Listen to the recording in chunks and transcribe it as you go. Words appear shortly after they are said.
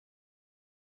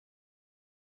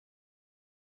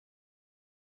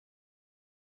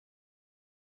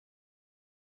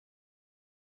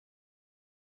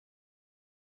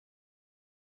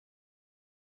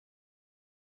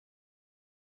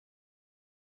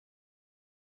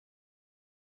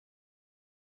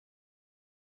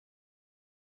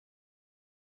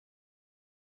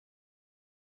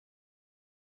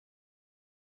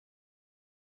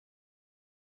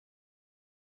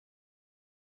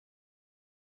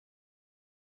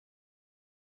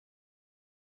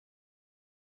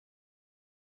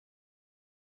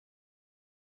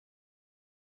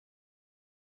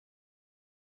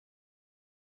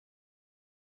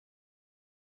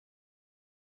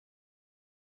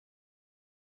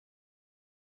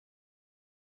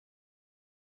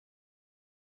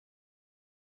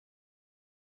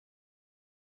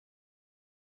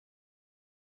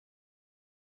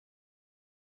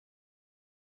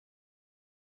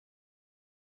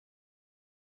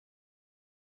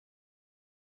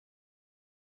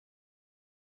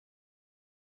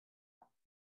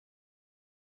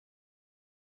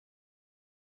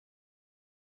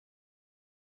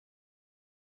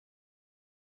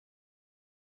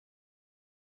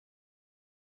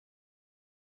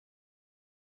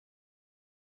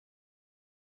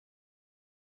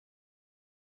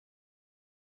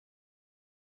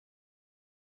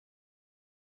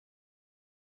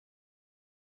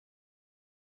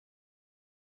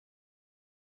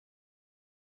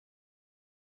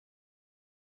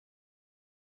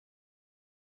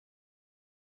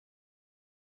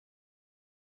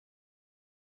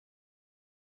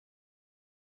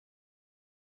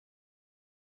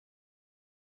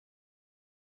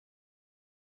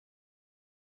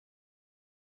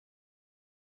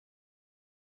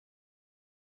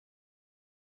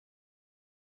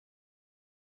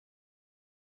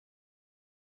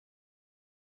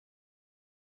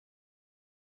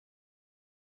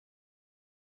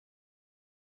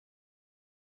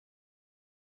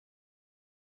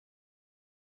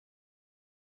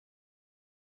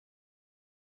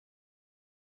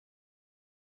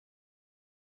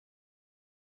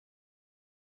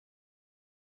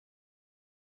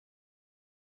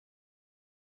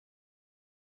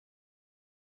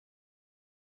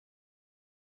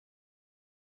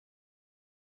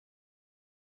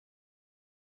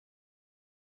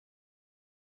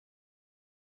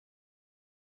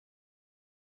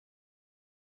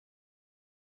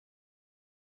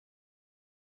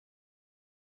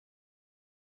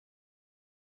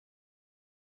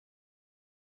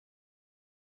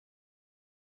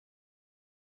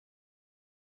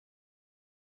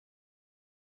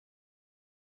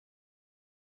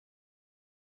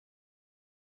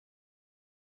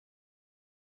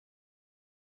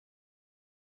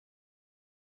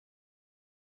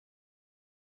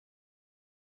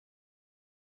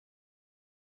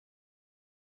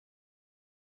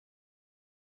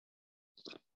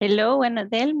Hello,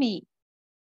 Anadelmi.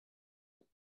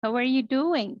 How are you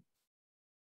doing?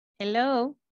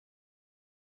 Hello.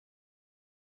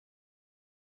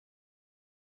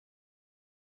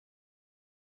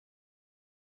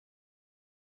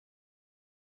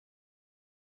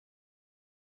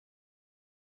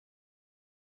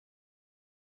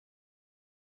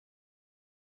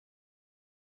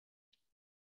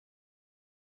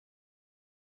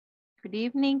 Good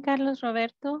evening, Carlos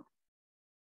Roberto.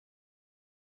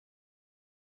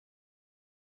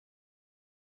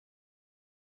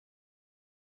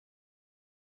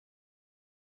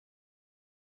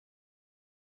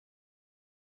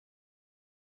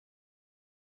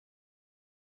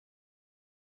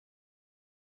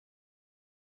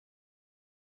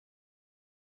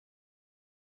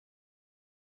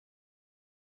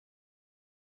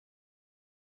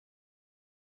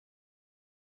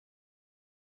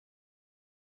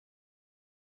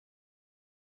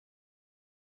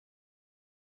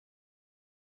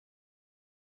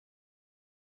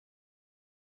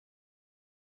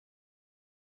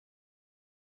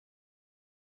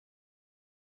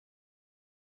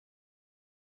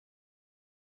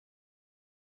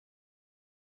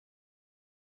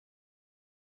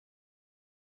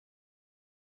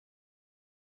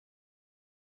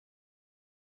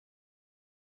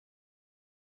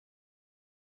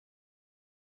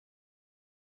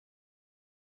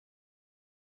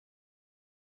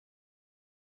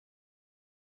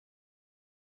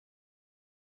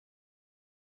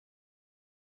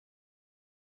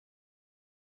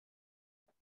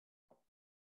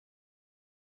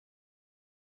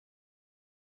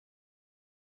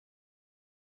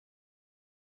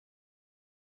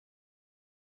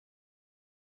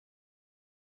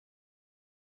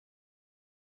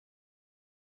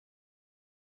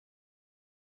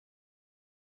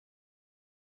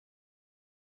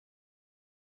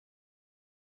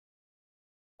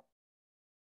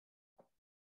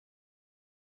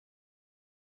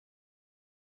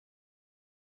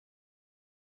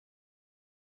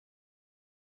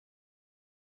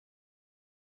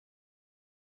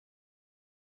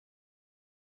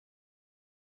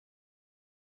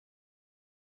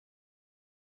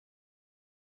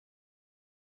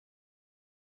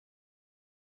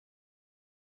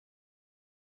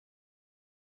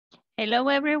 Hello,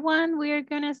 everyone. We are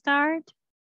going to start.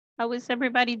 How is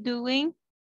everybody doing?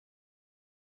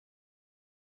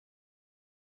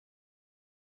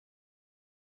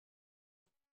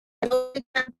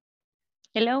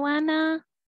 Hello, Ana.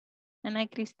 Ana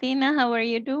Cristina, how are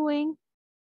you doing?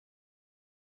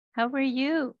 How are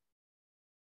you?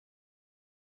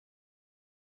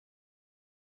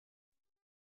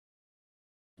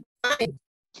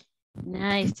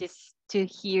 Nice to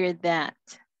hear that.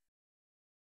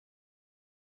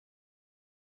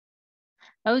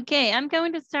 Okay, I'm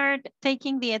going to start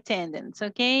taking the attendance,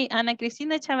 okay? Ana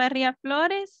Cristina Chavarría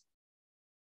Flores.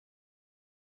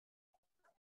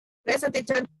 Present,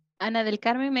 teacher. Ana del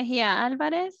Carmen Mejía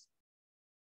Álvarez.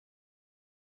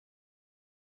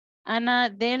 Ana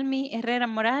Delmi Herrera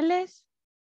Morales.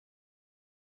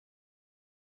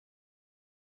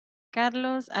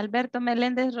 Carlos Alberto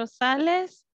Meléndez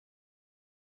Rosales.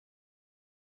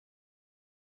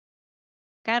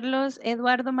 Carlos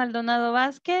Eduardo Maldonado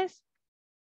Vázquez.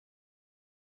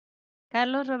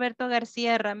 Carlos Roberto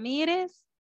García Ramírez.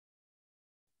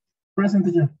 Present,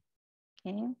 teacher.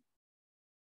 Okay.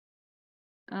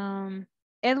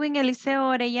 Edwin Eliseo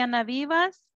Orellana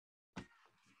Vivas.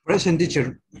 Present,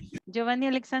 teacher. Giovanni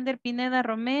Alexander Pineda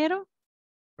Romero.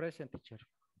 Present, teacher.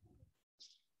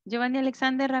 Giovanni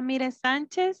Alexander Ramírez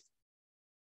Sánchez.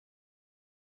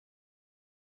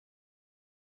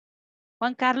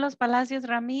 Juan Carlos Palacios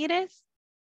Ramírez.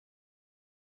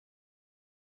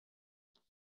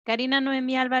 Karina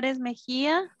Noemí Álvarez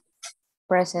Mejía.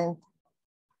 Present.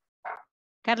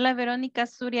 Carla Verónica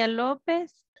Zuria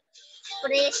López.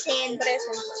 Present.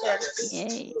 Present.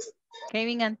 Yay.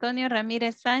 Kevin Antonio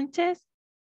Ramírez Sánchez.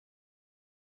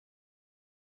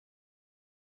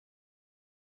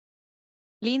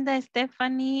 Linda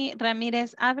Stephanie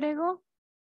Ramírez Ábrego.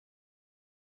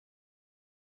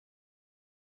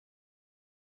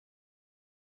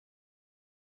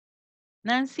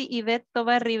 Nancy Ivette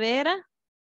Tobar Rivera.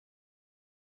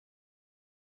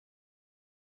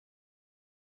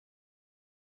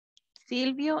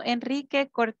 Silvio Enrique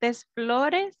Cortés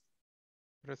Flores.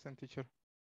 Present, teacher.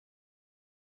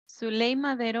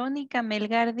 Zuleima Verónica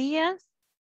Melgar Díaz.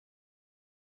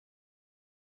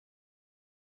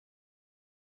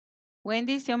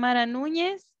 Wendy Xiomara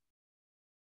Núñez.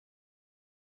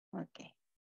 Okay.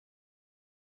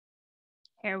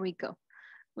 Here we go.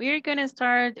 we're going to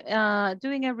start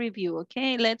doing a review,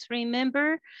 okay? Let's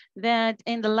remember that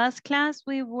in the last class,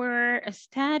 we were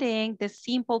studying the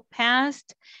simple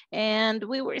past, and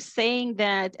we were saying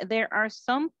that there are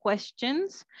some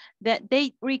questions that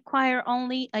they require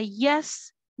only a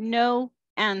yes, no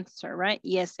answer, right?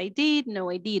 Yes, I did, no,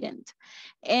 I didn't.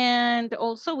 And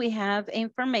also we have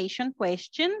information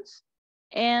questions,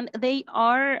 and they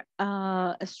are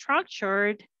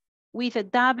structured with a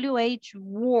WH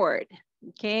word.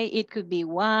 Okay, it could be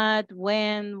what,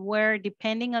 when, where,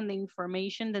 depending on the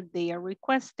information that they are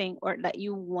requesting or that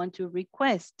you want to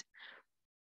request.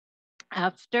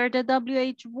 After the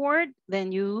WH word,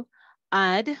 then you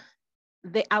add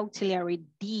the auxiliary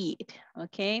did,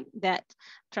 okay, that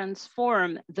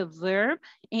transform the verb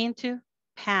into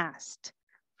past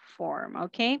form,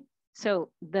 okay? So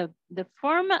the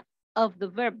form of the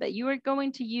verb that you are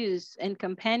going to use in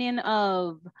companion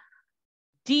of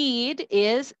did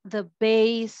is the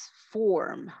base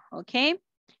form, okay?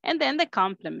 And then the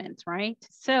complement, right?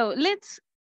 So let's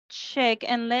check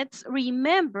and let's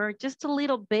remember just a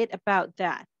little bit about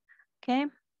that, okay?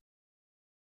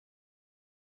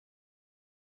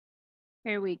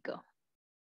 Here we go.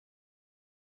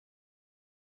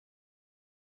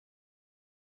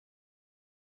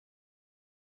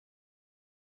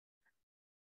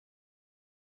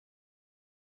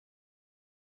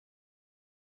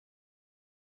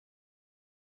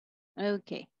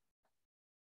 Okay.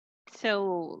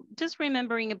 So just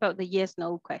remembering about the yes,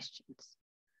 no questions.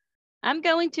 I'm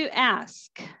going to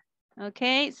ask,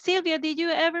 okay? Sylvia, did you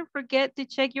ever forget to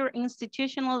check your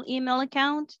institutional email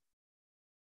account?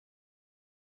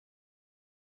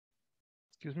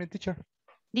 Excuse me, teacher.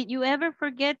 Did you ever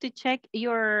forget to check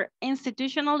your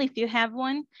institutional, if you have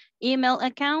one, email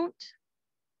account?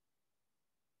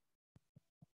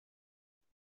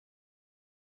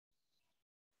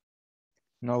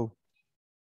 No.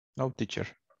 No, teacher.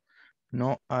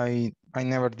 No, I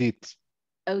never did.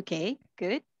 Okay,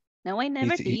 good. No, I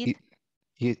never did.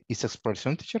 Is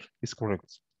expression, teacher? Is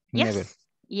correct. Yes, Never.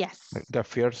 yes. The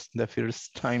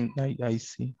first time I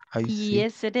see.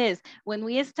 Yes, it is. When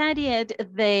we studied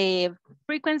the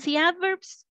frequency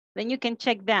adverbs, then you can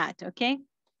check that, okay?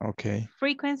 Okay.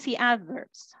 Frequency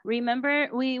adverbs. Remember,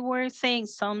 we were saying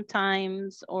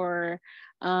sometimes or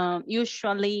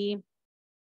usually.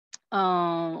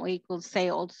 We could say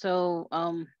also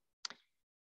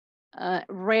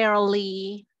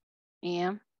rarely,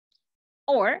 yeah,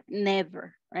 or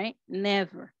never, right?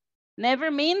 Never.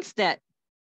 Never means that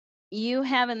you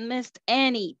haven't missed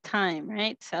any time,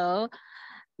 right? So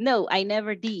no, I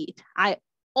never did. I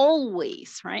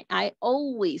always, right? I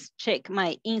always check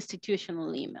my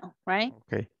institutional email, right?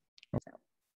 Okay.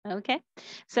 Okay.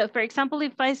 So for example,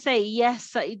 if I say,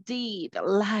 yes, I did a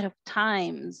lot of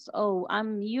times. Oh,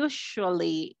 I'm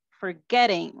usually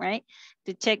forgetting, right?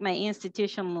 To check my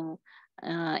institutional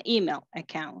email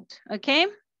account. Okay.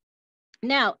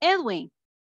 Now, Edwin,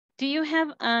 do you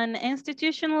have an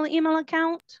institutional email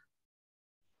account?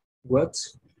 What?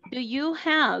 Do you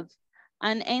have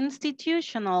an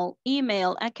institutional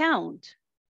email account?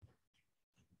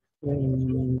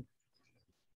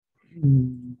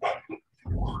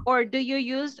 Or do you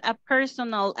use a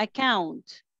personal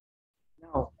account?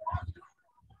 No.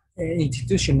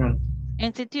 Institutional.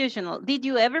 Institutional. Did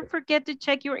you ever forget to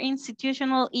check your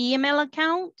institutional email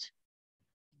account?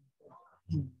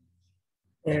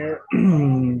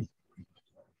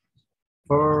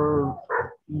 For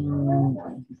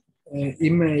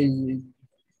email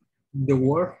the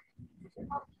word.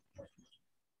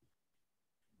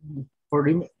 For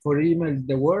email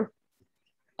the word.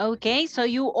 Okay, so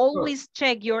you always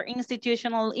check your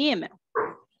institutional email,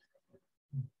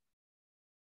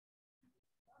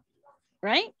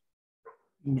 right?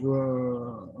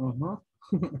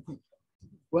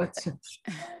 What?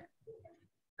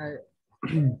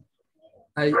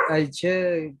 I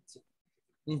checked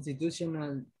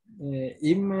institutional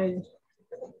email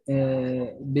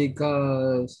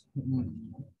because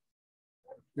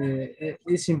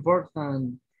it's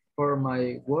important for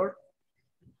my work.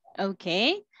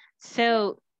 Okay,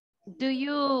 so do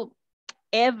you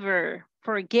ever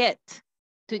forget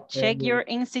to check your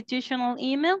institutional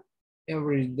email?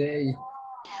 Every day.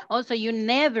 Also, you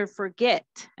never forget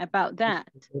about that.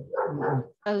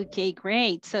 Okay,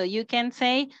 great. So you can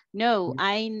say, no,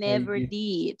 I never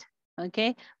did.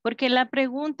 Ok, porque la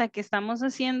pregunta que estamos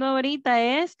haciendo ahorita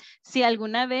es si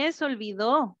alguna vez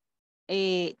olvidó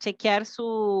chequear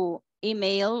su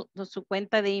email o su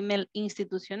cuenta de email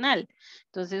institucional.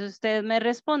 Entonces usted me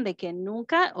responde que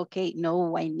nunca, ok,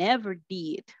 no, I never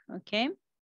did. Ok.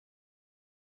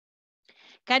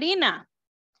 Karina,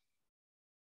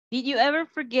 Did you ever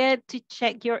forget to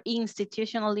check your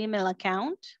institutional email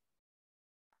account?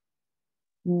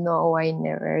 No, I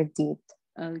never did.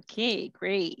 Okay,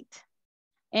 great.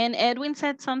 And Edwin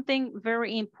said something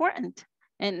very important.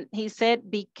 And he said,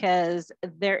 because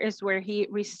there is where he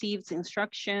receives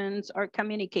instructions or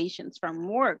communications from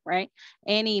work, right?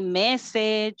 Any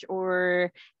message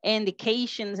or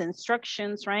indications,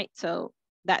 instructions, right? So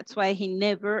that's why he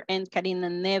never, and Karina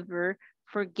never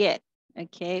forget,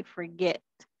 okay? Forget.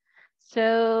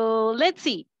 So let's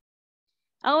see.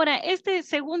 Ahora, este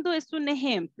segundo es un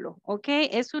ejemplo, ¿ok?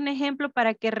 Es un ejemplo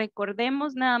para que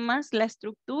recordemos nada más la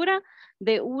estructura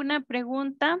de una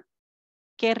pregunta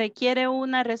que requiere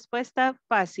una respuesta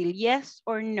fácil, yes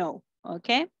or no,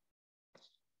 ¿ok?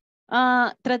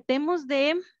 Tratemos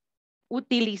de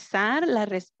utilizar la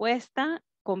respuesta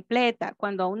completa.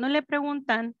 Cuando a uno le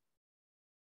preguntan,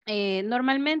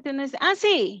 normalmente uno dice,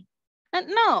 sí,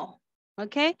 no,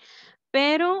 ¿ok?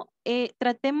 Pero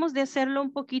tratemos de hacerlo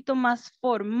un poquito más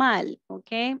formal,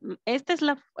 ¿ok? Esta es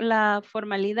la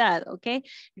formalidad, ¿ok?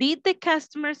 Did the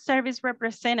customer service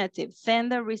representative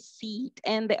send a receipt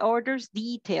and the order's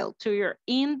detail to your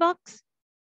inbox?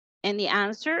 And the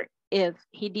answer, if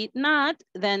he did not,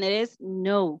 then it is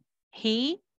no,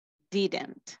 he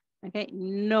didn't, ¿ok?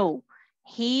 No,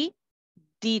 he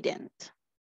didn't,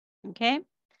 ¿ok?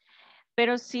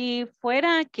 Pero si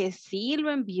fuera que sí lo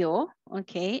envió,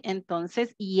 ok,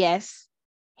 entonces yes,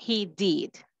 he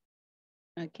did,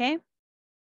 ok.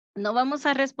 No vamos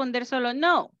a responder solo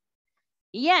no,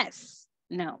 yes,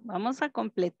 no. Vamos a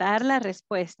completar la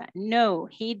respuesta. No,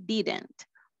 he didn't.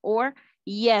 Or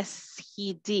yes,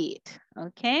 he did,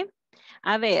 ok.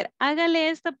 A ver, hágale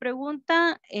esta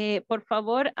pregunta, por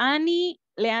favor, Ani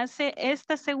le hace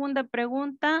esta segunda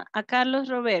pregunta a Carlos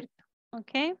Roberto,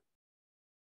 ok.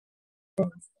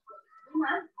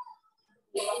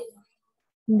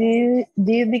 Did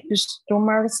the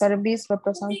customer service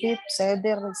representative send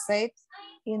the receipt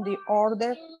in the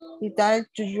order detailed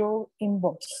to your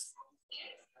inbox?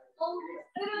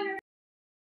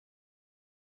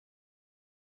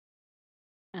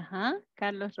 Ajá,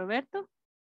 Carlos Roberto.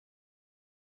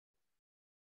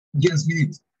 Yes, we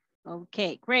did.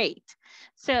 Okay, great.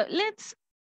 So let's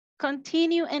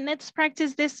continue and let's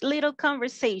practice these little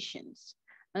conversations.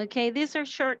 Okay, these are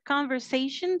short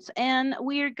conversations and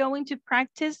we are going to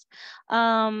practice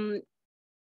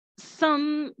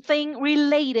something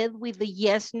related with the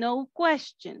yes, no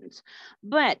questions.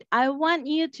 But I want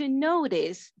you to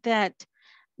notice that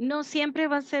no siempre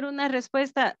va a ser una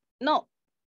respuesta, no,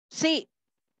 sí.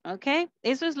 Okay,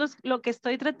 eso es lo que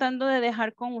estoy tratando de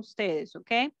dejar con ustedes,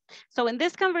 okay? So in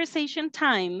this conversation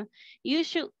time, you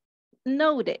should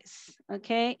notice,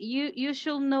 okay? You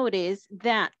should notice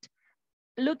that,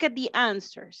 look at the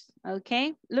answers,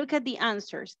 okay? Look at the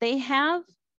answers. They have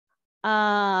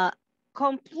a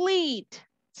complete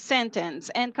sentence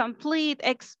and complete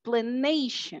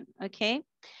explanation, okay?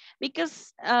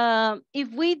 Because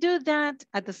if we do that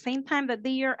at the same time that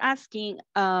they are asking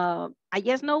a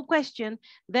yes, no question,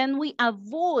 then we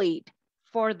avoid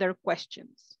further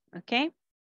questions, okay?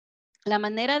 La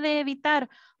manera de evitar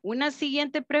una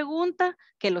siguiente pregunta,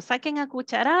 que lo saquen a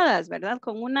cucharadas, ¿verdad?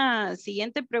 Con una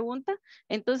siguiente pregunta,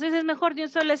 entonces es mejor de un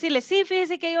solo decirle, sí,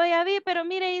 fíjese que yo ya vi, pero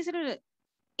mire,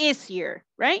 easier,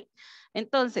 right?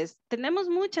 Entonces, tenemos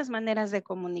muchas maneras de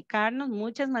comunicarnos,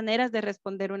 muchas maneras de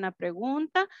responder una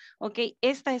pregunta, ok,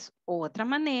 esta es otra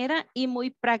manera y muy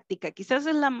práctica, quizás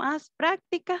es la más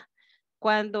práctica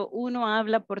cuando uno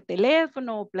habla por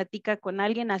teléfono o platica con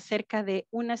alguien acerca de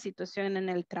una situación en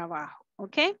el trabajo,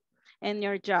 ok, in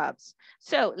your jobs.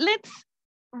 So, let's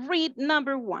read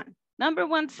number one. Number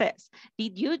one says,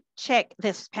 did you check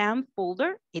the spam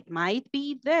folder? It might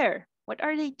be there. What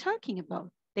are they talking about?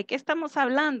 ¿De qué estamos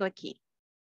hablando aquí?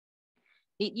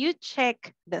 Did you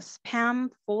check the spam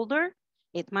folder?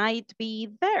 It might be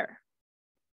there.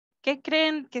 ¿Qué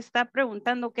creen que está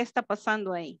preguntando? ¿Qué está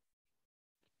pasando ahí?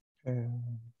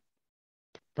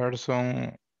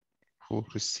 Person who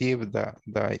received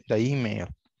the email.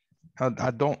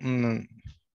 I don't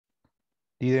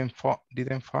didn't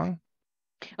find.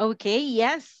 Okay,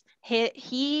 yes.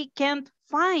 He can't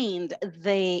find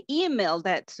the email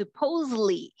that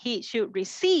supposedly he should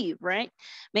receive, right?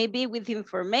 Maybe with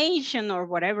information or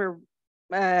whatever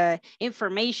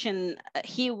information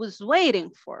he was waiting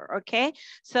for, okay?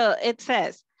 So it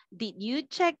says, did you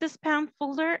check the spam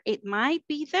folder? It might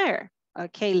be there.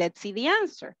 Okay, let's see the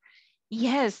answer.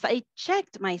 Yes, I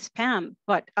checked my spam,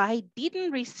 but I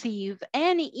didn't receive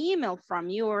any email from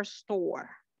your store,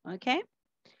 okay?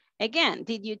 Again,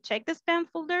 did you check the spam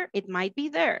folder? It might be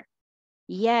there.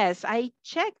 Yes, I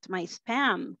checked my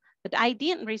spam, but I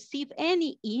didn't receive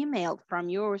any email from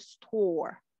your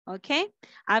store. Okay.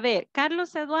 A ver,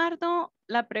 Carlos Eduardo,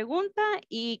 la pregunta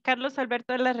y Carlos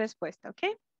Alberto la respuesta.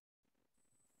 Okay.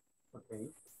 Okay.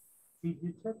 Did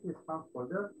you check the spam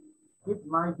folder? It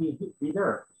might be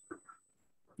there.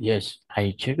 Yes,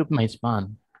 I checked my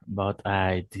spam, but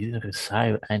I didn't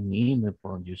receive an email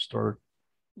from your store.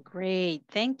 Great.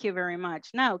 Thank you very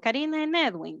much. Now, Karina and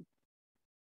Edwin.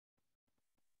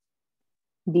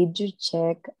 Did you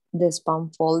check the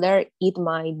spam folder? It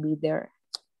might be there.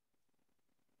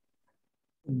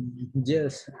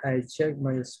 Yes, I checked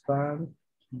my spam,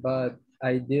 but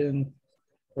I didn't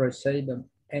receive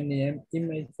any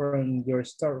email from your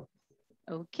store.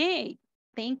 Okay.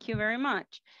 Thank you very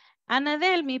much. Ana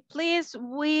Delmi, please,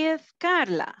 with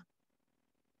Carla.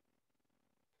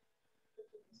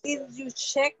 Did you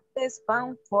check the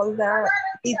spam folder?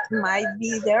 It might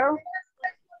be there.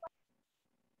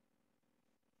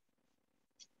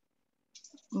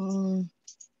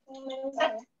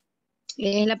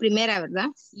 Es la primera,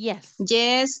 ¿verdad? Yes.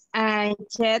 Yes, I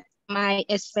checked my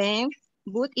spam,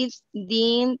 but it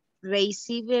didn't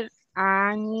receive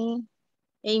any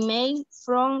email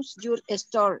from your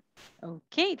store.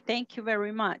 Okay, thank you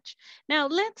very much. Now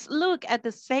let's look at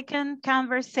the second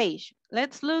conversation.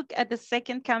 Let's look at the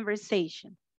second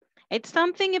conversation. It's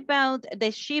something about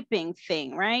the shipping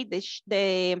thing, right?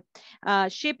 The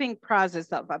shipping process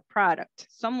of a product.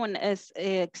 Someone is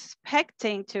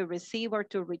expecting to receive or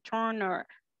to return or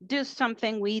do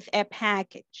something with a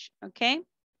package, okay?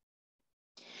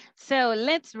 So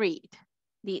let's read.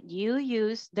 Did you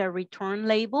use the return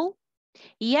label?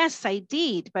 Yes, I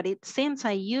did, but it seems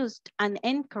I used an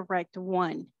incorrect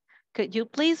one. Could you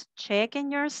please check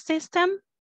in your system?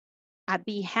 I'd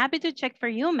be happy to check for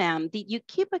you, ma'am. Did you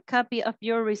keep a copy of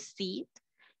your receipt?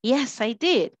 Yes, I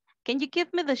did. Can you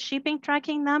give me the shipping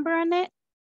tracking number on it?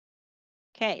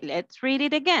 Okay, let's read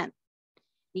it again.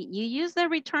 Did you use the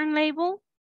return label?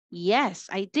 Yes,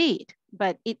 I did,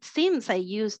 but it seems I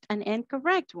used an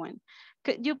incorrect one.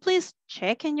 Could you please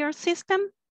check in your system?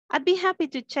 I'd be happy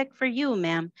to check for you,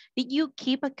 ma'am. Did you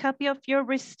keep a copy of your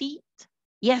receipt?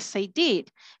 Yes, I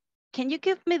did. Can you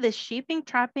give me the shipping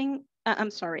tracking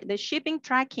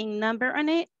number on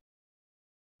it?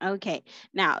 Okay,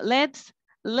 now let's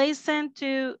listen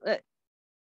to,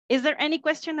 is there any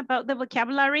question about the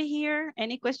vocabulary here?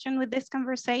 Any question with this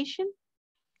conversation?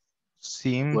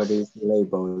 Seems. What is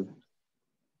label?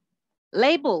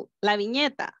 Label, la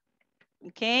viñeta,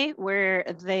 okay, where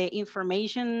the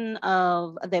information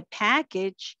of the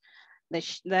package,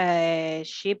 the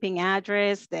shipping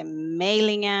address, the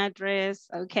mailing address,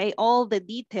 okay, all the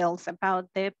details about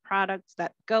the products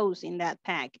that goes in that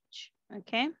package,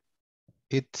 okay?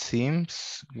 It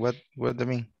seems, what do you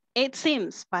mean? It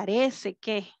seems, parece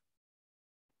que.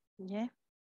 Yeah.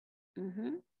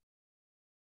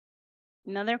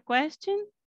 Another question?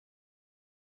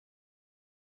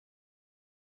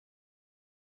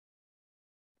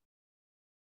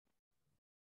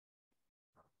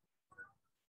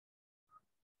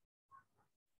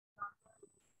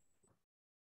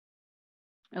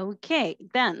 Okay,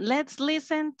 then let's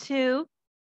listen to,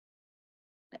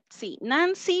 let's see,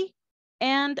 Nancy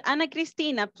and Ana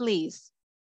Cristina, please.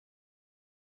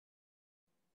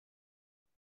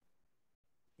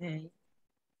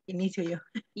 Inicio yo.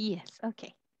 Yes,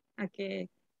 okay. Okay.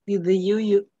 Did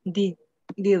you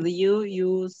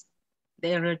use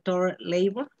the return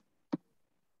label?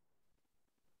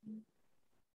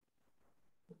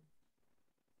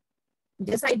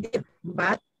 Yes, I did,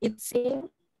 but it seems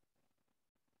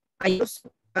I used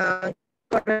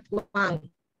correct one.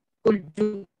 Could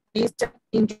you please check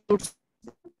in your...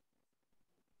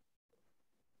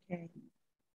 Okay.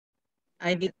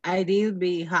 I did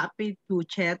be happy to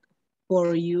chat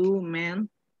for you, man.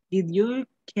 Did you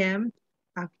keep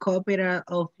a copy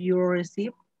of your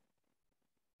receipt?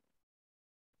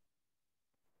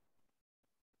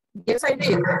 Yes, I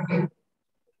did.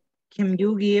 Can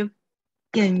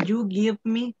you give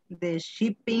me the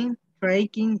shipping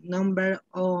tracking number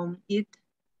on it?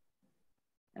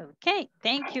 Okay,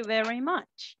 thank you very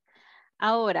much.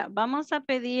 Ahora, vamos a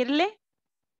pedirle,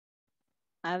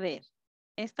 a ver,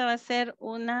 esta va a ser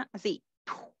una, así,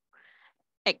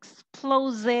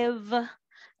 explosive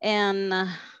and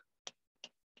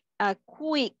a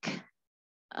quick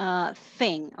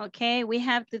thing, okay? We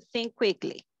have to think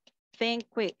quickly,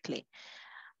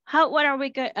 what are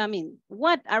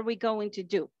we going to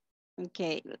do?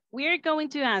 Okay, we're going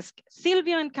to ask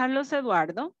Silvio and Carlos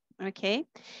Eduardo, okay?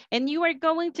 And you are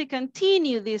going to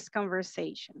continue this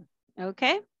conversation,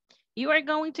 okay? You are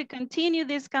going to continue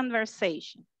this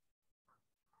conversation.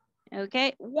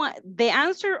 Okay, the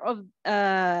answer of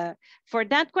for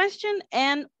that question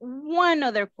and one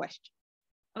other question.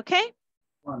 Okay?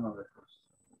 One other question.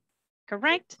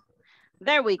 Correct?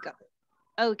 There we go.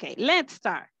 Okay, let's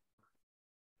start.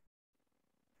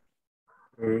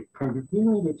 Can you give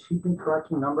me the shipping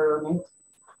tracking number on it?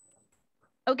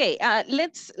 Okay,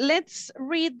 let's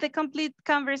read the complete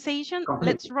conversation.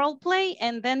 Let's role play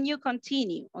and then you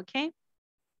continue, okay?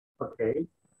 Okay.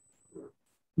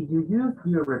 Did you use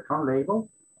your return label?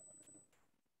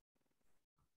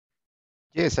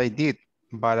 Yes, I did,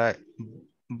 but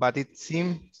it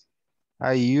seems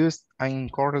I used an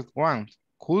incorrect one.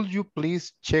 Could you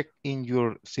please check in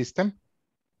your system?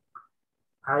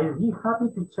 I'd be happy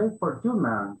to check for you,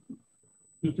 ma'am.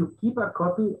 Did you keep a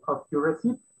copy of your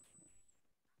receipt?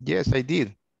 Yes, I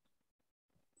did.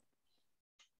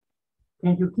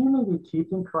 Can you give me the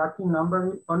shipping tracking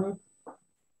number on it?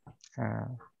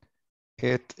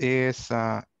 It is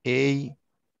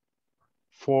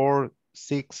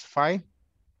A465.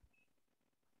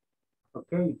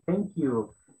 Okay, thank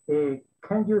you.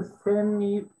 Can you send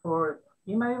me for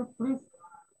email, please?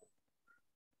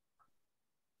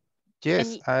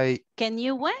 Yes, Can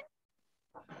you what?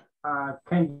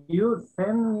 Can you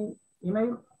send me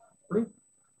email, please?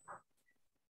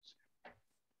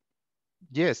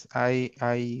 Yes, I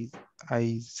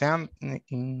sent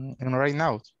in right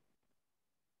now.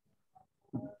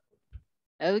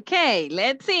 Okay,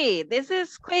 let's see. This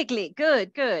is quickly.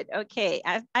 Good, good. Okay,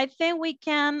 I think we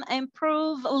can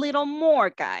improve a little more,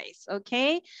 guys.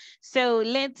 Okay, so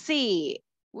let's see.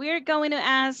 We're going to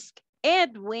ask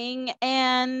Edwin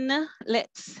and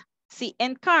let's see,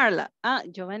 and Carla.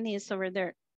 Giovanni is over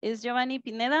there. Is Giovanni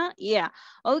Pineda? Yeah.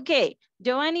 Okay,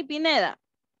 Giovanni Pineda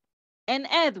and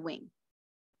Edwin.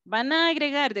 Van a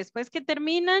agregar después que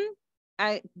terminan,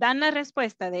 dan la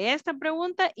respuesta de esta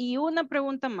pregunta y una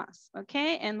pregunta más.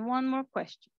 Okay, and one more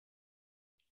question.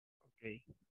 Okay.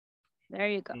 There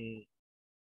you go. Did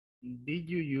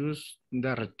you use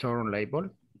the return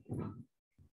label?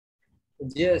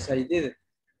 Yes, I did.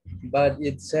 But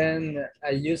it said I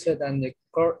used an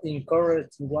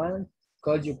incorrect one.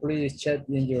 Could you please check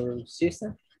in your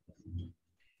system?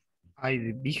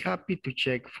 I'd be happy to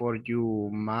check for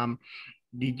you, ma'am.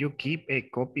 Did you keep a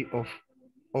copy of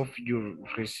your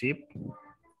receipt?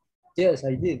 Yes,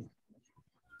 I did.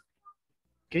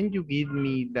 Can you give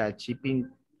me the shipping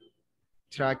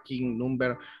tracking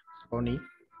number on it?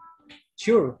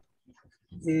 Sure.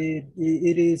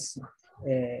 It is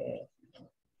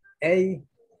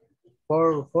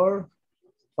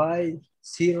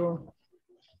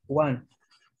A44501.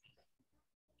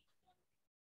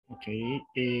 Okay.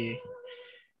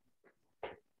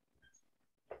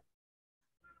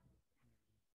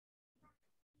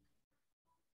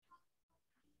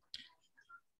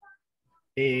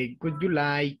 Would you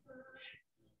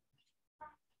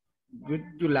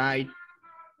like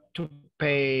to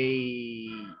pay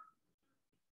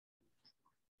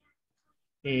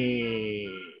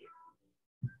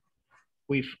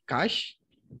with cash?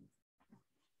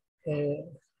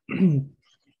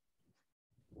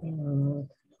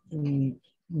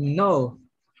 No,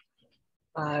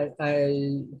 I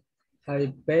pay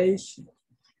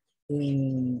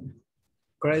in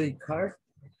credit card.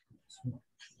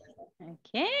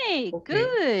 Okay,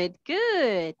 good,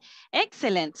 good.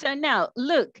 Excellent. So now,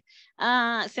 look,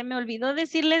 se me olvidó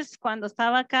decirles cuando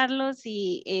estaba Carlos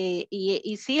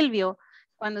y Silvio,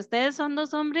 cuando ustedes son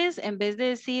dos hombres, en vez de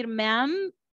decir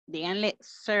ma'am, díganle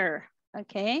sir,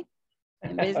 ok?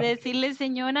 En vez de decirle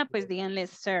señora, pues díganle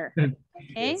sir, ok?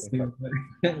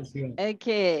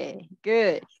 Okay,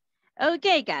 good.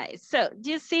 Okay, guys, so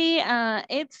you see,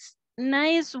 it's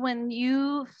nice when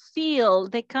you feel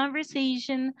the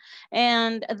conversation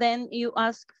and then you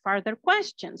ask further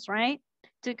questions, right?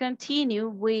 To continue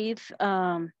with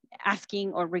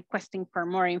asking or requesting for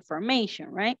more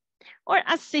information, right? Or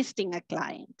assisting a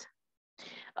client.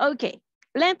 Okay,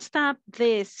 let's stop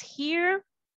this here.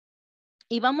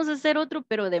 Y vamos a hacer otro,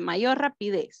 pero de mayor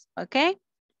rapidez, ¿ok?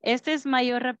 Este es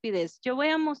mayor rapidez. Yo voy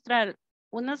a mostrar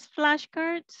unas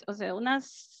flashcards, o sea,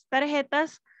 unas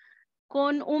tarjetas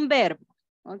con un verbo,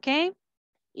 ¿ok?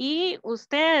 Y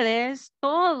ustedes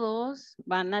todos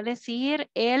van a decir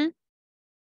el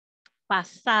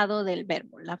pasado del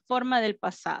verbo, la forma del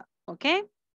pasado, ¿ok?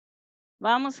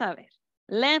 Vamos a ver.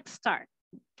 Let's start.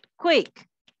 Quick.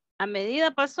 A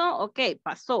medida pasó, ok,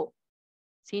 pasó.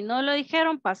 Si no lo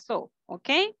dijeron, pasó, ¿ok?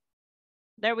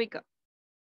 There we go.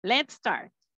 Let's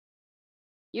start.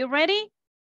 You ready?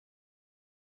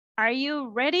 Are you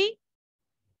ready?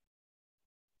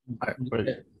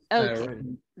 Ready.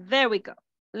 Okay, there we go.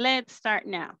 Let's start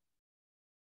now.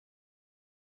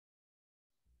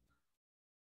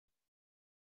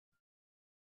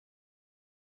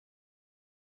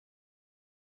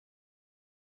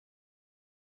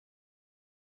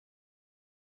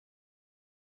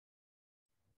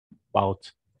 About.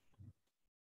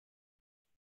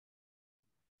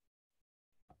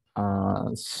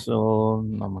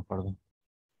 No me acuerdo.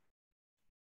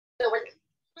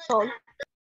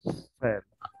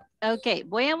 Ok,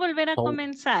 voy a volver a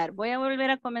comenzar.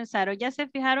 O ya se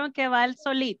fijaron que va el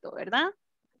solito, ¿verdad?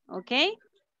 Ok.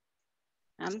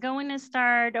 I'm going to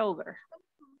start over.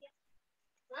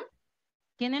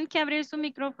 Tienen que abrir su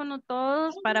micrófono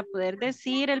todos para poder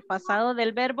decir el pasado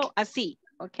del verbo así,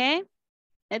 ¿ok?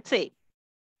 Let's see.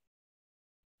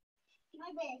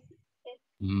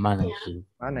 Manager.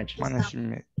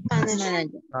 Management.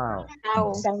 How.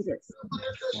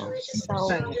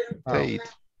 Paid.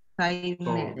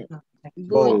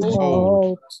 Both.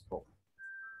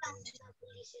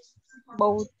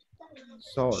 Both.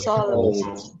 Sold.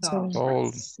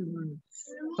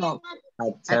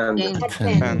 Attended.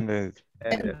 Attended.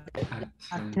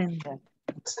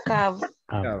 Have.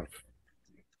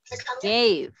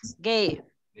 Gave.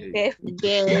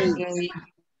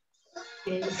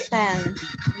 Send.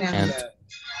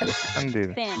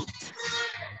 Ended. Sent.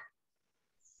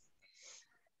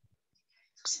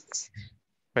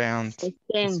 Pound.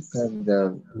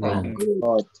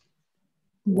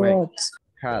 Both.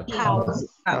 Had.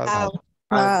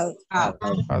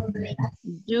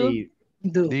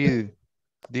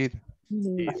 Did.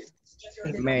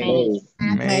 Made.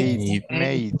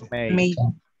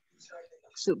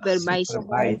 Supervise.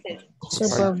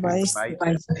 Supervise.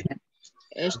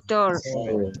 Store.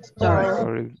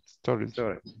 Storage.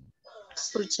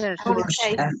 Purchase.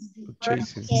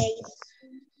 Purchases.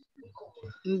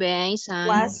 Base.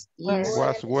 Was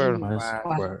where.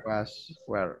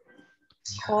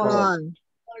 On.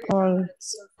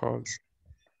 Called.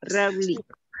 Rarely.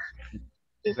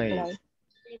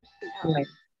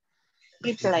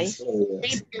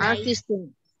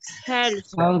 Assistant.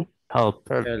 Help.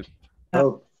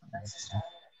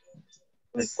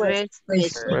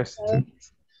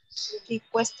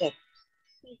 Requested.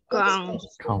 Count.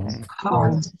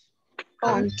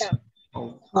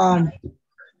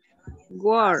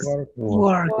 Work.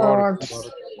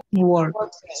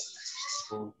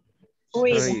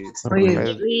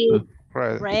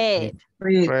 Read.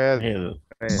 Red.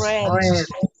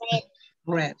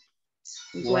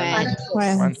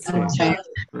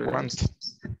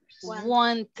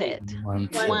 Wanted.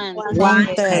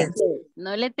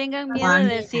 No le tengan miedo de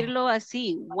decirlo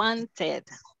así. Wanted.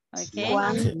 Okay.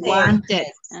 Wanted.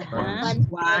 Ajá.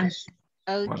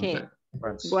 Okay.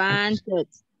 Wanted.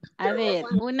 A ver,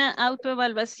 una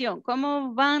autoevaluación.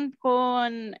 ¿Cómo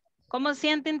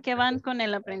sienten que van con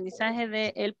el aprendizaje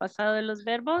del pasado de los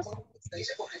verbos?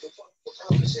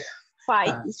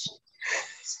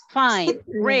 Fine,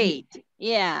 great.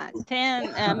 Yeah,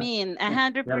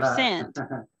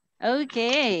 100%.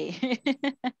 Okay.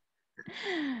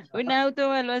 Una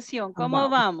autoevaluación. ¿Cómo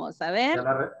vamos? A ver.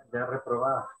 Ya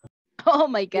reprobada. Oh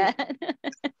my God.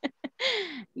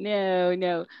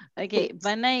 No. Ok,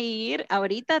 van a ir,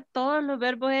 ahorita todos los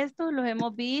verbos estos los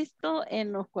hemos visto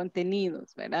en los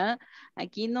contenidos, ¿verdad?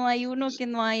 Aquí no hay uno que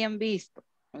no hayan visto,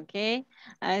 ok?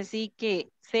 Así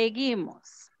que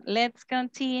seguimos. Let's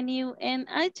continue. And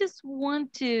I just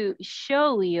want to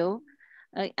show you,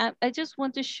 I just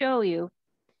want to show you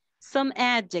some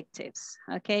adjectives,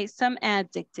 okay? Some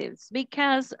adjectives,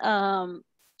 because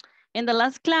in the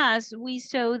last class, we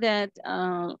saw that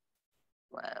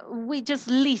we just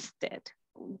listed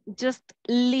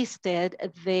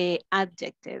the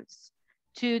adjectives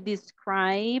to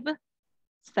describe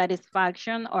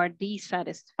satisfaction or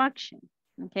dissatisfaction,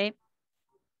 okay?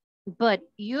 But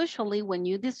usually when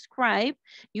you describe,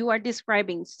 you are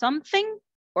describing something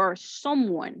or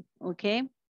someone, okay?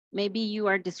 Maybe you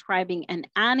are describing an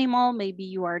animal, maybe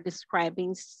you are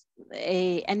describing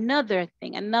another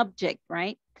thing, an object,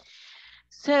 right?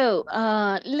 So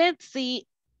let's see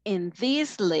in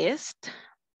this list,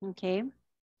 okay,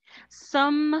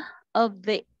 some of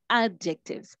the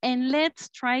adjectives, and let's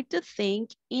try to think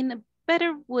in a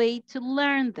better way to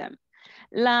learn them.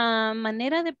 La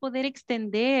manera de poder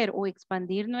extender o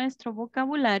expandir nuestro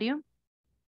vocabulario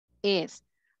es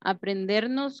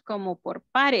aprendernos como por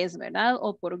pares, ¿verdad?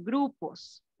 O por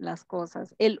grupos las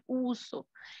cosas, el uso.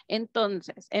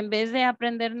 Entonces, en vez de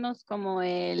aprendernos como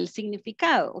el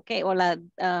significado, ¿ok? O la,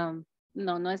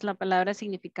 no es la palabra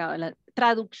significado, la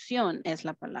traducción es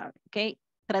la palabra, ¿ok?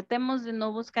 Tratemos de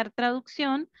no buscar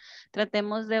traducción,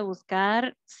 tratemos de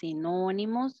buscar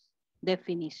sinónimos,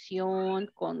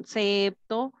 definición,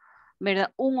 concepto,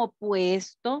 ¿verdad? Un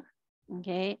opuesto,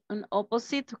 okay, un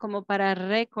opposite como para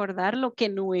recordar lo que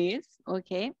no es,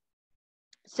 okay.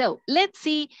 So let's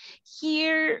see,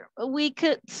 here we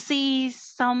could see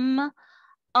some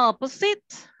opposite,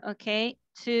 okay.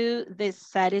 to the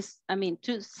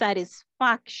to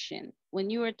satisfaction. When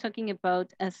you are talking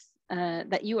about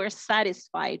that you are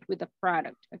satisfied with the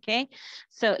product, okay?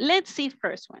 So let's see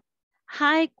first one.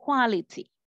 High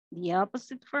quality. The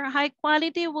opposite for high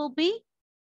quality will be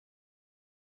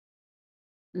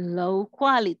low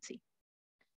quality.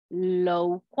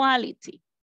 Low quality.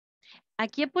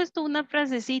 Aquí he puesto una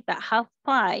frasecita, half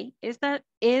pie. Esta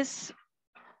es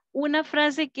una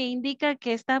frase que indica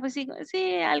que está, pues,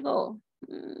 sí, algo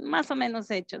más o menos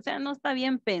hecho. O sea, no está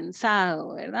bien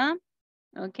pensado, ¿verdad?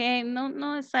 Ok,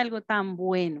 no es algo tan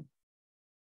bueno.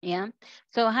 Yeah.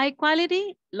 So high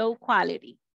quality, low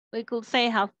quality. We could say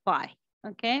half pie.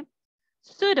 Okay.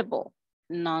 Suitable,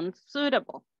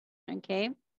 non-suitable. Okay.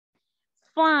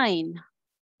 Fine,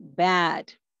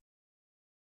 bad.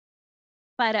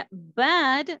 Para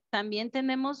bad también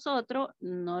tenemos otro,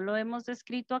 no lo hemos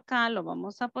escrito acá, lo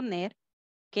vamos a poner,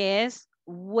 que es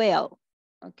well.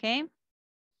 Ok.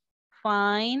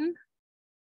 Fine,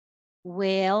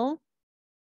 well.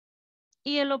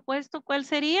 ¿Y el opuesto cuál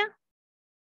sería?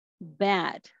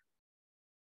 Bad.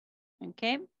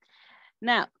 Okay.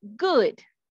 Now, good.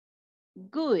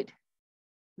 Good.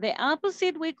 The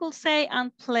opposite we could say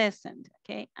unpleasant.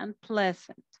 Okay.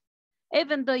 Unpleasant.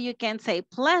 Even though you can say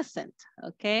pleasant.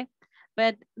 Okay.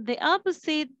 But the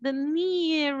opposite, the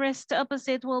nearest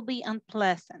opposite will be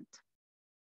unpleasant.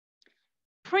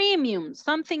 Premium.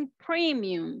 Something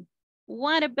premium.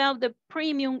 What about the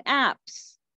premium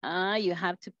apps? You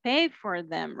have to pay for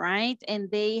them, right?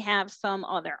 And they have some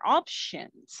other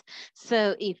options.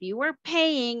 So if you are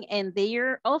paying and they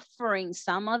are offering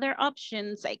some other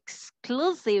options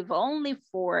exclusive only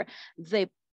for the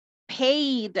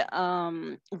paid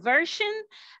version,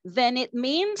 then it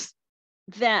means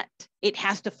that it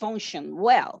has to function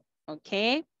well,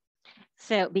 okay?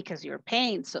 So because you're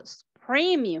paying, so it's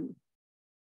premium.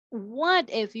 What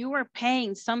if you are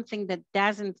paying something that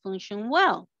doesn't function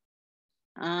well?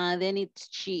 Then it's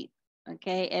cheap,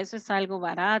 okay? Eso es algo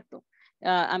barato.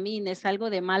 Es algo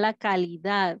de mala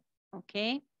calidad,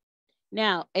 okay?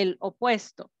 Now, el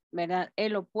opuesto, ¿verdad?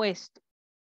 El opuesto,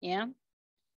 ¿ya?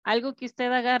 Algo que usted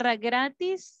agarra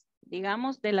gratis,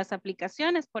 digamos, de las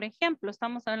aplicaciones, por ejemplo,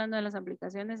 estamos hablando de las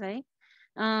aplicaciones ahí.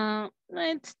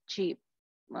 It's cheap.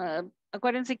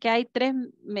 Acuérdense que hay 3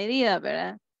 medidas,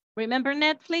 ¿verdad? Remember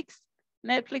Netflix?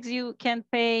 Netflix, you can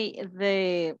pay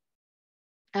the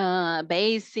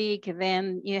basic,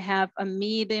 then you have a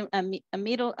medium,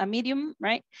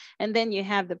 right? And then you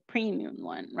have the premium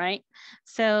one, right?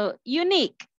 So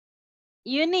unique.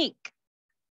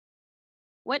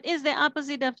 What is the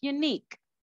opposite of unique?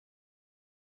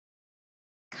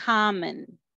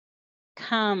 Common,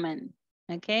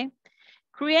 okay?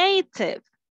 Creative.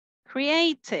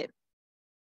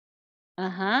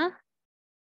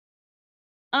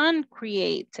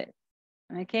 Uncreative,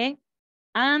 okay?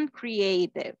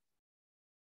 Uncreative.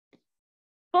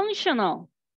 Functional.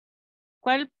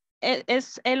 ¿Cuál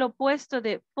es el opuesto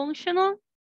de functional?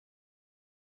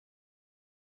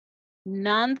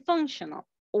 Non-functional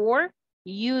or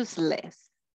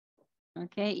useless.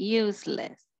 Okay,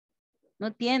 useless.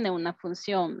 No tiene una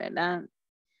función, ¿verdad?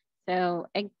 So,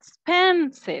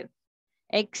 expensive.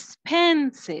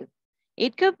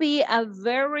 It could be a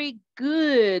very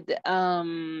good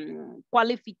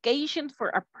qualification for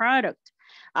a product.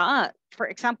 For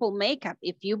example, makeup.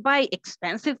 If you buy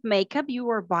expensive makeup, you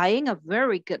are buying a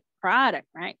very good product,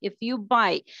 right? If you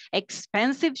buy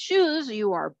expensive shoes,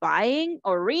 you are buying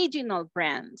original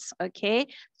brands, okay?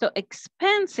 So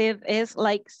expensive is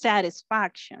like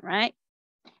satisfaction, right?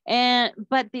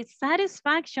 But the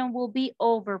satisfaction will be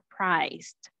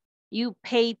overpriced. You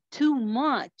pay too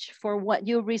much for what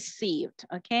you received,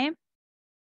 okay?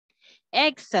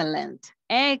 Excellent.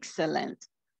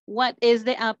 What is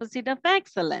the opposite of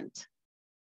excellent?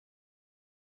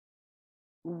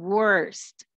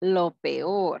 Worst, lo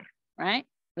peor, right?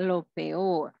 Lo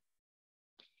peor.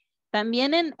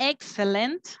 También en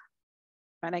excellent,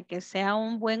 para que sea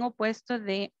un buen opuesto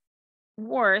de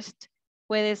worst,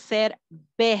 puede ser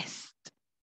best,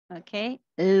 okay?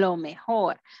 Lo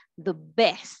mejor, the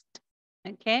best,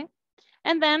 okay?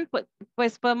 And then,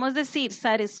 pues podemos decir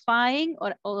satisfying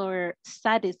or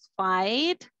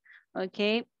satisfied,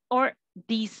 okay? Or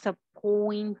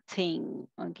disappointing,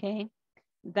 okay?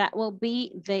 That will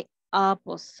be the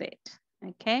opposite,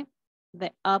 okay?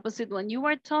 The opposite when you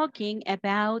are talking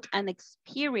about an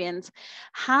experience.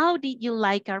 How did you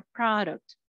like our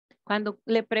product? Cuando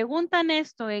le preguntan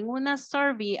esto en una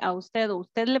survey a usted, o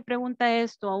usted le pregunta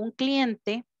esto a un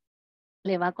cliente,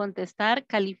 le va a contestar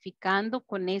calificando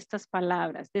con estas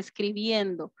palabras,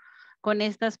 describiendo con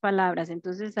estas palabras.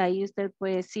 Entonces ahí usted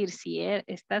puede decir si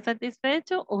está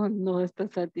satisfecho o no está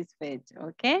satisfecho,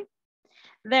 ¿ok?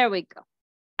 There we go.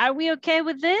 Are we okay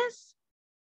with this?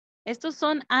 Estos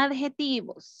son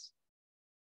adjetivos.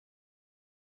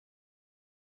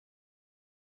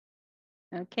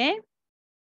 ¿Ok?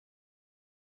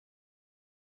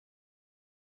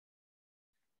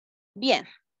 Bien,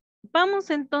 vamos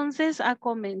entonces a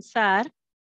comenzar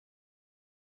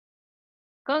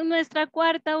con nuestra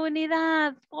cuarta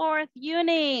unidad, fourth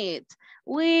unit.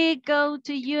 We go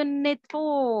to unit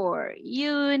 4.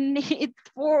 Unit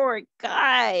 4,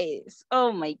 guys.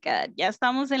 Oh my God, ya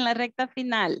estamos en la recta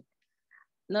final.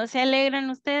 ¿No se alegran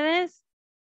ustedes?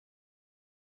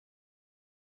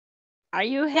 Are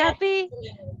you happy?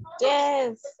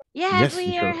 Yes. Yes, Yes,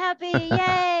 we are teacher. happy.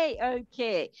 Yay.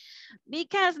 Okay.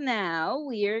 Because now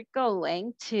we're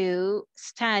going to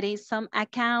study some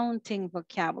accounting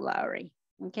vocabulary.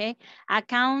 Okay.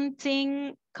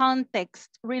 Accounting context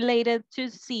related to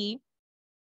see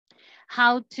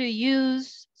how to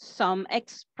use some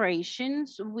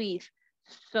expressions with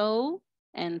so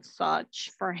and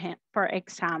such, for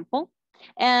example.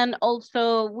 And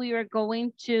also we are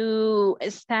going to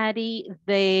study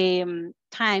the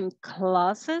time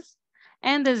clauses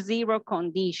and the zero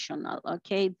conditional,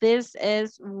 okay? This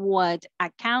is what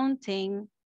accounting,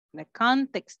 the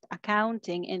context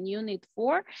accounting in unit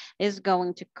 4 is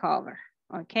going to cover.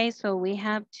 Okay, so we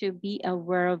have to be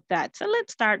aware of that. So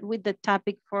let's start with the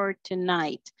topic for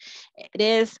tonight. It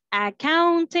is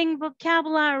accounting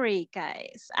vocabulary,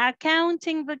 guys.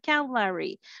 Accounting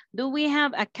vocabulary. Do we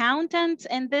have accountants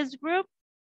in this group?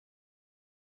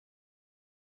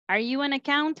 Are you an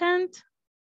accountant?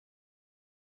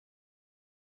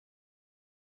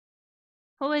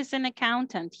 Who is an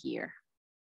accountant here?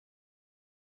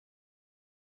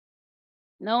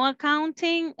 No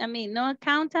accounting, no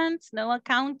accountants, no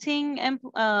accounting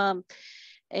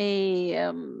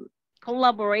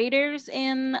collaborators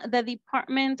in the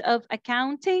Department of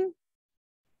Accounting?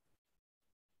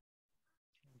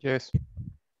 Yes.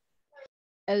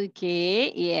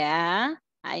 Okay, yeah,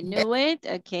 I knew it.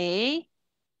 Okay,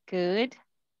 good,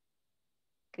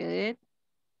 good.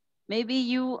 Maybe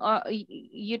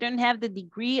you don't have the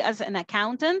degree as an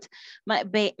accountant,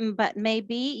 but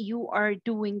maybe you are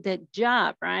doing the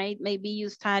job, right? Maybe you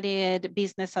studied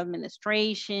business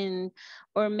administration,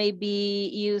 or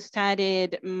maybe you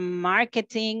studied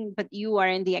marketing, but you are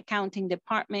in the accounting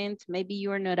department. Maybe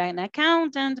you're not an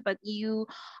accountant, but you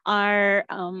are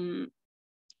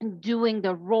doing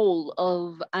the role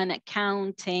of an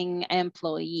accounting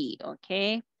employee,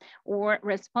 okay? Or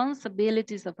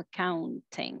responsibilities of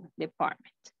accounting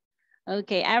department.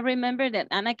 Okay, I remember that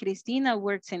Ana Cristina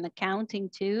works in accounting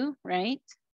too, right?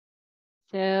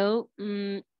 So,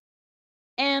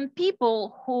 and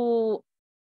people who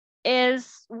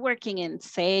is working in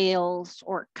sales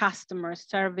or customer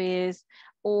service,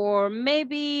 or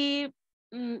maybe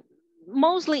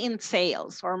mostly in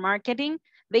sales or marketing,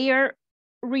 they are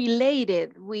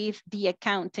related with the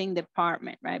accounting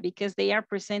department, right? Because they are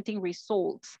presenting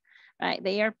results, right?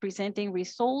 They are presenting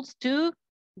results to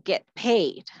get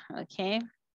paid, okay?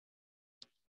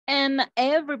 And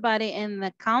everybody in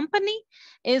the company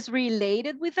is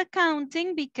related with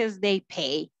accounting because they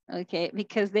pay, okay?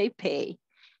 Because they pay,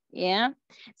 yeah?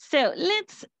 So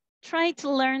let's try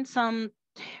to learn some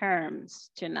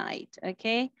terms tonight,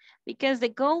 okay? Because the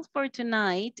goal for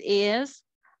tonight is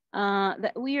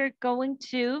that we are going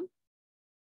to,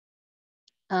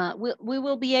 we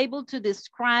will be able to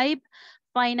describe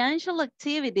financial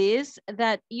activities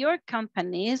that your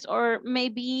companies or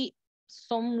maybe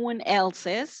someone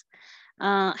else's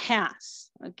has,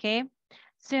 okay?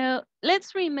 So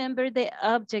let's remember the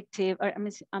objective, or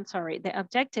I'm sorry, the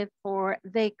objective for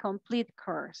the complete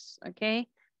course, okay?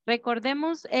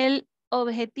 Recordemos el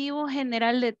objetivo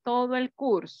general de todo el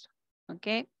curso,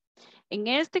 okay? En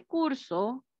este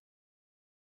curso,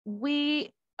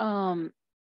 we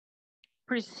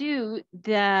pursue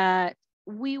that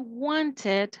we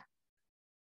wanted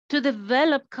to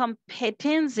develop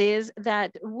competencies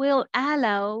that will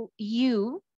allow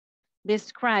you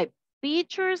describe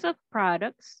features of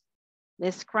products,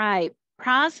 describe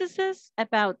processes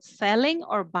about selling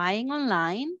or buying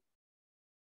online.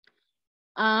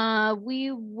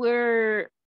 We were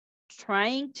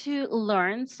trying to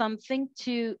learn something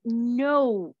to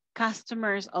know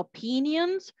customers'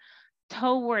 opinions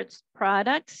towards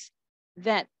products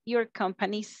that your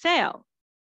company sells,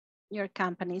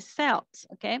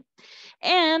 okay?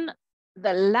 And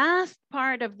the last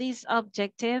part of this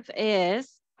objective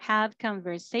is have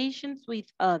conversations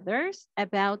with others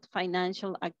about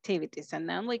financial activities. And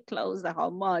then we close the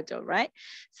whole module, right?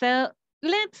 So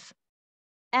let's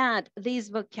add this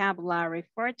vocabulary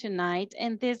for tonight,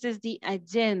 and this is the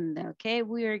agenda, okay?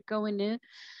 We are going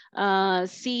to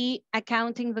see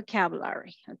accounting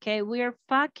vocabulary, okay? We are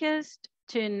focused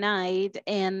tonight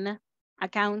in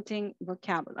accounting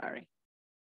vocabulary.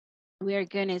 We are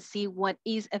going to see what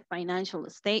is a financial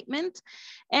statement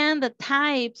and the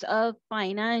types of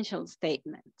financial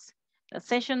statements. The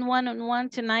session one-on-one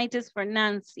tonight is for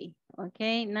Nancy,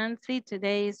 okay? Nancy,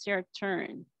 today is your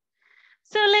turn.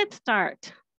 So let's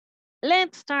start.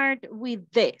 Let's start with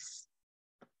this.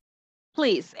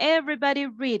 Please, everybody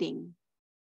reading.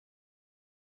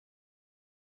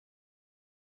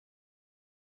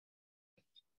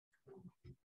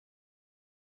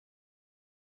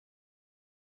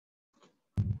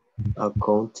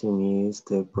 Accounting is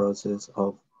the process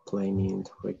of planning,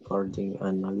 recording,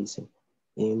 analyzing,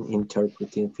 and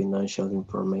interpreting financial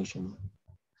information.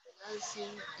 Analyzing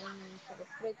and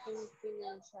interpreting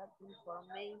financial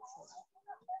information.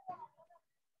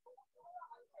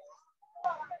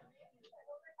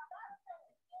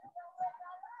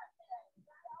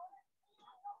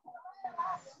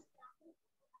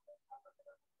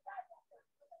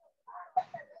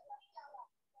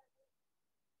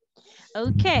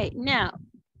 Okay, now,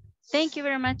 thank you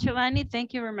very much, Giovanni.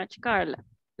 Thank you very much, Carla.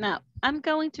 Now, I'm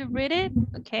going to read it,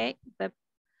 okay? The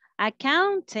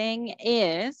accounting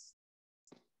is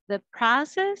the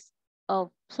process of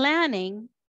planning,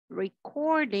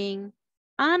 recording,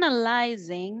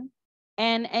 analyzing,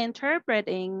 and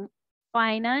interpreting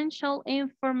financial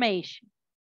information,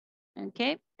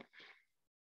 okay?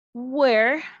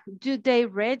 Where do they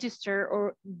register,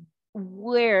 or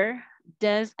where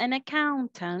does an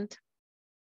accountant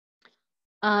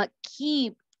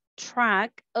keep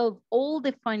track of all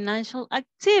the financial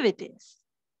activities?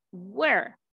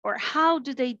 Where or how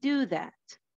do they do that?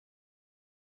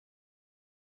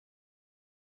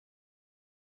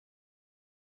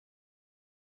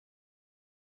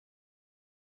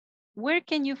 Where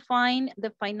can you find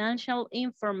the financial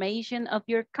information of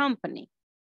your company?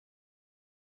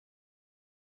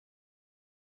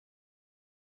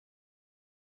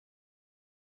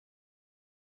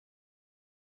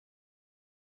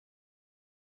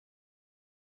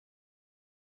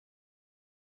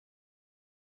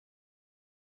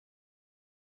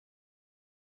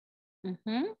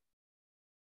 Mm-hmm.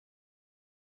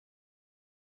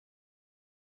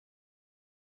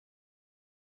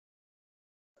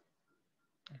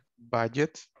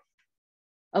 Budget.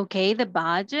 Okay, the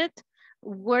budget.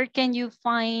 Where can you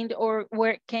find, or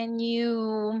where can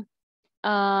you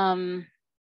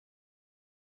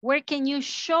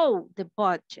show the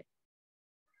budget?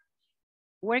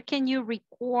 Where can you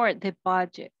record the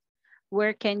budget?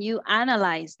 Where can you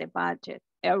analyze the budget?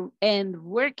 And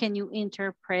where can you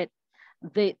interpret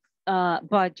the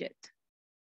budget?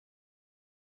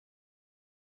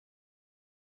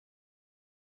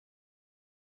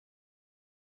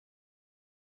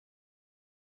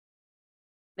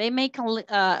 They make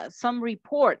some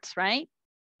reports, right?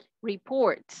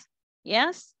 Reports,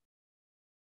 yes?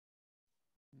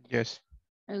 Yes.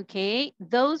 Okay,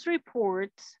 those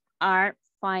reports are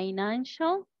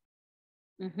financial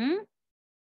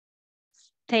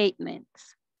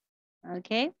statements,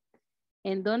 okay?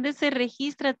 ¿En dónde se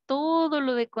registra todo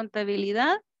lo de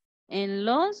contabilidad? En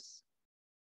los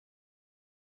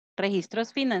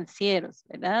registros financieros,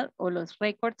 ¿verdad? O los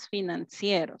records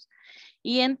financieros.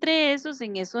 Y entre esos,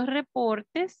 en esos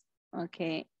reportes,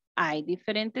 ok, hay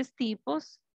diferentes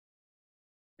tipos.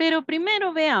 Pero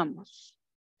primero veamos.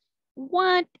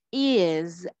 What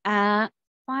is a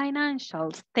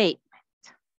financial statement?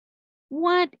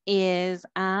 What is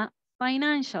a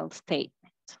financial statement?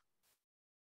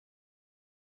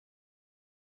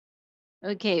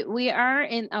 Okay, we are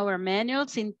in our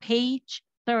manuals in page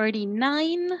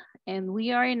 39, and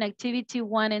we are in activity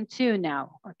 1 and 2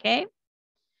 now, okay?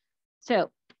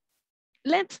 So,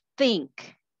 let's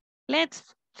think. Let's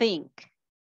think.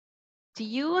 Do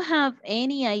you have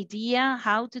any idea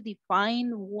how to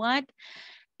define what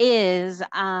is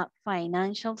a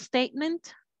financial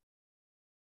statement?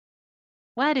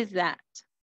 What is that?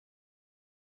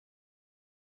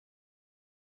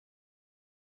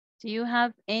 Do you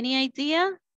have any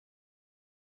idea?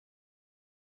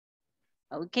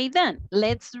 Okay, then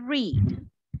let's read.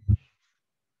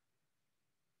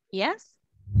 Yes?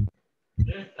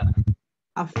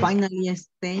 A final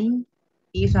statement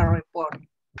is a report.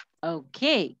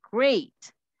 Okay, great.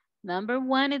 Number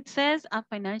 1, it says a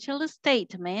financial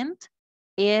statement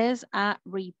is a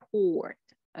report.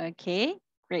 Okay,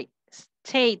 great.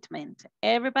 Statement.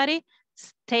 Everybody,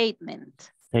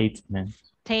 statement. Statement.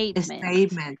 Statement.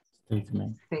 Statement.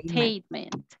 Statement.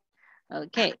 Statement.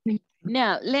 Okay.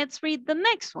 Now, let's read the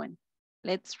next one.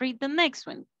 Let's read the next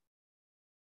one.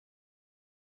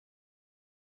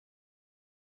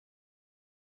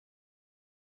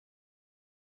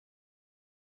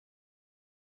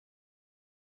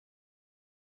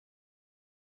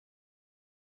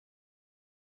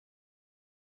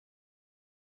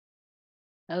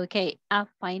 Okay, a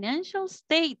financial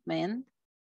statement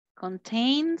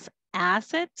contains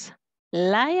assets,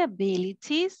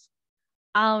 liabilities,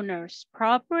 owner's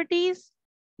properties,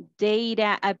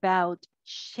 data about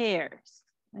shares,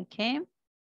 okay?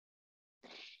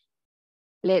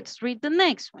 Let's read the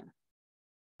next one.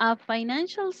 A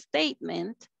financial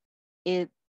statement is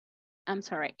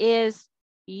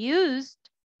used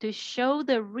to show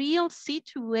the real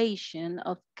situation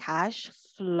of cash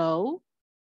flow,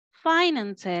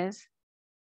 finances,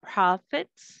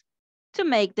 profits, to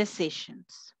make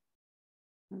decisions,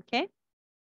 okay?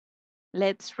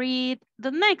 Let's read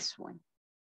the next one.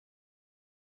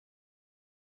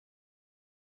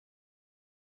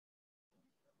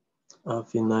 A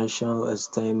financial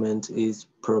statement is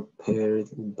prepared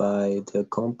by the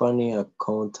company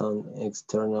accountant,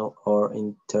 external or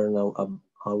internal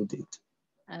audit.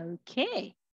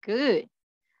 Okay, good.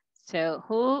 So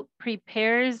who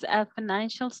prepares a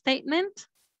financial statement?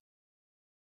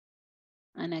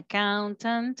 An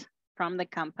accountant from the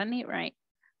company, right?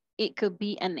 It could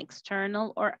be an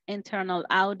external or internal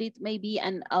audit, maybe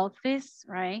an office,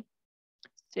 right?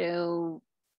 So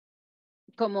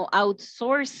como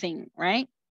outsourcing, right?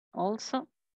 Also,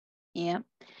 yeah.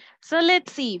 So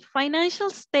let's see, financial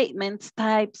statements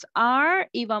types are,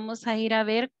 y vamos a ir a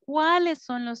ver cuáles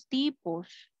son los tipos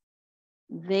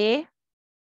de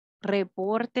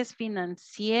reportes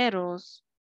financieros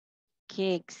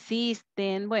que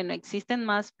existen. Bueno, existen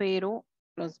más, pero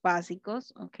los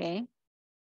básicos, ok.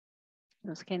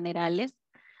 Los generales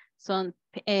son,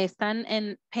 están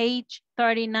en page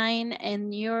 39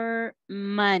 en your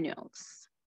manuals.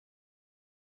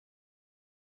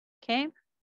 Ok.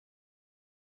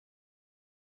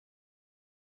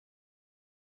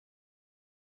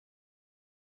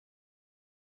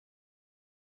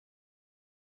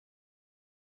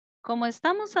 Como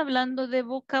estamos hablando de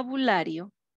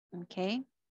vocabulario, ok,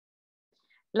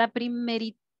 la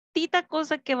primeritita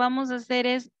cosa que vamos a hacer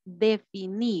es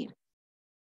definir.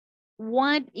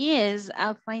 What is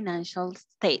a financial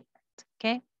statement?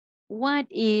 Okay. What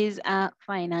is a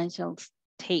financial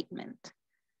statement?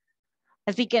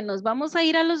 Así que nos vamos a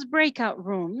ir a los breakout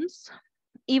rooms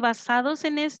y basados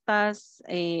en estas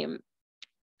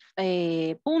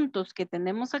puntos que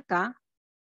tenemos acá,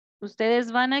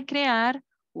 ustedes van a crear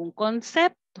un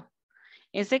concepto.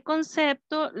 Ese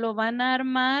concepto lo van a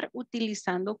armar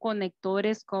utilizando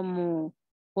conectores como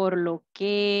por lo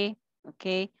que,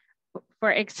 ok.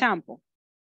 For example,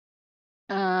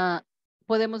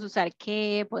 podemos usar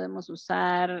que, podemos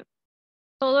usar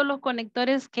todos los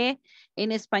conectores que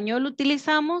en español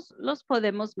utilizamos, los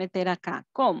podemos meter acá.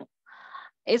 ¿Cómo?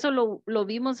 Eso lo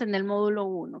vimos en el módulo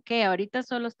 1, ¿ok? Ahorita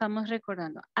solo estamos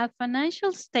recordando. A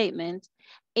financial statement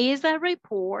is a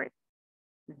report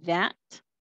that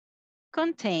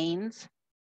contains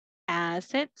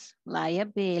assets,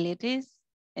 liabilities,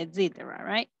 etc.,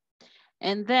 right?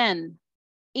 And then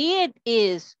it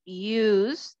is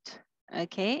used,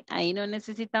 ok, ahí no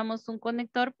necesitamos un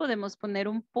conector, podemos poner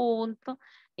un punto,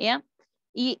 ¿ya?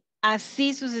 Y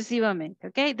así sucesivamente,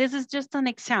 ok? This is just an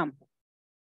example,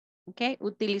 ok?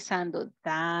 Utilizando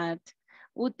that,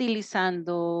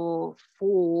 utilizando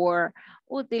for,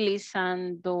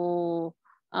 utilizando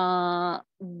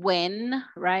when,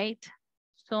 right?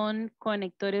 Son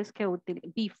conectores que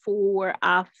utilizan, before,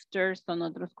 after, son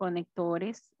otros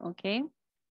conectores, ok?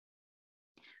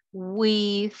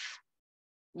 With,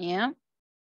 yeah.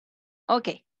 Ok.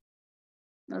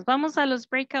 Nos vamos a los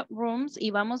breakout rooms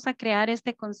y vamos a crear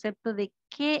este concepto de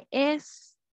qué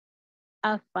es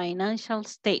a financial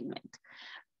statement.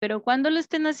 Pero cuando lo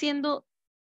estén haciendo,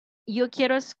 yo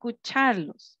quiero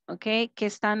escucharlos, ok, que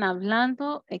están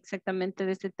hablando exactamente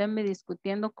de este tema y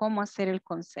discutiendo cómo hacer el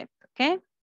concepto, ok.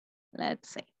 Let's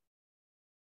see.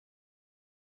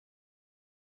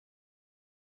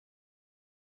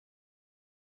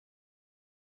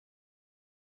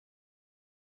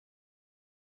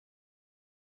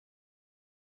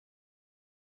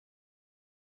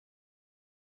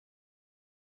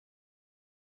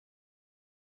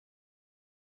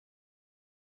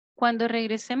 Cuando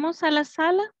regresemos a la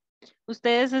sala,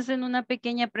 ustedes hacen una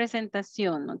pequeña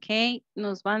presentación, ¿ok?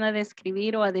 Nos van a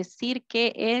describir o a decir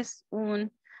qué es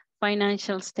un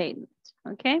financial statement,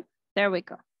 ¿ok? There we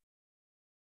go.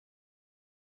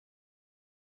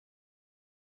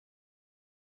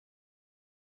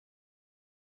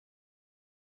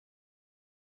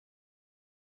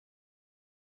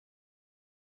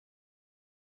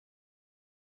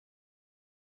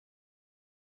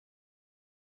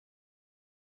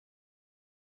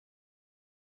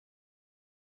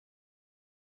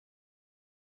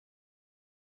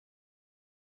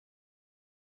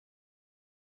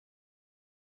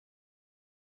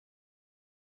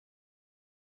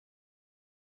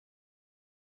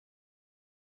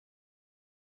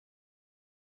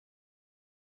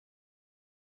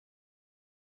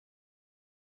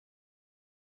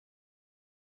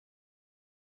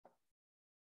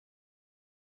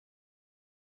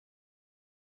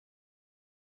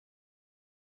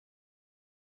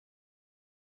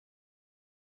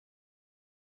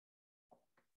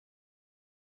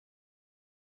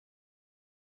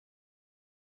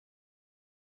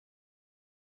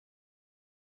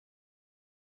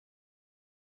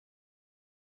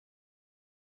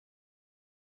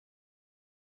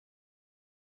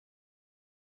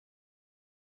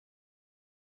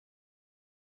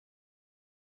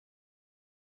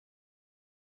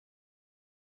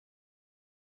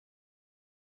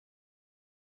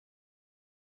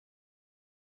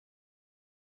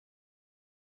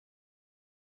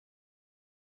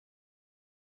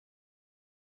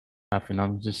 A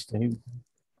financial statement.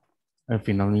 A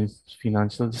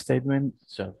financial statement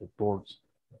self reports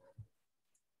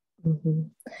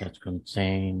that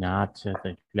contain assets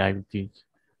and liabilities.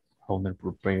 Owner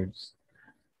prepares.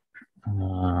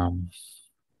 And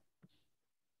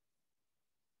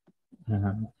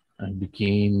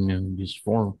became this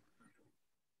form.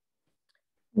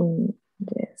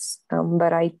 Yes,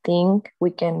 but I think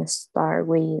we can start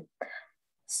with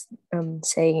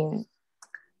saying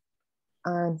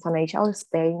financial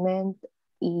statement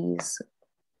is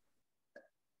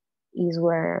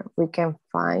where we can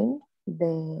find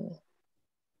the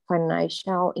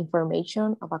financial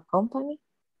information of a company.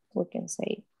 We can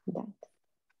say that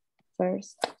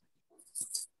first.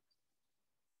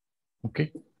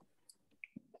 Okay.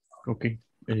 Okay.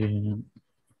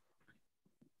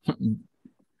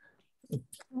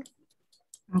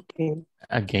 Okay.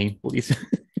 Again, please.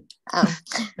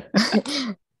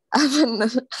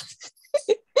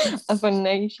 A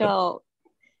financial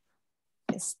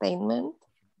statement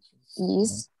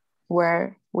is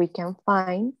where we can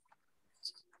find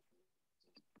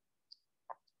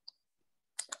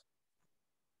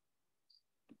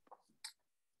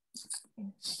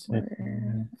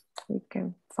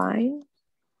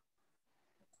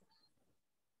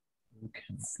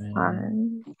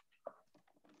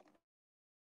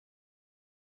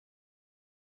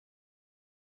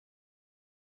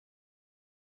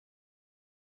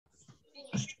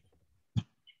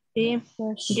Sí.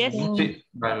 Yes. Sí,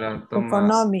 para la toma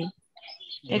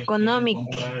Economic.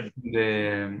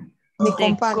 de the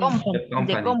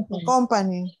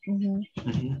company.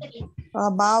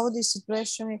 About the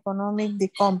situation economic the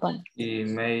company. y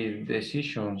make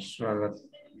decisions a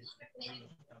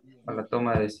la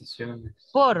toma de decisiones.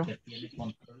 Por.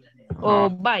 O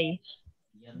by.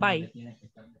 By.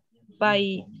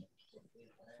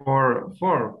 For.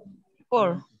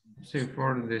 Sí,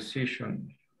 for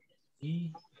decision.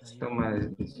 Toma de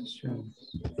decisiones.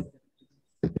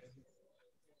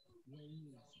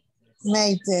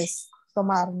 Mates,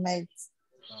 tomar mates.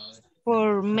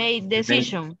 For made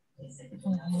decision.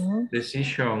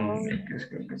 Decision,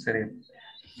 ¿qué sería?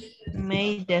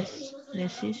 Made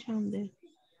decision.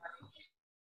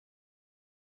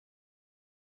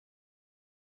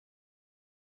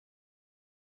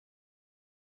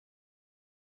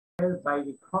 By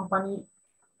the company,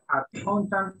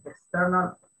 accountant,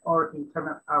 external or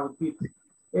internal audit.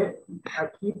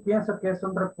 Aquí pienso que es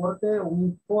un reporte, un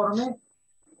informe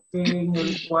en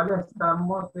el cual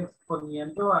estamos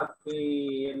exponiendo a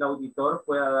que el auditor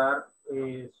pueda dar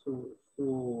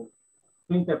su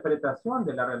interpretación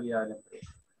de la realidad de la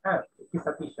empresa. It's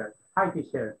a teacher. Hi,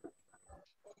 teacher.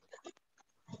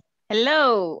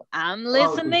 Hello, I'm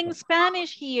listening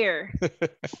Spanish here.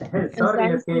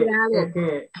 Sorry, es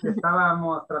que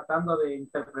estábamos tratando de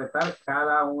interpretar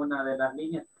cada una de las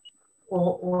líneas.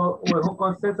 O es un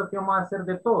concepto que vamos a hacer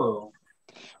de todo.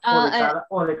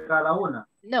 O de cada una.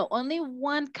 No, only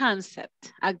one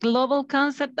concept, a global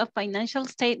concept of financial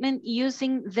statement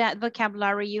using that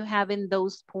vocabulary you have in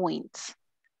those points.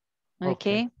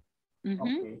 Okay?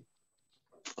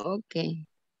 Okay.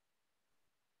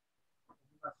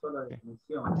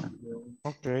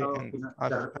 Okay,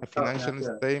 and financial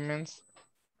statements,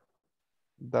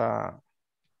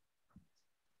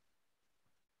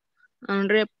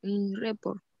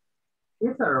 Report.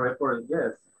 It's a report,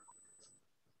 yes.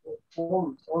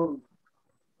 All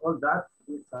that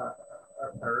is a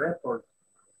report.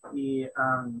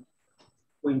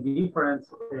 When different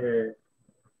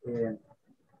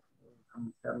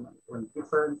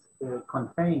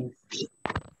contains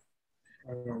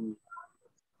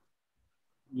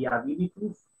the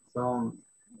abilities, some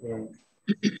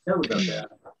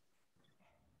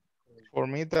for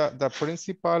me, the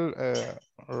principal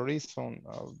reason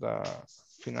of the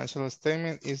financial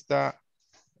statement is the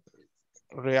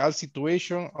real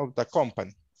situation of the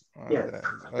company. Yes,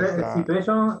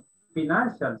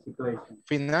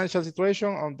 financial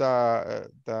situation of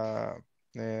the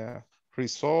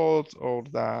results or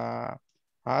the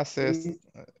assets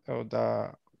of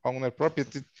the owner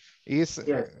property is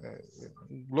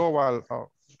global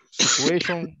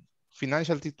situation,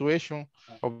 financial situation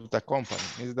of the company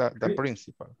is the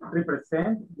principal.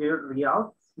 Represent the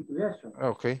real situation.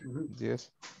 Okay,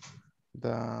 yes.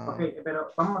 Ok,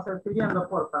 pero vamos a ir siguiendo,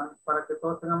 porfa, para que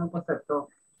todos tengan un concepto.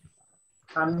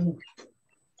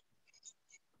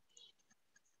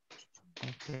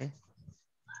 Okay.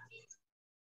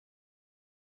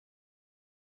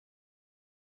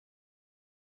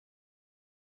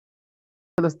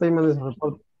 The statement is a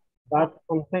report that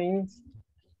contains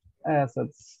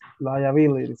assets,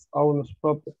 liabilities, owners,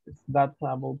 properties, data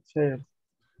about shares.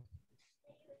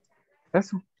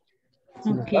 Eso.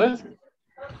 ¿Sí les Okay. parece?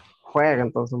 Juega,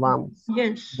 entonces vamos.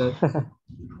 Yes.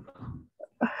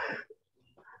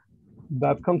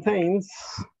 That contains.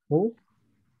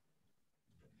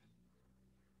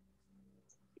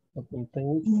 That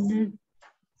contains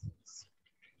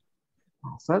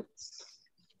assets,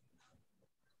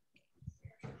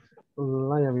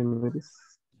 liabilities.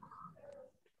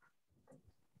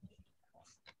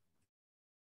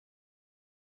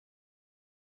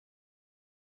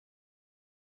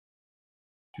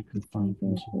 You can find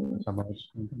about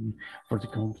for the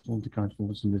council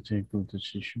was in the table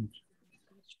decisions.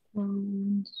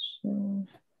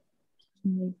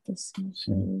 Make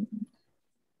decision.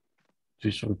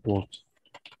 This report.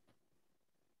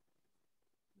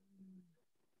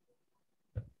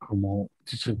 Como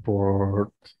this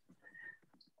report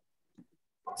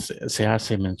se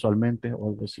hace mensualmente o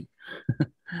algo así.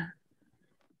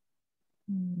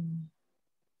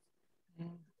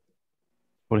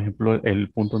 Por ejemplo,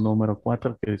 el punto número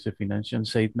 4 que dice financial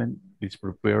statement is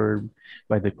prepared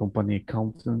by the company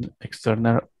accountant,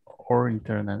 external or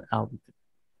internal audit.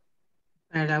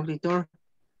 El auditor.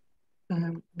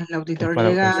 El auditor Es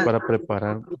llega. para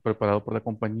preparado por la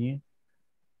compañía.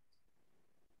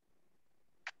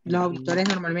 Los auditores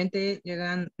normalmente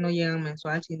no llegan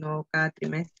mensual, sino cada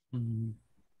trimestre.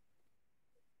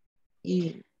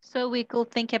 Y So we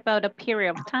could think about a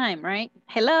period of time, right?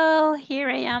 Hello, here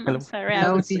I am. Hello. I'm sorry, I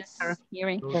Hello, was teacher. just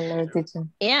hearing. Hello, teacher.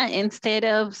 Yeah, instead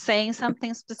of saying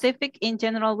something specific, in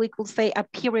general, we could say a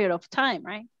period of time,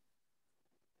 right?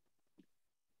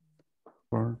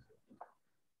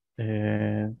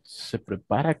 Se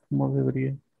prepara como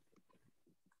debería.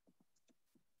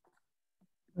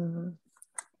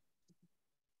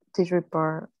 This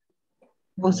report.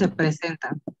 O se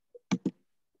presenta.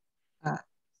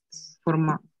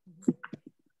 Forma.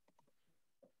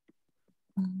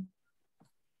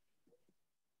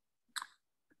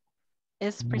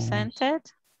 Is presented.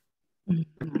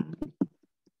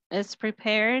 Is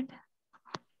prepared.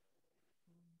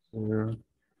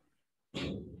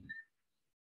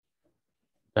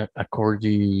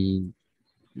 According.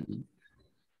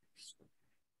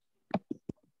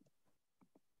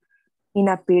 In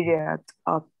a period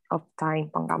of time,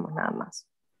 pongamos nada más.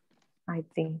 I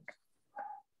think.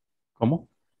 ¿Cómo?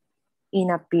 In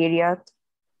a period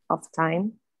of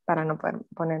time, para no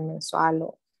poner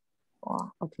mensual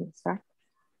o utilizar.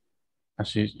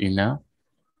 Así es, y now.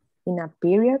 In a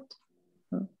period.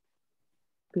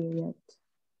 Period.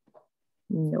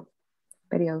 No.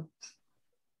 Periodo.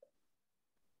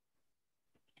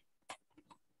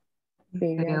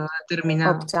 Period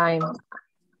determinado. of time.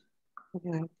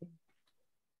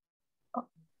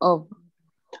 Of.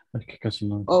 Es que casi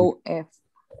no. OF. Yes.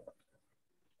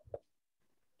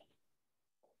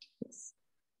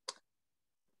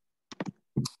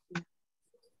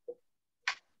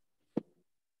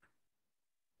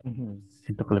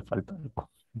 Siento que le falta algo.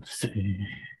 Sí.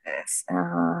 Yes.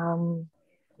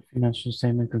 Financial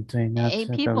statement contain Hey,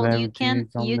 assets, people, you can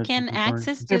liabilities,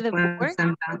 access to the board.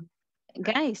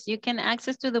 Guys, you can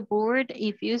access to the board.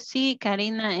 If you see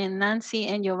Karina and Nancy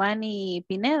and Giovanni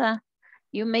Pineda,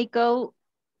 you may go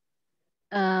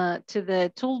to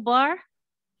the toolbar.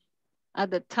 At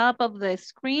the top of the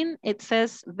screen, it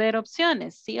says ver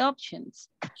opciones, see options.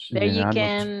 There you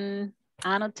can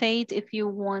annotate if you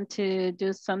want to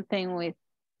do something with,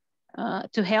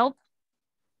 to help,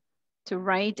 to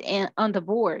write on the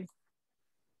board.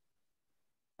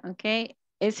 Okay,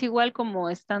 es igual como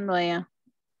estando allá.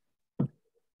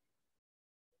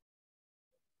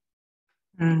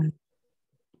 In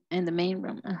the main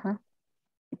room,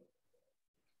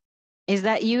 Is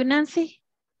that you, Nancy?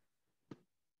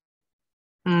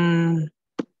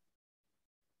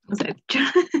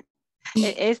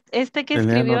 ¿Este que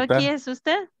escribió aquí es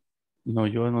usted? No,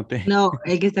 yo anoté. No,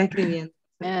 el que está escribiendo.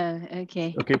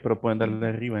 Okay. Ok, pero pueden darle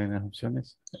arriba en las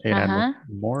opciones.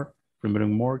 More, primero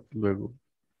en more, luego.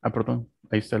 Perdón,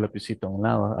 ahí está el lapicito a un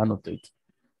lado, annotate.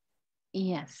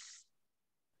 Yes.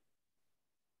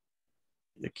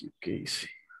 Y aquí, ¿qué dice?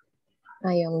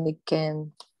 I only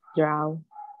can draw.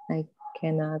 I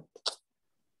cannot.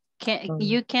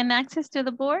 You can access to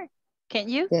the board? Can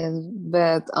you? Yes,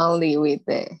 but only with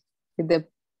the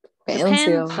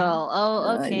pencil.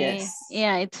 Oh, okay. Yes.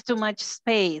 Yeah, it's too much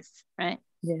space, right?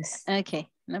 Yes. Okay,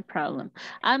 no problem.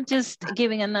 I'm just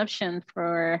giving an option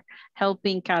for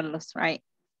helping Carlos, right?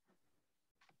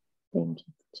 Thank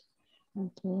you.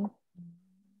 Okay.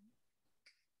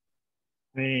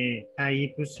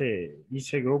 Ahí puse,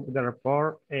 hice group de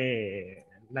report,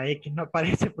 la X no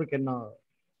aparece porque no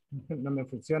me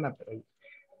funciona, pero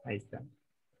ahí está.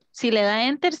 Si le da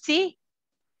enter, sí.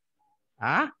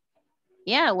 ¿Ah?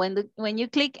 Yeah, when you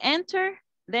click enter,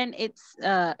 then it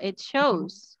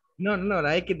shows. No,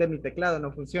 la X de mi teclado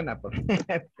no funciona.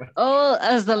 Oh,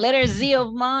 as the letter Z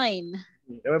of mine.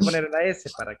 Le voy a poner la S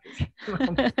para que...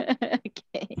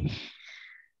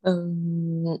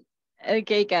 Okay.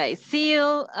 Okay, guys. See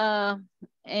you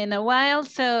in a while.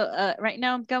 So right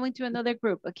now I'm going to another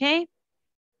group, okay?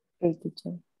 Okay,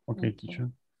 teacher. Okay,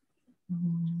 teacher.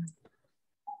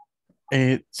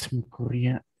 Se me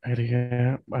ocurría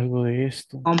agregar algo de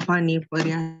esto. Company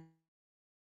podría.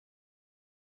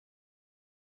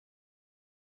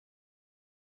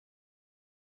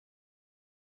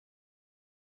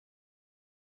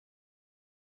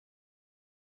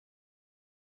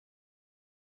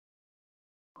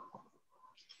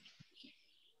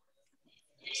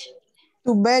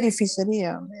 To verify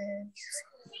sería.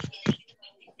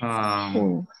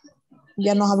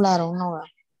 Ya nos hablaron, ¿no?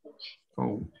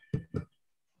 Oh,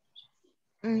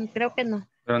 Creo que no.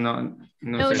 pero no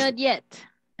No, sé. not yet.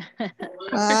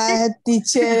 Ah,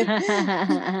 teacher.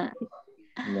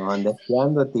 No andes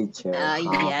fiando, teacher.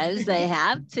 Yes, I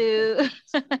have to.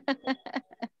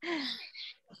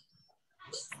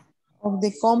 Of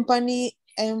the company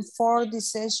and for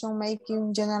decision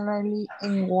making generally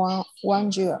in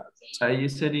one year. Ahí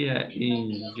sería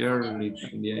in yearly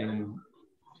también.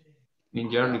 In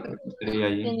yearly sería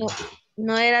ahí.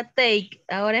 No era take,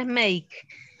 ahora es make.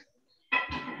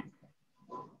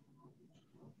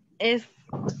 Es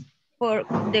for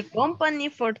the company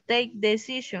for take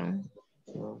decision.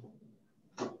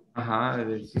 Ajá,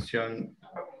 decisión.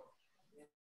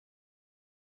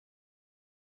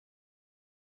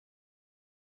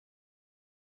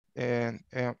 And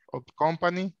of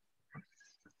company,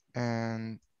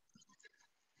 and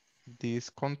this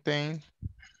contains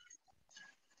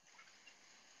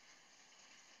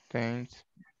contains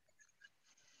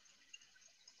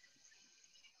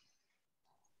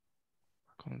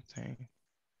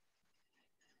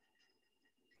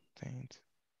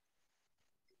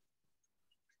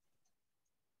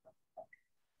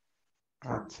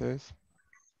access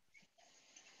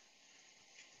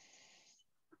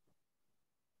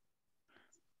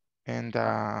and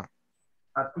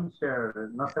A teacher,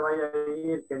 no se vaya a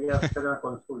ir, quería hacer una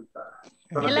consulta.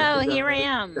 Solo que Hello, Silvia here I me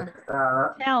am.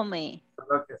 está- Tell me.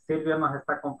 Lo que Silvia nos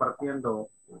está compartiendo.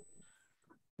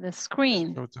 The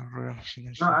screen. No,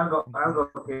 algo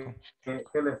que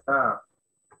le está...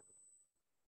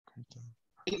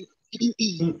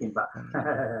 Thinking, va.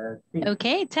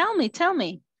 Okay, tell me.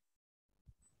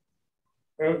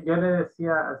 Yo le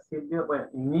decía a Silvia, bueno,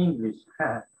 en English,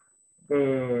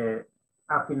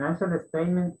 a financial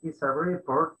statement is a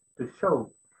report to show.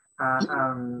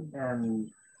 And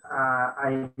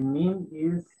I mean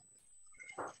is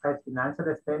a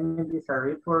financial statement is a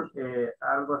report,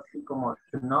 algo así como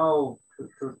to know,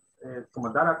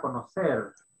 como dar a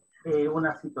conocer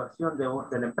una situación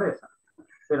de la empresa.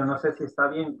 Pero no sé si está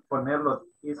bien ponerlo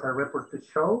is a report to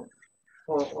show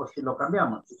o si lo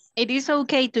cambiamos. It is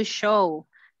okay to show.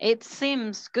 It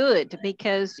seems good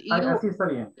because you... Así está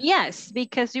bien. Yes,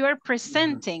 because you are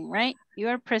presenting, right? You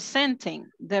are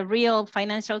presenting the real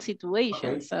financial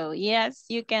situation. Okay. So yes,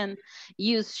 you can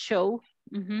use show.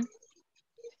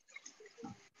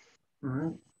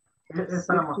 Es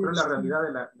para mostrar la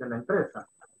realidad de la empresa.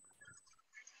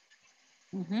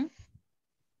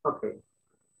 Okay.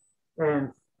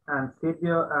 And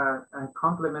Silvio and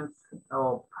complements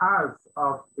or parts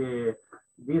of this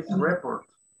report.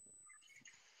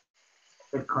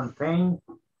 It contains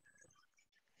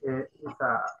is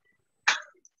a...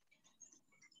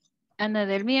 Ana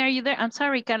Delmi, are you there? I'm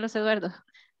sorry, Carlos Eduardo.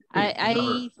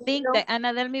 I think that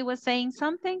Ana Delmi was saying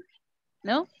something.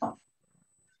 No?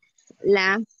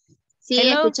 Sí,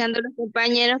 Hello? escuchando a los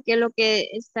compañeros que es lo que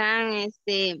están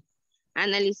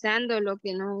analizando lo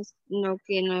que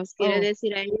nos quiere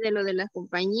decir ahí de lo de las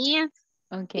compañías.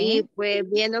 Okay. Y pues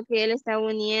viendo que él está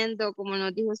uniendo, como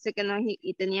nos dijo usted que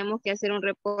y teníamos que hacer un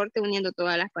reporte uniendo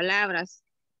todas las palabras.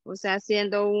 O sea,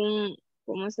 haciendo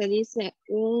 ¿cómo se dice?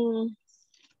 Un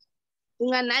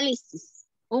análisis.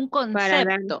 Un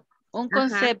concepto. Un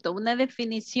concepto, una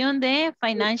definición de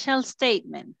financial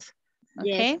statement.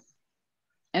 Okay. Yes.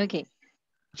 Okay.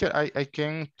 I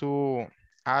can to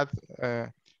add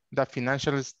the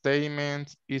financial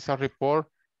statement is a report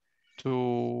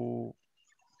to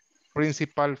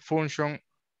principal function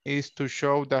is to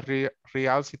show the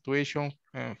real situation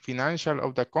financial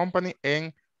of the company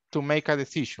and to make a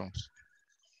decisions.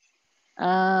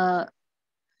 No.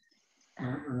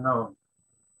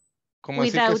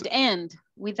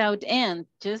 Without end,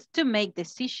 just to make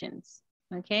decisions.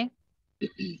 Okay.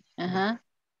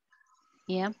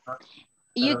 Yeah.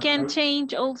 You can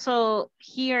change also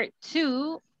here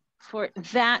to for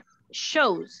that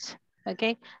shows,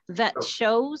 okay? That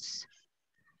shows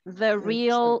the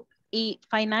real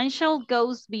financial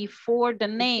goes before the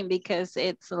name because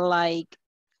it's like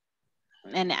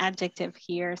an adjective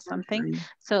here or something.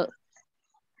 So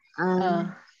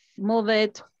move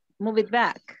it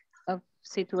back of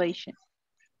situation,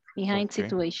 behind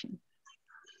situation.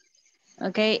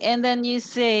 Okay, and then you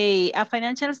say a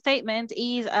financial statement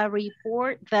is a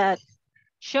report that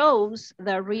shows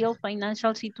the real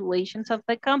financial situations of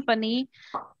the company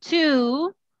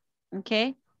to,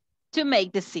 okay, to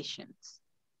make decisions.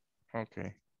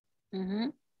 Okay.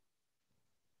 Ok,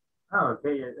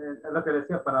 es lo que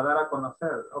decía, para dar a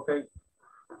conocer, ok.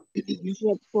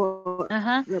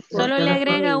 Ajá, solo le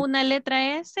agrega una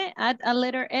letra S, add a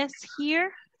letter S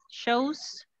here,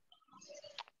 shows.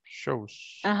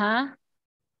 Shows. Ajá.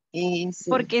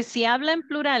 Porque si habla en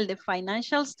plural de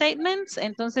financial statements,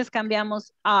 entonces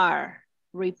cambiamos are,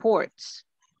 reports.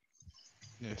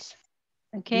 Yes.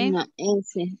 Okay. No,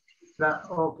 ese.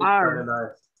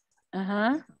 Are.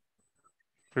 Ajá.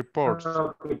 Reports.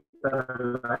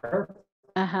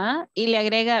 Ajá. Y le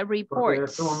agrega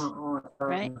reports.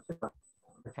 Right?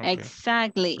 Okay.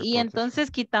 Exactly. Y entonces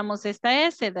quitamos esta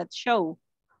S, that show.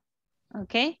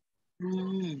 Ok.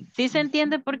 ¿Sí se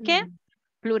entiende por qué?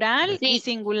 Plural y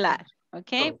singular.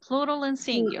 Ok. Plural and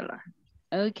singular.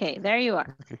 Ok. There you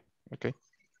are. Okay.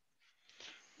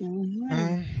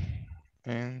 And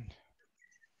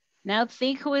now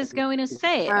think who is going to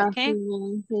say it, okay?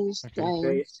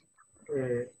 Okay.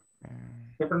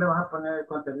 ¿Siempre le vas a poner el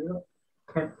contenido?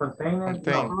 Contains?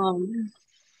 No.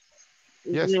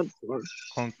 Yes,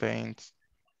 contains.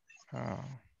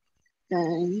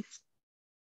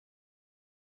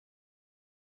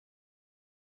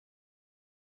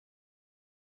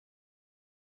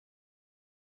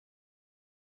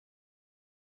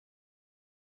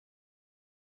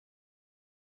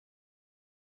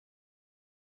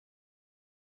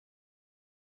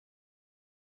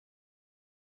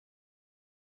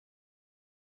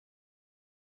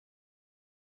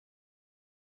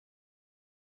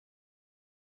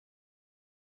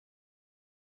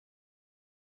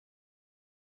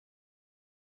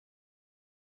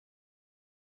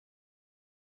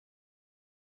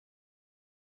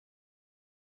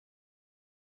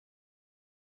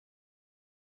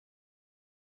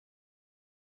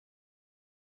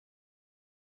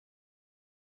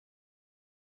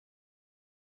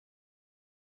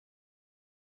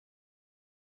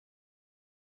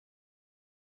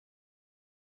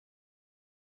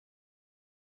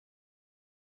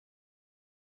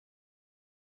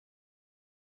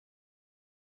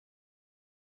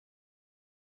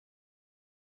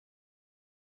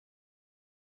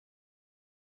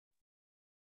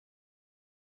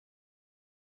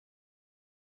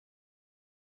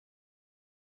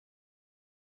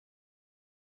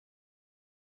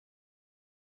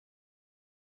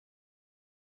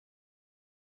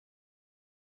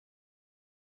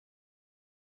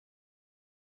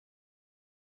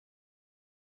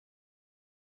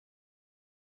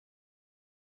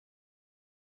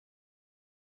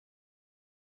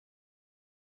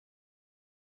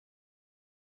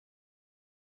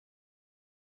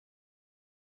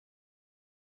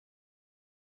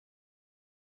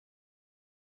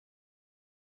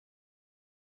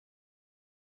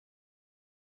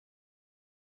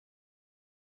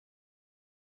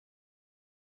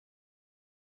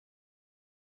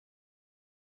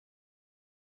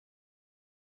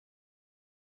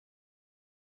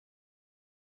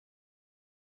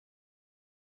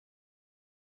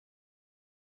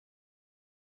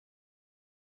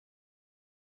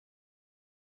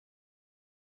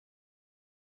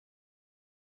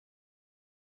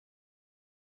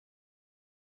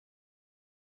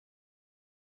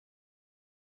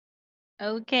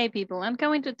 Okay, people, I'm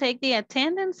going to take the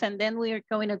attendance and then we are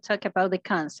going to talk about the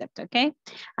concept, okay?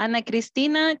 Ana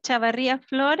Cristina Chavarría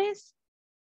Flores.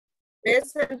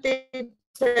 Present,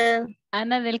 teacher.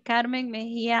 Ana del Carmen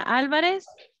Mejía Álvarez.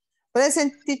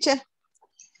 Present, teacher.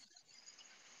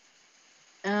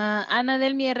 Ana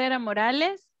del Herrera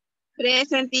Morales.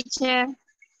 Present, teacher.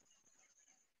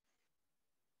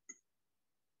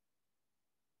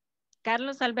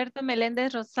 Carlos Alberto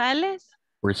Meléndez Rosales.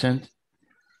 Present.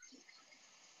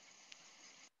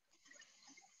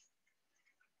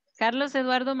 Carlos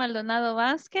Eduardo Maldonado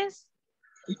Vázquez.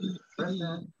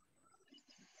 Present.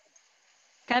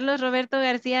 Carlos Roberto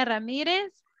García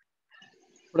Ramírez.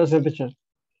 Present, teacher.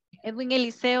 Edwin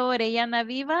Eliseo Orellana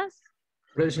Vivas.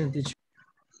 Present, teacher.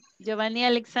 Giovanni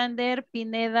Alexander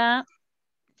Pineda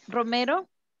Romero.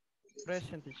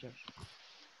 Present, teacher.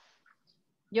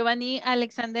 Giovanni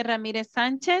Alexander Ramírez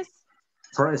Sánchez.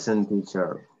 Present,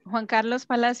 teacher. Juan Carlos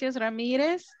Palacios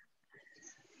Ramírez.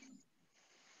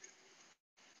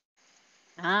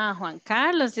 Ah, Juan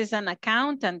Carlos is an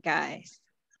accountant, guys.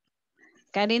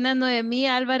 Karina Noemí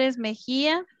Álvarez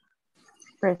Mejía.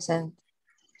 Present.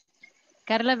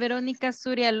 Carla Verónica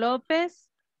Zuria López.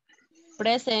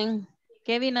 Present.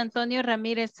 Kevin Antonio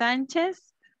Ramírez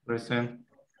Sánchez. Present.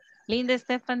 Linda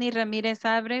Stephanie Ramírez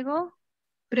Ábrego.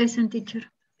 Present,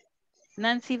 teacher.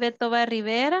 Nancy Betova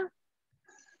Rivera.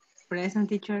 Present,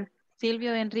 teacher.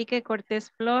 Silvio Enrique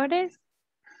Cortés Flores.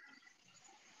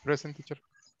 Present, teacher.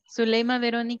 Zuleima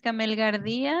Verónica Melgar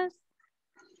Díaz.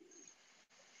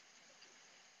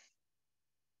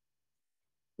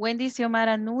 Wendy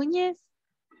Xiomara Núñez.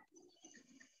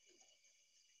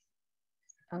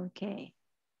 Okay,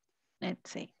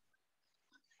 let's see.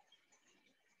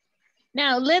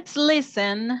 Now let's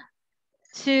listen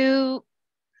to,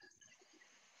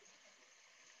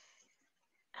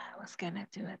 I was gonna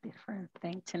do a different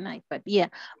thing tonight, but yeah,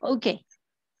 okay.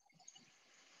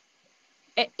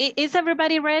 Is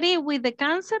everybody ready with the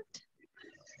concept?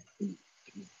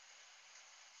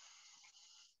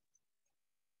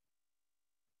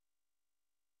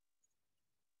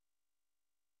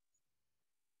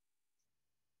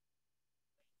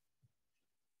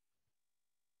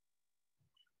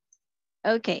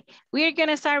 Okay, we're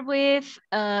gonna start with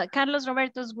Carlos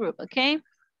Roberto's group, okay?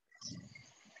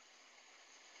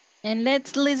 And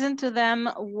let's listen to them.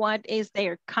 What is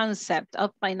their concept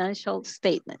of financial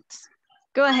statements?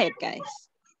 Go ahead, guys.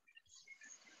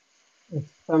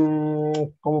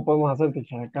 ¿Cómo podemos hacer,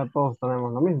 teacher? Acá todos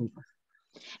tenemos lo mismo.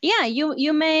 Yeah,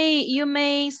 you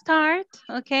may start,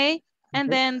 okay? And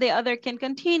Okay. then the other can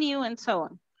continue and so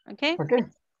on, okay? Okay,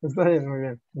 está bien, muy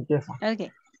bien. Empieza.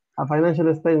 Okay. A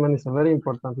financial statement is a very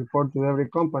important report to every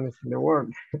company in the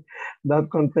world that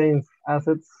contains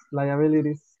assets,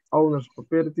 liabilities, owners'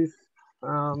 properties,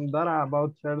 data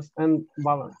about shares and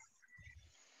balance.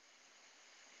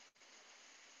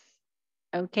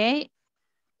 Okay.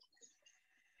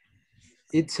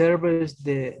 It serves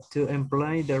to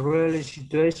imply the real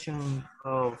situation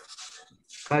of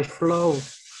cash flow,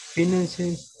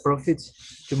 financing,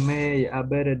 profits to make a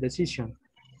better decision.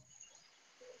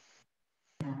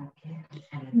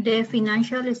 The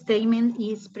financial statement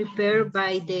is prepared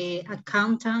by the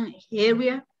accountant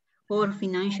area or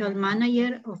financial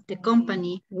manager of the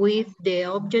company with the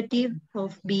objective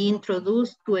of being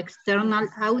introduced to external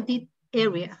audit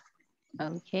area.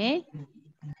 Okay.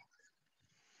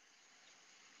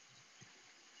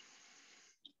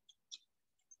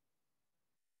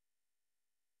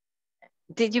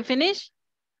 Did you finish?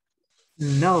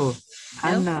 No,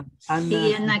 No?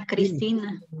 Ana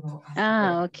Cristina.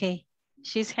 Ah, okay.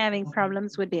 She's having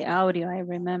problems with the audio, I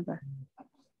remember.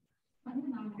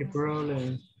 The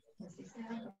problem.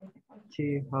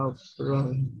 She has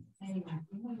problem.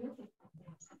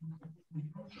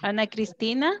 Ana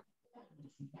Cristina?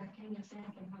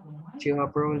 She has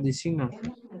problem with signal.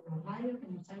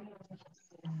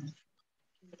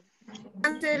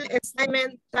 Financial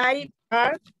statement type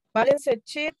are balance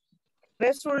sheet,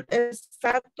 result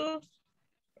status,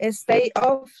 state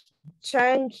of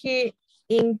change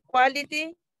in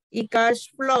quality, y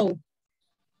cash flow.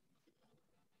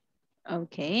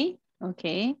 Okay,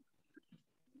 okay.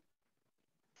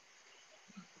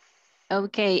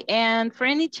 Okay, and for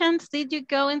any chance, did you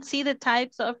go and see the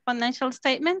types of financial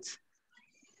statements?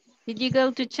 Did you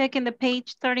go to check in the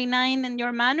page 39 in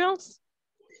your manuals?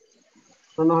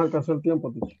 No nos alcanzó el tiempo,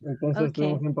 teacher. Entonces Okay.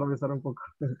 tuvimos que improvisar un poco.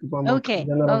 Okay,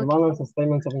 General okay. balance,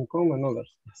 statements of income and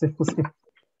others. Así pusimos.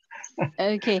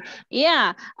 Okay,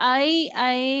 yeah,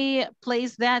 I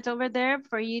placed that over there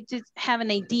for you to have an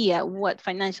idea what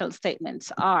financial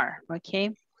statements are,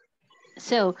 okay?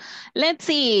 So let's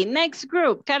see, next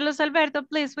group. Carlos Alberto,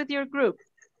 please, with your group.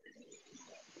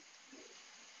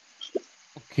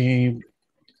 Okay.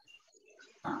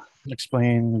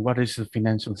 Explain what is a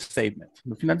financial statement.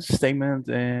 The financial statement,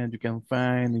 you can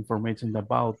find information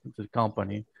about the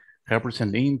company,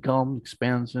 represent income,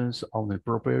 expenses, owner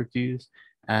properties,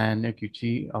 and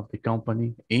equity of the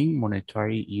company in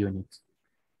monetary units.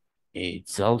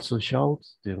 It also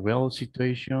shows the real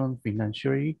situation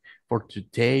financially for to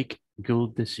take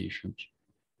good decisions.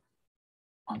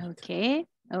 Okay,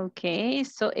 okay.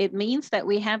 So it means that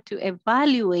we have to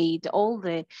evaluate all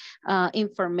the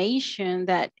information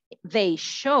that they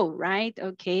show, right?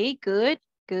 Okay, good,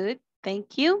 good.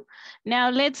 Thank you.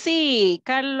 Now let's see,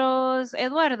 Carlos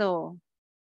Eduardo.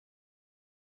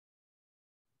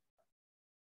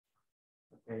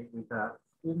 Okay, with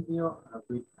Silvio,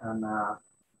 with Anabelmi.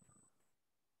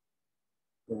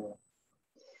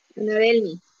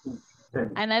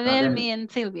 Anabelmi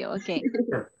and Silvio, okay.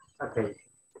 Yes, okay.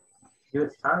 You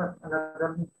start,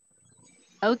 Anadelmi.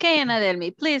 Okay,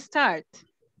 Anadelmi, please start.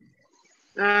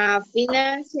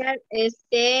 Financial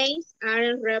states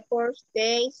and report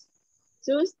states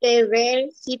to the real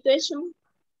situation.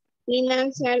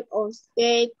 Financial of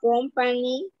state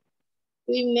company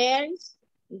we make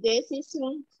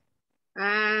decisions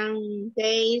and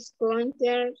these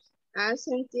counters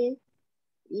assented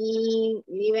in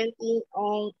living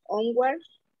onward.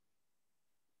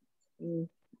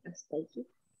 Hasta aquí.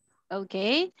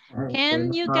 Okay,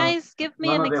 can you guys give me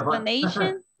an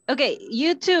explanation? Okay,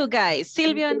 you two guys,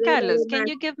 Silvio and Carlos, can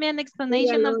you give me an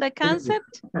explanation of the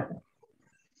concept?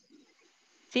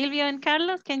 Silvio and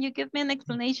Carlos, can you give me an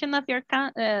explanation of your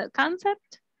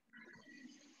concept?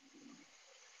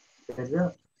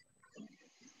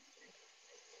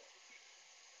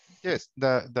 Yes,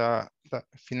 the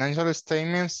financial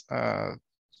statements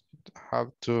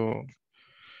have to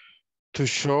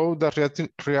show the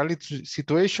reality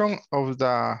situation of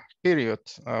the period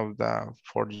of the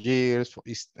 4 years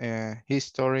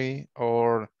history,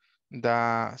 or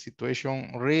the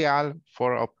situation real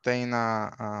for obtain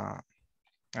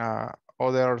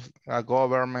other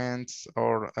governments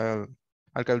or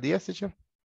alcaldías, teacher?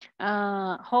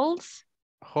 Holds.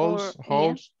 Holds,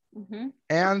 Yeah. Mm-hmm.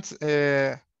 And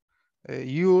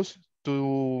use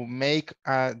to make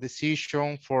a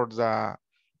decision for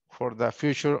the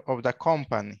future of the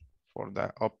company, for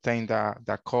the obtain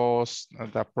the cost,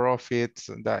 the profits,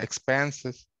 the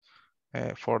expenses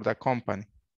for the company,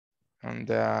 and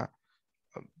the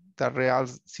real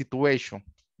situation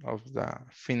of the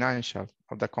financial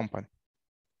of the company.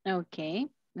 Okay,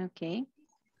 okay.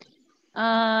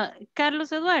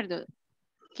 Carlos Eduardo,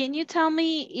 can you tell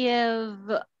me if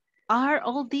are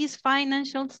all these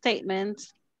financial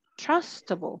statements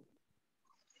trustable?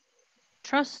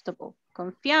 Trustable,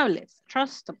 confiables,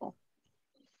 trustable.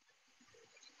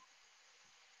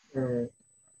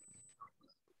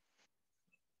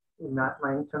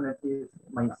 My internet is,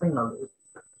 my signal is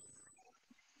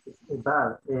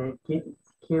bad.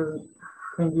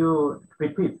 Can you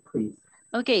repeat, please?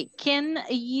 Okay, can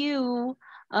you,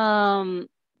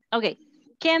 okay,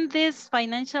 can these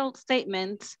financial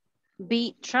statements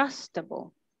be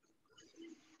trustable?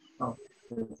 Oh,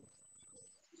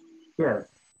 yes,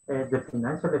 the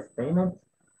financial statement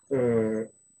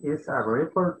is a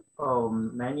report of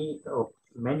many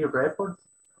reports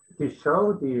to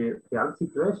show the real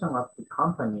situation of the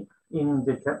company in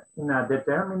a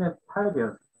determined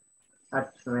period,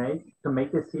 to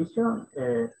make decision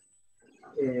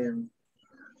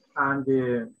and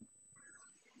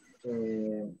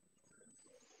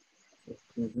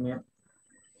excuse me,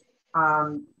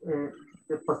 and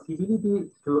the possibility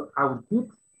to audit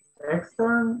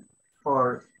external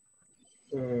or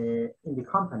in the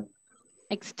company.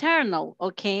 External,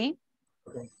 okay.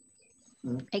 Okay.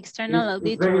 External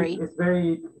auditory. It's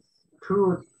very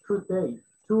true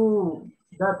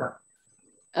data.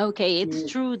 Okay,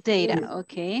 it's true data,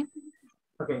 okay.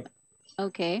 Okay.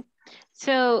 Okay,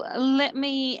 so let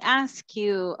me ask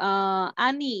you,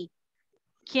 Annie,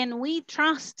 can we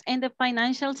trust in the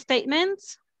financial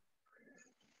statements?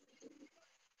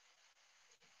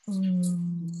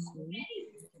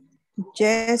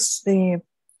 Yes,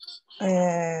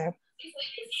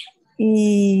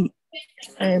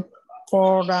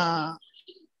 for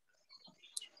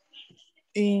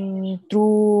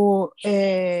through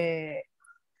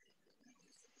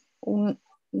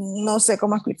no sé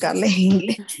cómo explicarle en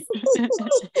inglés.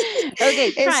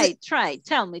 Okay, try,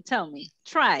 tell me,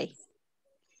 try.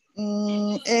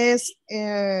 Es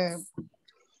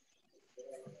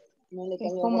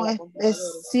como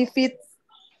specific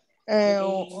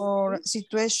or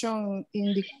situation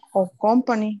in the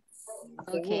company.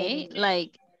 Okay,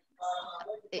 like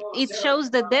it shows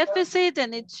the deficit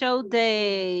and it shows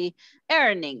the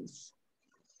earnings,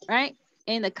 right?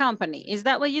 In the company. Is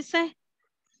that what you say?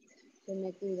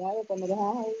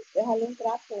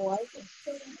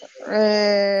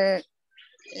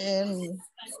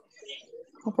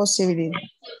 Possibility.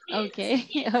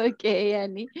 Okay, okay,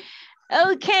 Annie.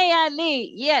 Okay,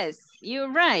 Annie. Yes, you're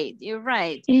right.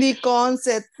 The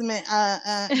concept,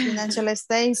 financial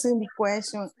statements, the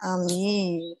question, a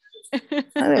mí, de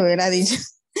verdad dicho.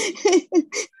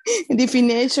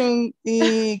 Definition,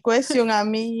 question, a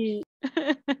mí.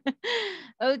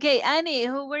 Okay, Annie,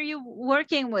 who were you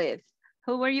working with?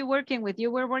 You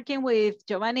were working with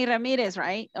Giovanni Ramirez,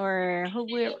 right? Or who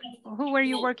were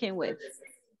you working with?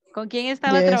 ¿Con quién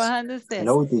estaba trabajando usted?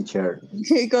 Hello, teacher.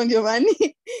 Con Giovanni.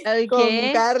 Okay.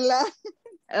 Con Carla.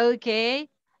 Okay.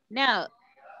 Now,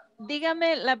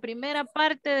 dígame la primera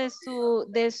parte de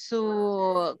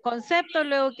su concepto,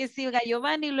 luego que siga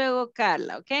Giovanni, luego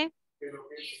Carla, ¿ok?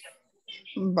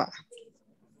 Va.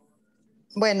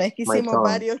 Bueno, es que My hicimos turn.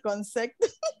 varios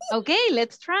conceptos. Okay,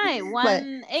 let's try Bueno,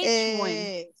 one each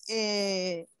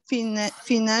one.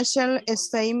 Financial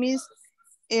statements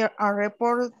are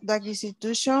report that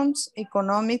institutions,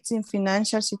 economics and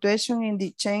financial situation in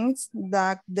the change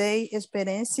that they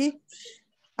experience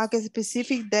at a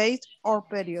specific date or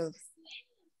period.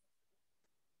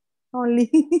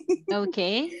 Only.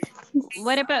 Okay.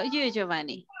 What about you,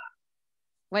 Giovanni?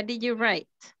 What did you write?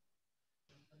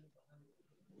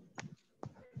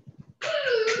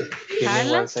 Give me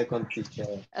Carla? 1 second,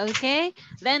 teacher. Okay,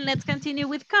 then let's continue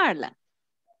with Carla.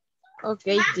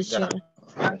 Okay, teacher.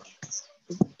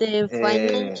 The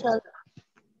financial...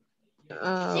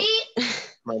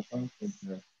 My turn,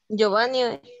 teacher.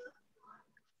 Giovanni,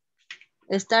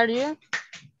 start you.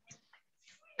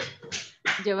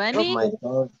 Giovanni? My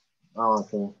turn. Oh,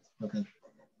 okay.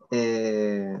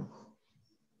 Okay.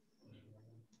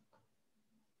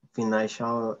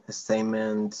 Financial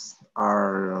statements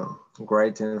are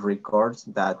written records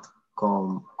that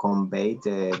convey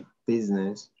the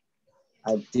business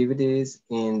activities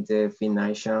in the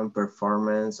financial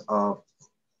performance of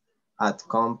a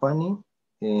company.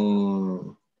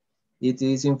 It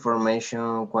is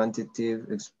information quantitative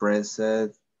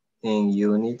expressed in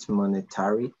units,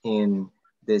 monetary and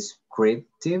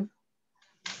descriptive,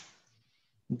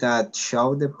 that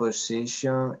show the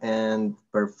position and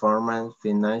performance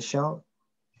financial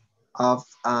of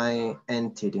an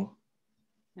entity.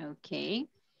 Okay.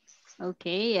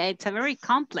 Okay, it's a very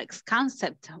complex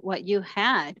concept, what you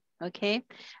had. Okay,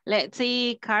 let's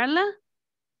see, Carla.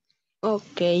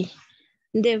 Okay.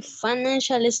 The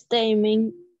financial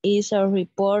statement is a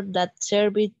report that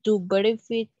serves to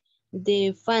verify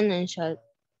the financial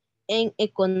and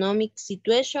economic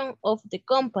situation of the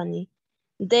company.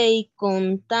 They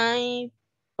contain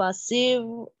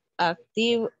passive,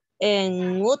 active,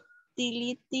 and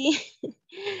utility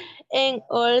and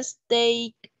all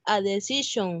take a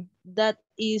decision that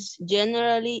is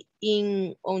generally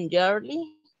on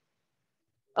yearly.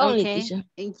 Only Okay, teacher.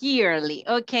 yearly.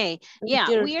 Okay, yeah,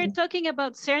 we are Yearly. talking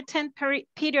about certain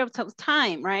periods of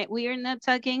time, right? We are not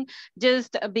talking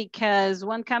just because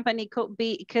one company could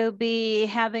be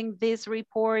having these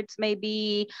reports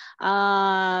maybe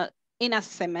in a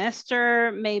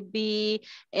semester, maybe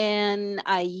in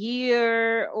a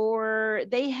year, or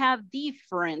they have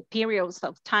different periods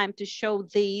of time to show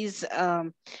these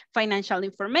financial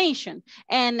information.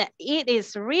 And it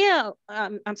is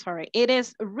it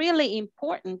is really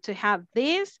important to have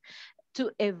this to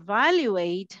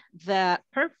evaluate the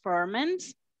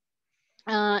performance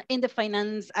in the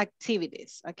finance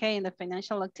activities, okay, in the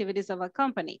financial activities of a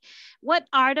company. What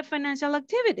are the financial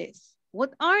activities?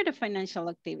 What are the financial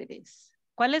activities?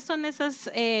 ¿Cuáles son esas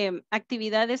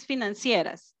actividades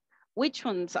financieras? Which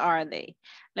ones are they?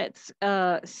 Let's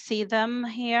see them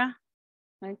here,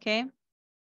 okay.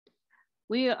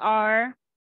 We are,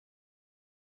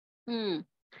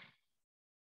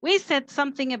 we said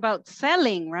something about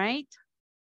selling, right?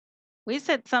 We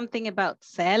said something about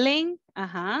selling,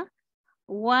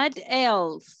 What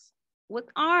else? What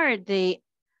are the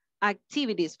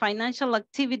activities, financial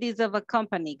activities of a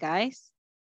company, guys?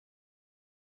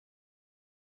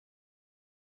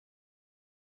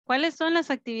 ¿Cuáles son las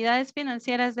actividades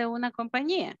financieras de una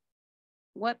compañía?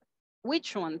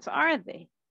 Which ones are they?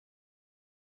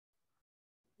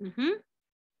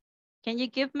 Can you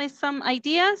give me some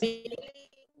ideas?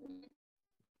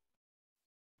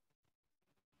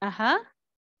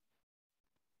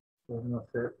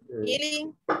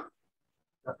 Billing.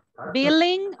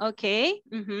 Billing, okay.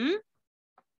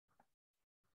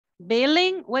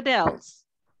 Billing, what else?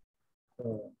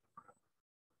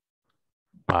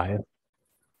 Buy.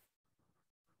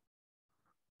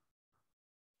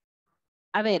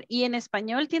 A ver, ¿y en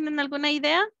español tienen alguna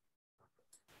idea?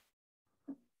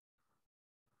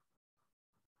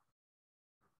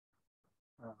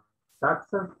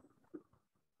 Taxes.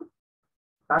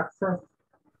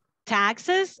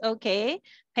 Taxes, okay.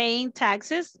 Paying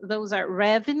taxes, those are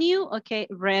revenue, okay,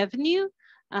 revenue.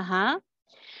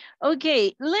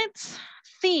 Okay, let's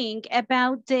think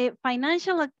about the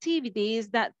financial activities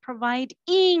that provide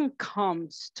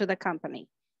incomes to the company.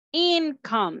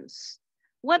 Incomes.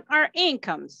 What are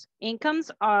incomes?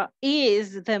 Incomes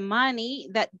is the money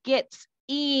that gets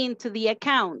into the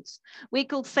accounts. We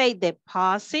could say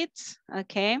deposits,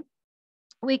 okay?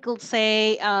 We could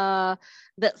say the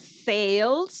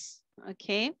sales,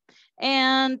 okay?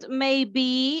 And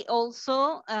maybe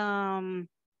also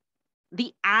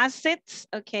the assets,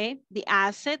 okay? The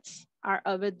assets are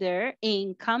over there,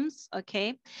 incomes,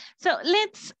 okay? So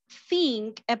let's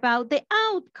think about the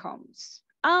outcomes.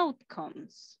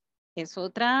 Outcomes. Es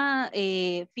otra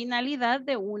finalidad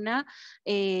de una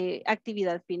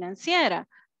actividad financiera.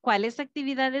 ¿Cuáles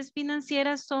actividades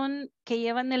financieras son que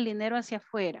llevan el dinero hacia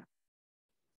afuera?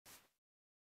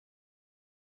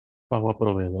 Pago a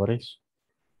proveedores.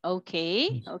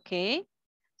 Okay, okay.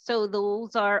 So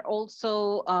those are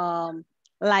also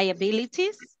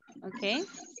liabilities, okay?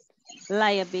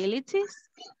 Liabilities.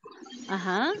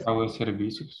 Pago de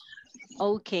servicios.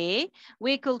 Okay,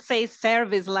 we could say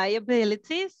service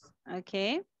liabilities,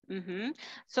 okay?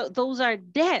 So those are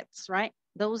debts, right?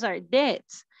 Those are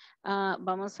debts.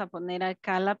 Vamos a poner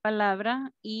acá la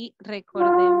palabra y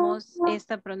recordemos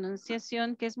esta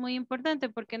pronunciación que es muy importante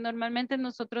porque normalmente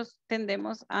nosotros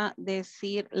tendemos a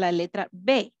decir la letra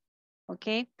B,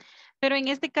 ¿ok? Pero en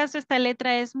este caso esta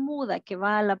letra es muda que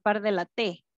va a la par de la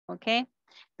T, ¿ok?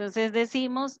 Entonces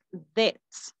decimos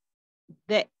debts,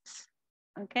 debts,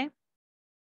 ¿ok?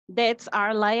 Debts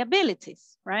are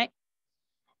liabilities, right?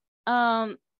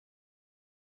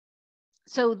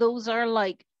 So those are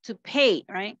like to pay,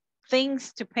 right?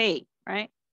 Things to pay,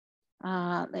 right?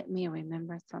 Let me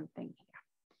remember something here.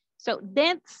 So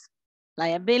debts,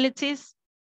 liabilities,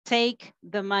 take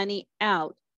the money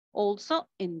out. Also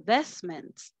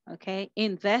investments, okay?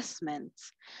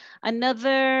 Investments.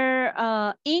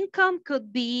 Another income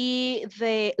could be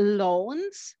the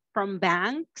loans from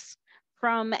banks,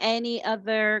 from any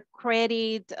other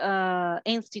credit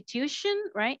institution,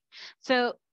 right?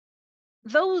 So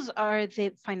those are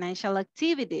the financial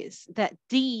activities that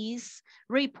these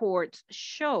reports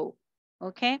show,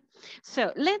 okay?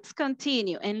 So let's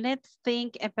continue and let's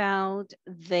think about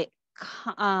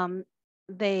not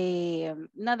the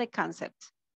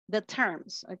concept, the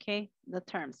terms, okay? The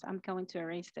terms. I'm going to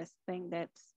erase this thing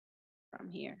that's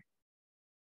from here.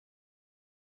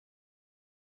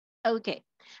 Okay,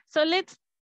 so let's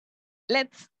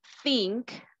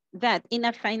think that in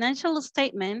a financial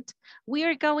statement, we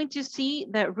are going to see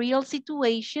the real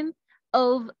situation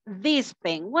of this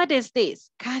thing. What is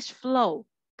this? Cash flow.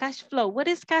 Cash flow. What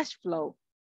is cash flow?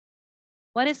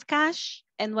 What is cash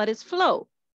and what is flow?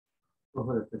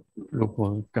 Flujo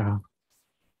de caja.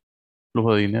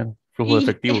 Flujo de dinero. Flujo de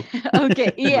efectivo.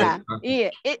 Okay, yeah,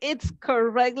 it's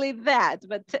correctly that,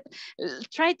 but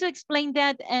try to explain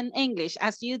that in English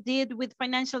as you did with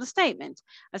financial statement.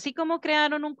 Así como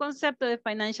crearon un concepto de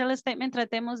financial statement,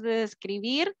 tratemos de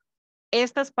describir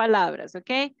estas palabras,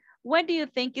 okay? What do you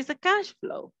think is a cash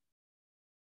flow?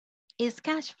 Is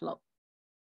cash flow?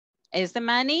 Is the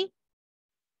money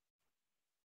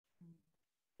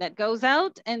that goes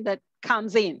out and that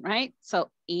comes in, right? So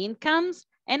incomes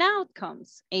and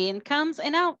outcomes, incomes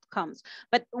and outcomes.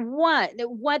 But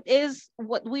what is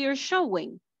what we are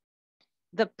showing?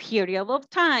 The period of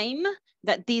time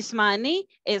that this money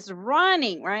is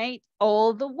running, right?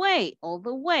 All the way,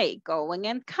 going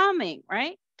and coming,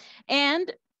 right?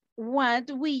 And what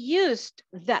we used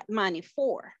that money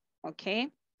for,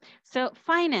 okay? So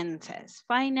finances.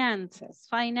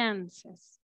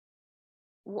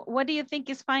 What do you think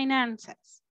is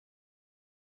finances?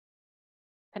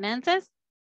 Finances?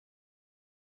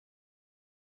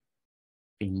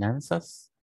 Finanzas.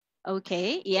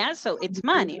 Okay, yeah, so it's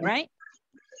money, right?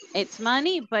 It's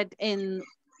money, but in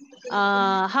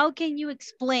how can you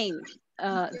explain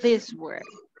this word?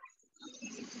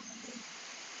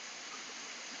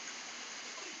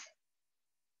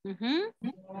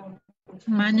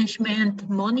 Management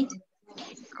money.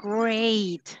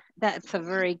 Great, that's a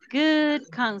very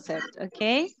good concept,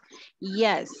 okay?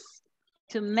 Yes,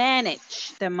 to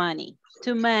manage the money,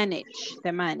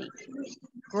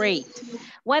 Great.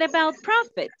 What about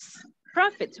profits?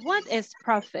 Profits, what is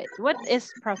profit? What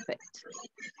is profit?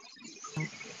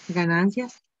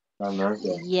 Ganancias.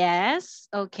 Yes,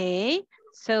 okay.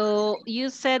 So you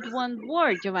said one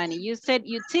word, Giovanni. You said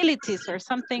utilities or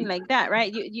something like that,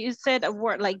 right? You said a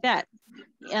word like that.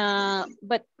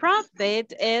 But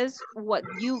profit is what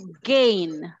you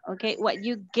gain, okay? What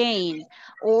you gain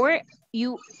or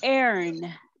you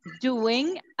earn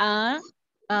doing a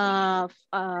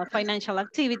financial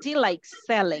activity like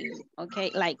selling, okay?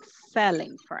 Like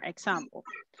selling, for example.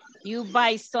 You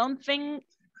buy something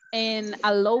in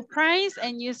a low price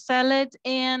and you sell it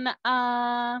in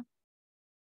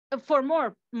for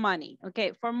more money,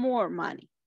 okay? For more money.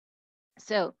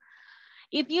 So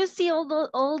if you see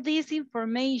all this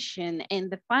information in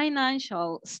the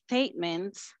financial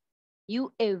statements,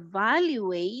 you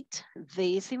evaluate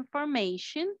this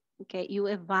information, okay? You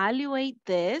evaluate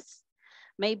this.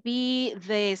 Maybe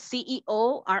the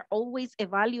CEO are always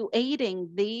evaluating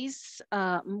this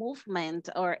movement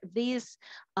or these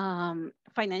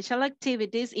financial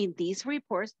activities in these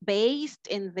reports based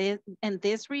in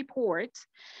this report.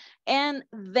 And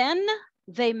then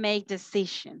they make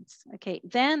decisions, okay?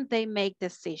 Then they make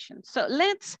decisions. So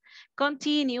let's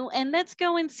continue and let's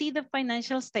go and see the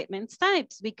financial statements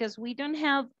types because we don't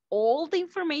have all the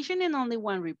information in only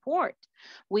one report.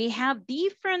 We have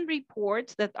different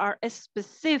reports that are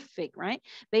specific, right?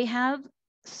 They have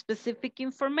specific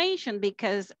information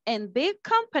because in big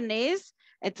companies,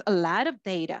 it's a lot of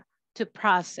data to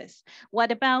process.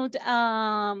 What about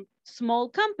small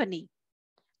company?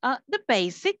 The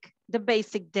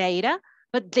basic data,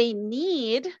 but they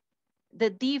need the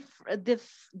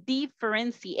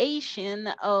differentiation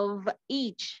of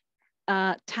each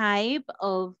type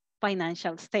of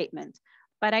financial statement.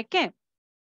 ¿Para qué?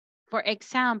 For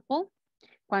example,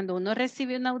 cuando uno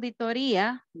recibe una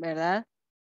auditoría, ¿verdad?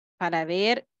 Para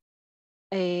ver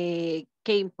qué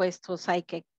impuestos hay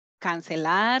que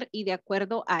cancelar y de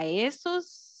acuerdo a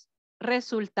esos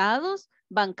resultados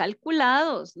van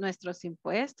calculados nuestros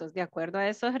impuestos. De acuerdo a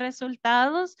esos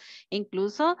resultados,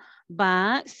 incluso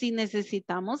va, si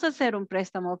necesitamos hacer un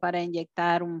préstamo para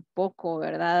inyectar un poco,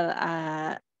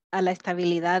 ¿verdad? A la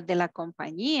estabilidad de la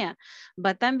compañía.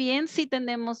 Va también si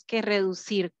tenemos que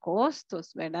reducir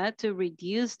costos, ¿verdad? To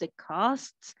reduce the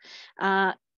costs.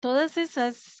 Todas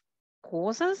esas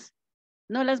cosas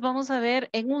no las vamos a ver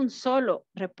en un solo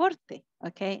reporte,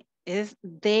 okay?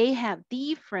 They have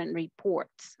different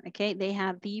reports, okay? They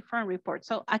have different reports.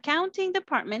 So accounting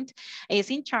department is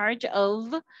in charge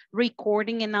of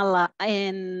recording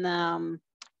and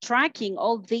tracking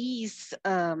all these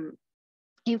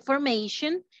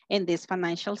information in this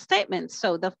financial statement.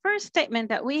 So the first statement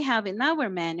that we have in our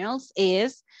manuals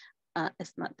is,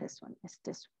 it's not this one, it's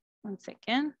this one. 1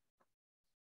 second.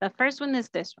 The first one is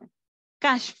this one,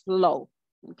 cash flow,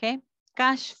 okay?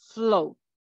 Cash flow.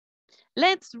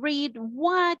 Let's read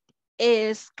what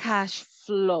is cash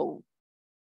flow.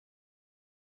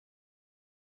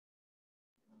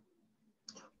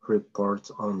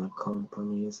 Reports on a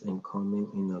company's incoming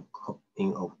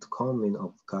in outcoming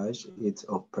of cash, its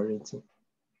operating,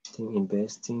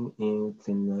 investing, in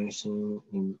financing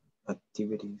in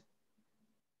activities.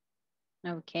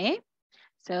 Okay,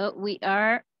 so we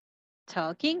are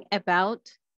talking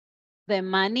about the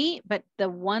money, but the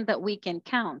one that we can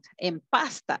count in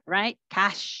pasta, right?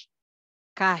 Cash,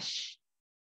 cash,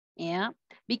 yeah?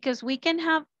 Because we can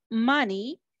have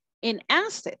money in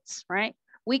assets, right?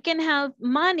 We can have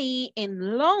money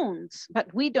in loans,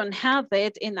 but we don't have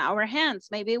it in our hands.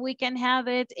 Maybe we can have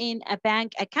it in a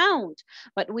bank account,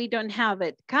 but we don't have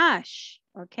it cash,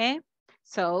 okay?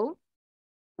 So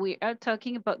we are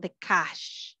talking about the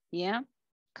cash, yeah?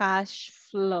 Cash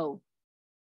flow.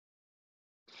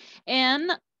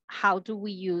 And how do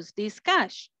we use this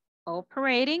cash?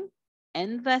 Operating,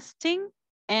 investing,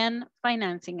 and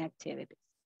financing activities,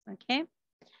 okay?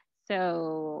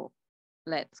 So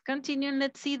let's continue and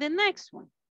let's see the next one.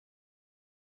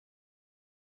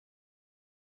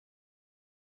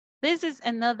 This is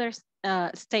another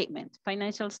statement,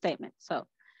 financial statement. So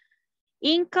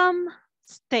income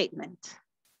statement.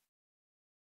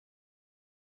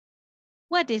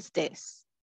 What is this?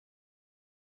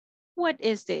 What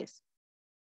is this?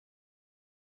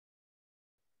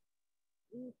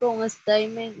 Income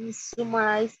statement is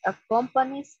summarize a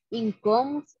company's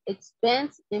incomes,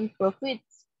 expense, and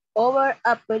profits over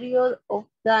a period of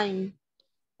time.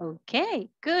 Okay,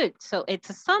 good. So it's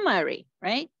a summary,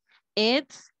 right?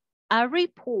 It's a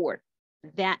report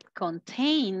that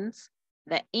contains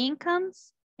the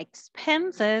incomes,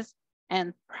 expenses,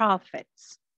 and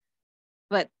profits.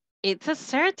 But it's a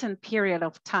certain period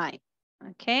of time,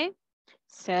 okay?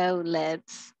 So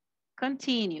let's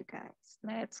continue, guys.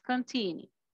 Let's continue.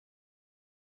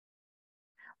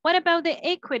 What about the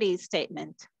equity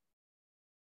statement?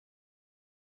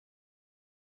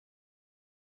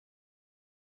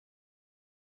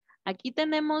 Aquí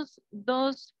tenemos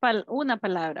una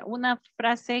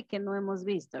frase que no hemos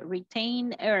visto.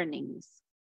 Retain earnings.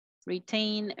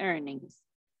 Retain earnings.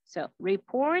 So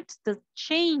reports the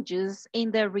changes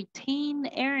in the retained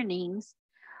earnings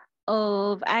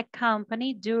of a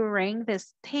company during the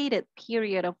stated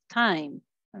period of time,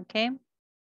 okay?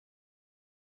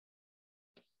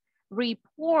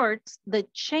 Reports the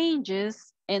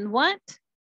changes in what?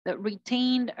 The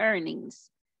retained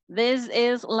earnings. This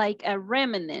is like a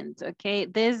remnant, okay?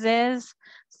 This is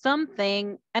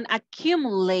something, an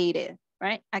accumulated,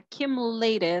 right?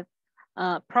 Accumulated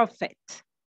profit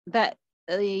that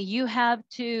you have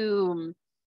to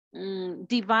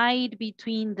divide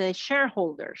between the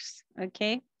shareholders,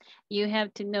 okay? You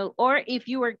have to know, or if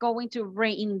you are going to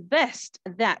reinvest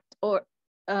that or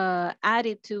add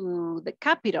it to the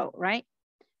capital, right?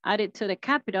 Add it to the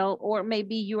capital, or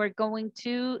maybe you are going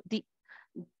to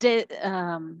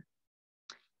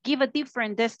give a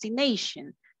different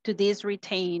destination to these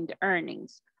retained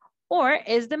earnings? Or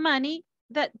is the money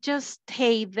that just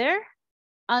stay there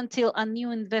until a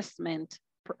new investment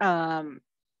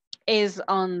is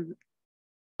on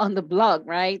the blog,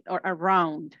 right? Or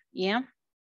around, yeah?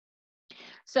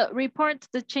 So reports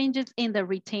the changes in the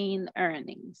retained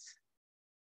earnings,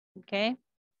 okay?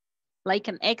 Like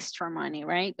an extra money,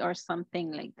 right? Or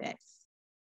something like this.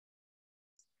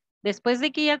 Después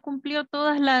de que ya cumplió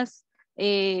todas las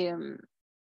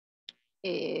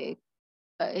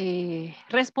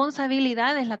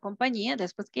responsabilidades la compañía,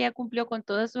 después que ya cumplió con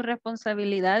todas sus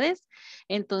responsabilidades,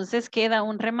 entonces queda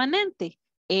un remanente.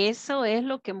 Eso es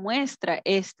lo que muestra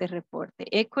este reporte.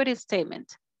 Equity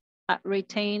statement,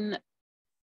 retain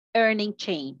earning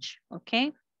change,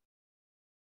 ¿ok?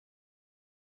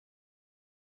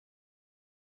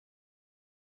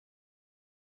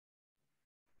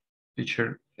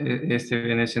 Teacher, este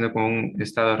viene siendo como un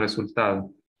estado de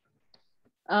resultado.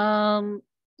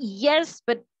 Yes,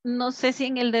 but no sé si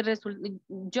en el de resultados,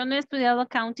 yo no he estudiado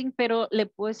accounting, pero le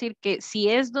puedo decir que si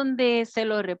es donde se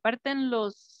lo reparten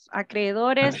los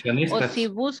acreedores Accionistas. o si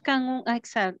buscan un,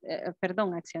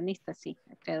 perdón, accionistas, sí,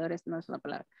 acreedores no es una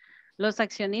palabra. Los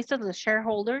accionistas, los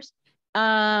shareholders,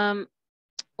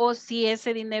 o si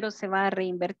ese dinero se va a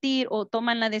reinvertir o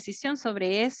toman la decisión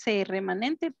sobre ese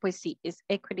remanente, pues sí, es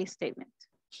equity statement.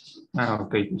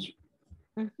 Ok.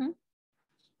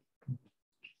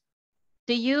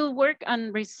 Do you work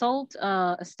on result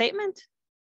statement?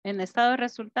 ¿En estado de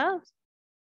resultados?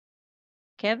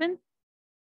 Kevin?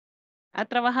 ¿Ha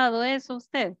trabajado eso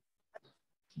usted?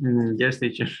 Yes,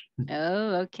 teacher.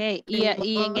 Oh, ok.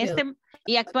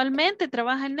 ¿Y actualmente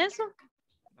trabaja en eso?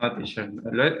 No, teacher.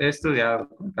 Lo he estudiado.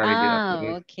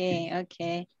 Contabilidad.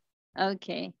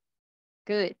 Okay.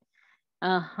 Good.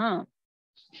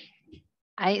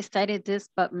 I studied this,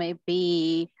 but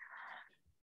maybe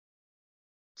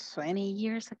 20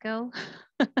 years ago.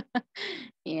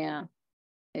 Yeah.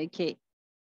 Okay.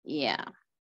 Yeah.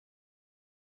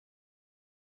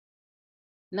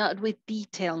 Not with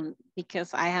detail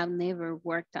because I have never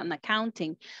worked on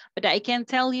accounting, but I can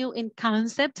tell you in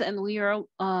concepts, and we are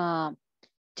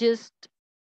just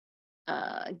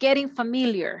getting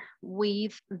familiar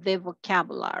with the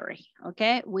vocabulary,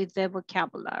 okay? With the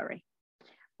vocabulary.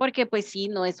 Porque pues sí,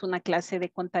 no es una clase de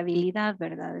contabilidad,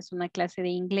 ¿verdad? Es una clase de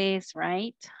inglés,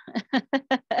 right?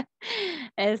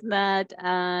 It's not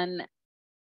an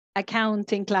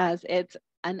accounting class, it's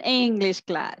an English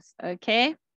class,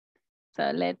 okay? So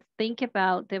let's think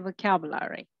about the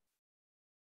vocabulary.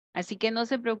 Así que no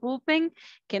se preocupen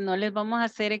que no les vamos a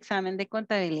hacer examen de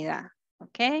contabilidad,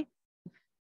 ¿ok?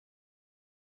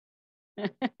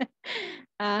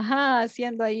 Ajá,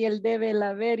 haciendo ahí el debe, el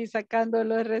haber y sacando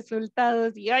los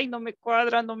resultados y ay, no me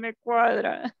cuadra, no me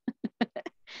cuadra.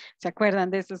 ¿Se acuerdan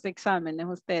de esos exámenes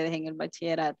ustedes en el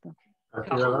bachillerato?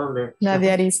 La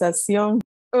diarización.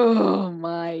 Oh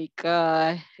my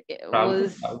God. It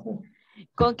was...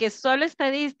 Con que solo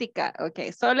estadística,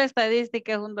 ok, solo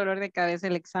estadística es un dolor de cabeza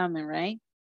el examen, right?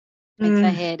 It's a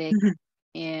headache.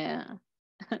 Yeah.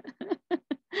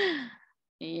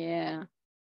 Yeah.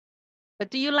 But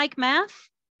do you like math?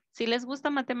 ¿Si les gusta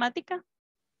matemática?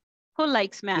 Who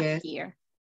likes math here?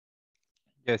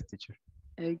 Yes, teacher.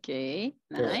 Okay,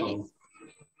 nice.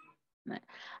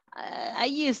 I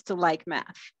used to like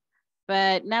math,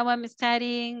 but now I'm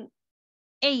studying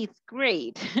 8th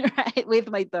grade, right, with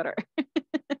my daughter.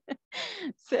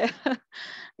 So,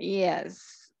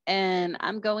 yes, and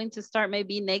I'm going to start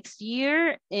maybe next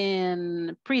year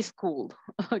in preschool.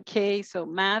 Okay, so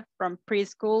math from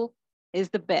preschool is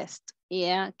the best.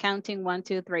 Yeah, counting 1,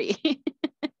 2, 3.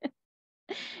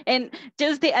 And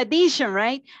just the addition,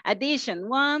 right? Addition,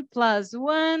 1 +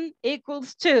 1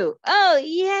 = 2. Oh,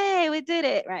 yay, we did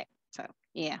it, right? So,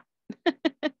 yeah.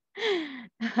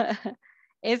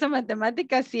 Esa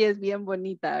matemática sí es bien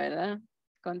bonita, ¿verdad?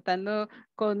 Contando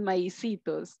con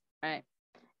maicitos, right?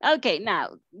 Okay,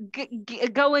 now,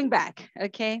 going back,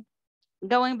 okay?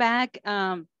 Going back,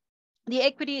 the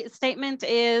equity statement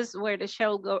is where the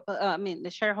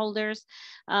shareholders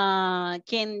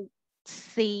can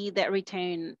see the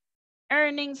return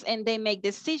earnings and they make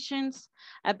decisions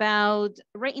about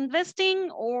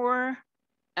reinvesting or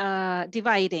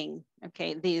dividing,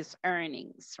 okay, these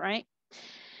earnings, right?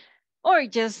 Or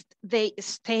just they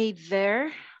stay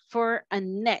there for a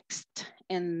next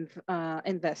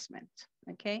investment,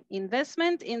 okay?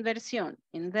 Investment, inversión,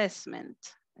 investment,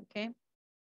 okay?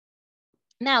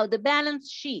 Now, the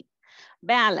balance sheet,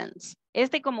 balance.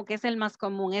 Este como que es el más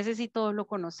común, ese sí todos lo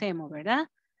conocemos, ¿verdad?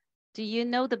 Do you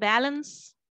know the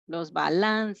balance? Los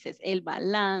balances, el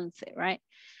balance, right?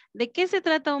 ¿De qué se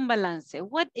trata un balance?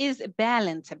 What is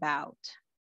balance about?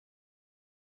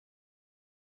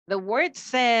 The word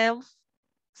self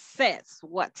says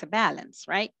what's a balance,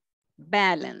 right?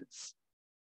 Balance,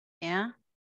 yeah,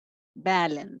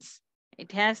 balance.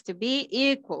 It has to be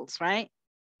equals, right?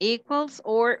 Equals,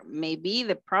 or maybe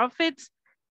the profits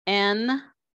and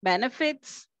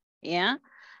benefits, yeah,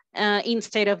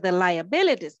 instead of the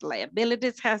liabilities.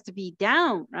 Liabilities has to be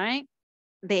down, right?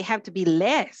 They have to be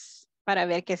less para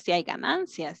ver que si hay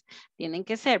ganancias. Tienen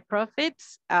que ser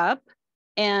profits up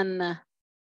and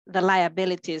the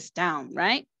liabilities down,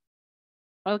 right?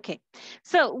 Okay,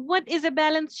 so what is a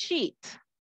balance sheet?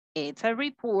 It's a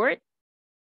report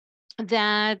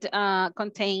that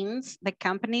contains the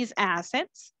company's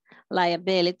assets,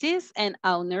 liabilities, and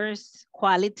owner's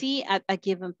quality at a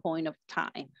given point of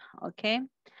time, okay?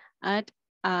 At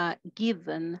a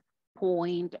given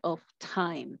point of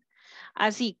time.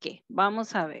 Así que,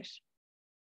 vamos a ver.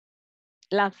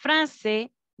 La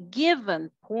frase given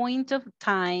point of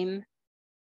time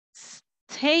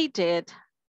stated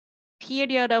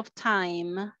period of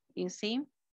time, you see,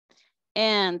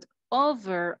 and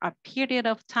over a period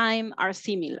of time are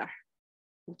similar,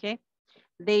 okay?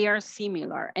 They are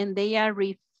similar and they are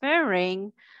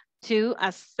referring to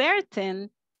a certain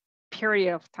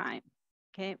period of time,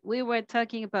 okay? We were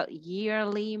talking about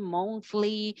yearly,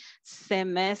 monthly,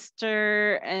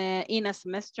 semester, in a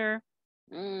semester,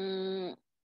 a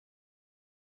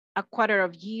quarter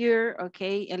of year,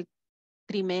 okay? El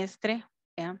trimestre,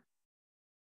 yeah.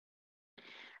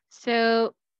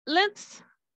 So let's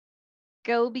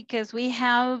go because we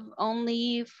have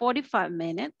only 45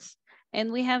 minutes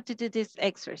and we have to do this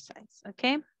exercise,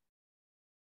 okay?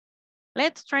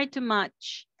 Let's try to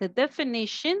match the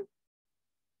definition,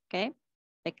 okay,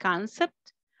 the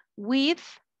concept with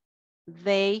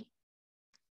the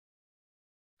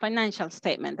financial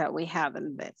statement that we have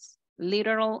in this,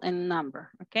 literal and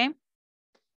number, okay?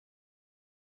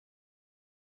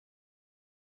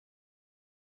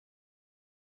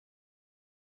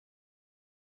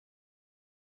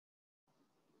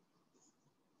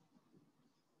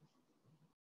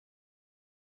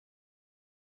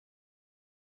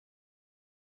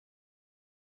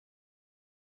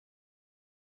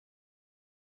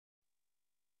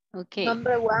 Okay.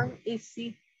 Number 1 is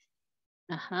C.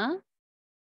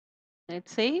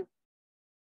 Let's see.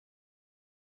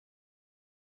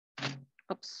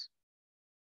 Oops.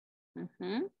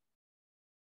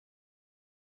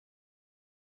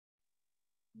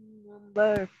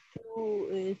 Number 2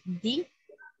 is D.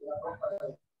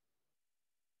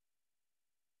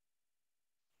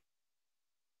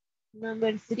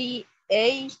 Number 3,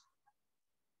 A.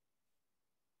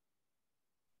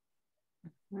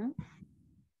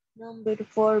 Number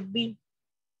 4, B.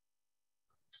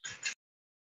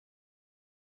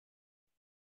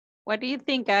 What do you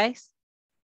think, guys?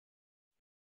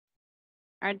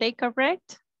 Are they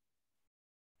correct?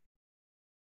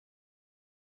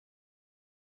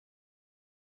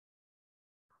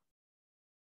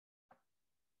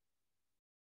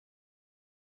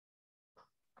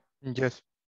 Yes.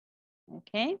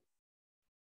 Okay.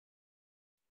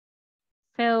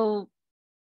 So,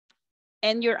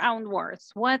 in your own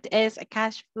words, what is a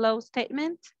cash flow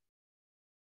statement?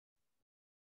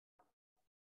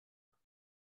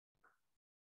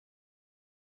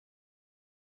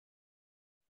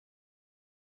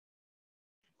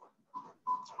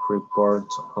 Report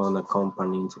on a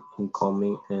company's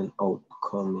incoming and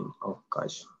outgoing of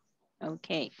cash.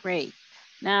 Okay, great.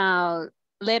 Now,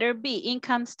 letter B,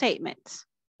 income statement.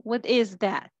 What is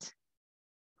that?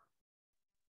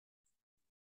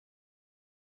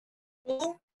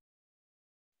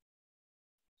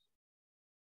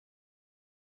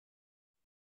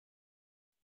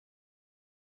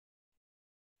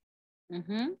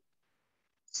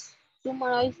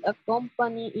 Summarize a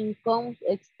company income,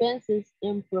 expenses,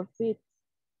 and profits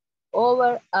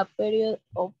over a period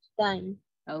of time.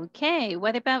 Okay,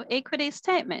 what about equity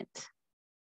statement?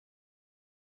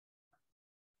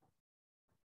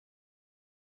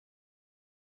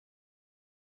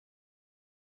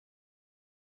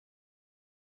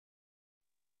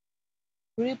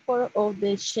 Report of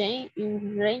the change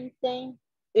in retained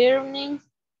earnings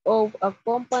of a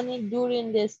company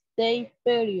during the stay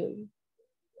period.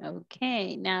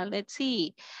 Okay, now let's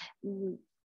see. I'm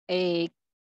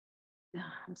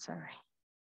sorry.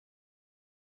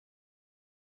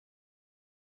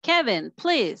 Kevin,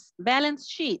 please, balance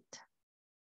sheet.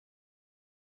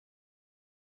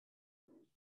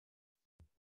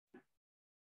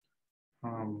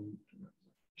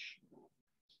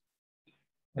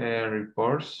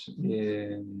 Reports,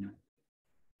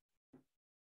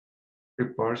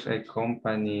 reports a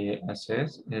company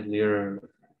assess earlier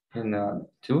in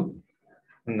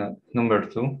number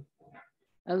two.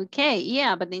 Okay,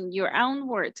 yeah, but in your own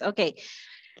words. Okay.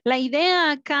 La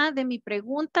idea acá de mi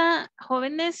pregunta,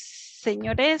 jóvenes,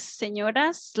 señores,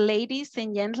 señoras, ladies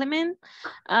and gentlemen,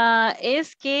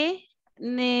 es que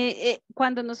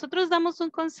cuando nosotros damos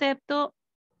un concepto,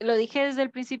 lo dije desde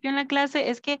el principio en la clase,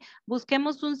 es que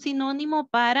busquemos un sinónimo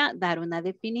para dar una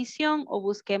definición o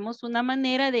busquemos una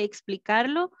manera de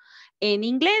explicarlo en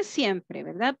inglés siempre,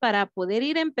 ¿verdad? Para poder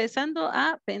ir empezando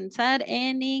a pensar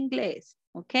en inglés,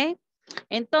 ¿ok?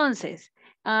 Entonces,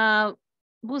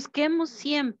 busquemos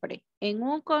siempre en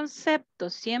un concepto,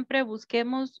 siempre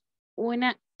busquemos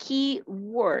una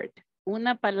keyword,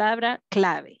 una palabra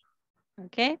clave,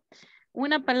 ¿ok?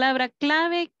 Una palabra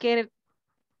clave que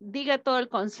diga todo el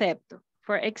concepto,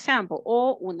 for example,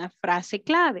 o una frase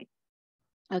clave,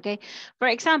 ¿ok? For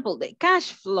example, the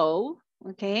cash flow,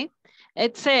 ¿ok?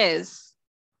 It says,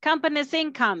 company's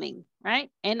incoming, right?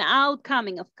 And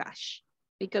outcoming of cash,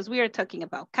 because we are talking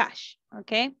about cash,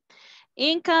 ¿ok?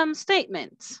 Income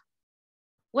statements.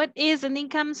 What is an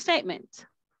income statement?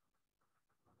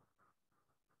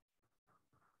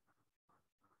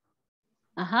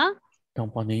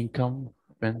 Company income,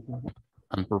 expenses,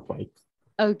 and profit.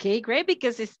 Okay, great,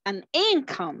 because it's an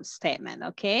income statement,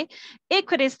 okay?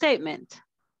 Equity statement.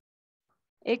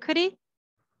 Equity?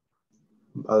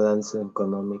 Balance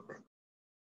economic.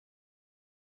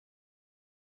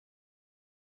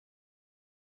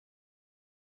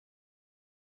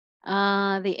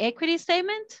 The equity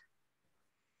statement?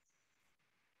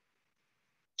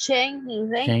 Change in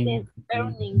rating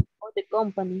earnings of the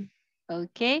company.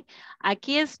 Okay,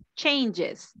 aquí es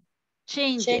changes.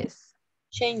 Changes.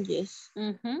 Changes.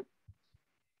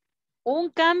 Un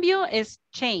cambio es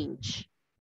change.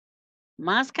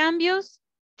 Más cambios,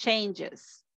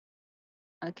 changes.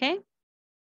 Okay.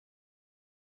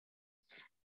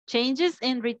 Changes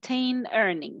in retained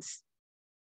earnings.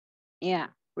 Yeah,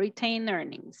 retained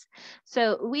earnings.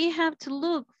 So we have to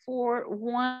look for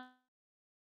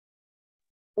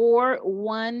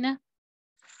one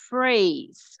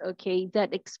phrase, okay,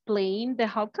 that explain the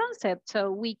whole concept.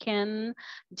 So we can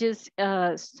just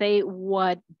say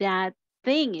what that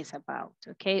thing is about,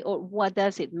 okay, or what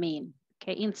does it mean,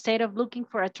 okay, instead of looking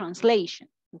for a translation,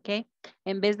 okay.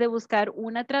 En vez de buscar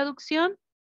una traducción,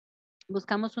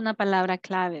 buscamos una palabra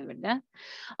clave, ¿verdad?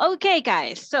 Okay,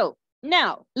 guys, so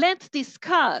now let's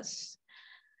discuss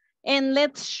and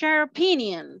let's share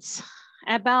opinions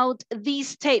about these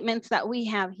statements that we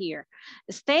have here.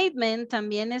 Statement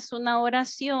también es una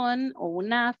oración o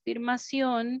una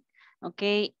afirmación,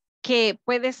 ¿ok? Que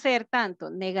puede ser tanto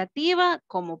negativa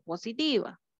como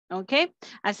positiva, ¿ok?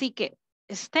 Así que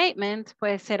statement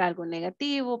puede ser algo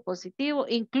negativo, positivo,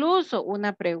 incluso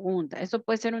una pregunta. Eso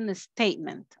puede ser un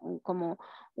statement, como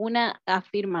una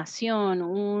afirmación,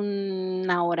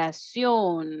 una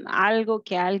oración, algo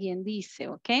que alguien dice,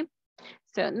 ¿ok?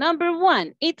 So number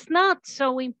one, it's not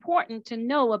so important to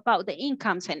know about the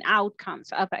incomes and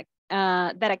outcomes of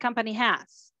that a company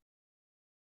has.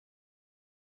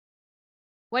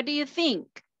 What do you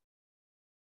think?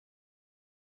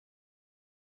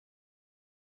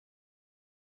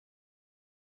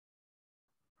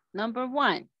 Number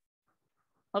one,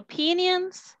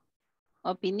 opinions,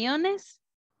 opiniones.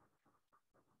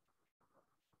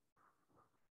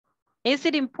 Is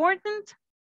it important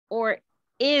or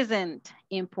isn't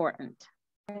important?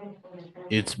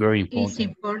 It's very important. It's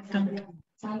important.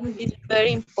 It's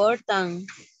very important.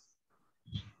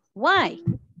 Why?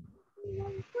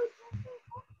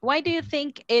 Why do you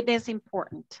think it is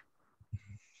important?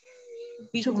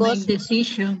 To make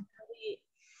decision.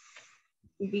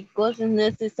 Because it's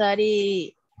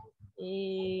necessary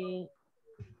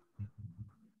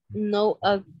no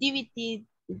activity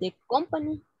the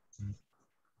company.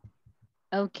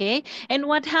 Okay, and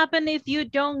what happens if you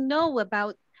don't know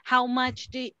about how much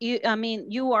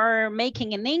you are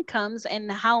making in incomes and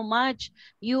how much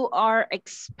you are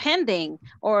expending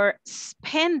or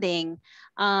spending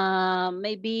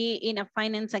maybe in a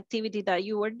finance activity that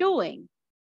you are doing?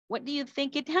 What do you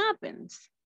think it happens?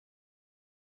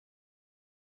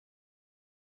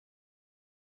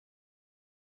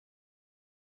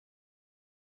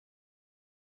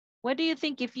 What do you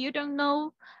think if you don't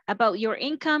know about your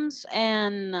incomes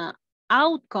and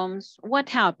outcomes, what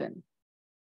happened?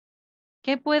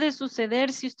 ¿Qué puede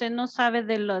suceder si usted no sabe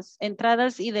de las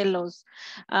entradas y de los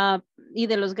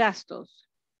gastos?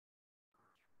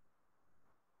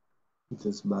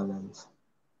 Disbalance.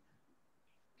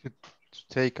 To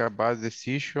take a bad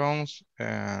decisions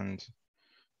and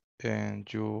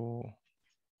you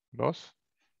lost.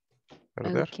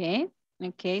 Perder. Okay.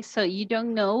 Okay, so you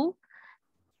don't know.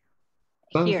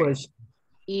 One Here, question.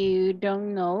 you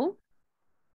don't know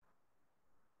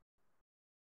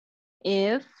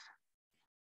if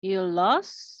you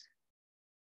lost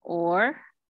or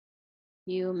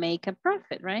you make a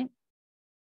profit, right?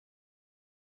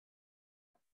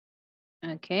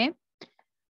 Okay.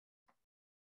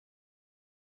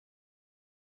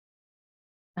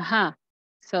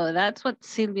 So that's what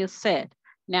Silvio said.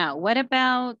 Now, what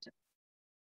about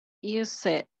you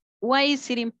said? Why is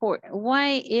it important?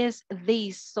 Why is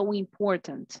this so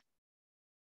important?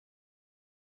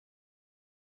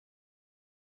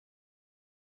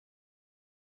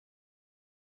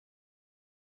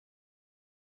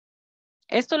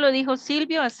 Esto lo dijo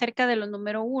Silvio acerca de lo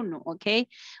número 1, ¿ok?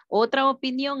 ¿Otra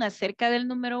opinión acerca del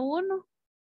número 1?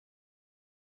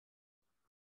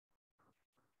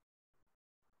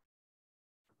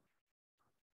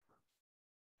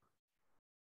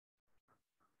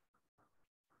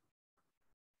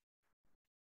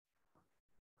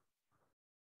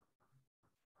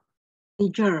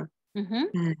 Teacher,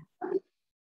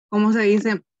 ¿cómo se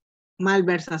dice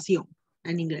malversación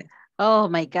en inglés? Oh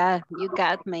my God, you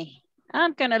got me.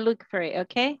 I'm gonna look for it,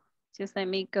 okay? Just let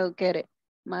me go get it.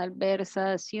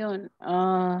 Malversación.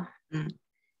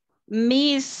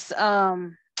 Miss,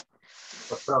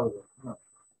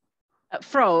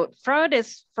 fraud. Fraud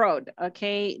is fraud,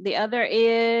 okay? The other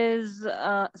is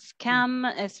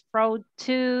scam is fraud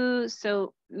too.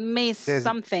 So miss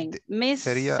something. Miss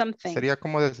something. Sería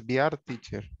como desviar,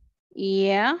 teacher.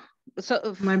 Yeah.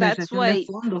 So that's why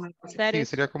that is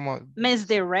sería como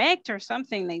misdirect or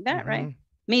something like that, right?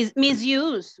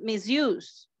 Misuse.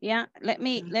 Yeah. Let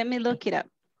me look it up.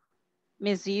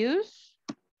 Misuse.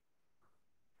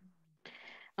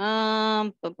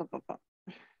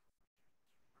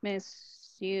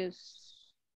 Misuse.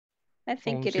 I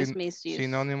think it is misuse.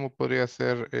 Sinónimo podría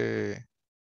ser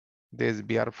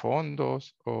desviar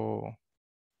fondos o...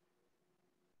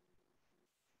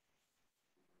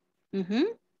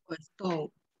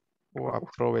 O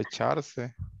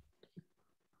aprovecharse.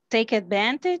 Take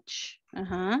advantage.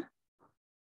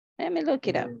 Let me look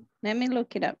it up.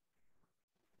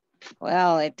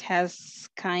 Well, it has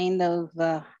kind of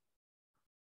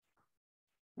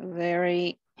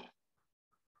very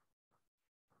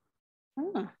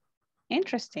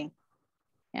interesting.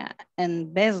 Yeah,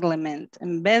 embezzlement.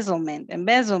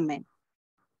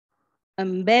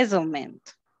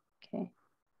 Okay,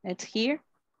 it's here.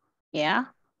 Yeah,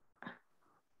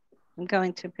 I'm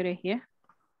going to put it here.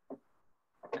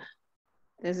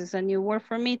 This is a new word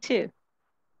for me too.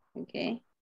 Okay.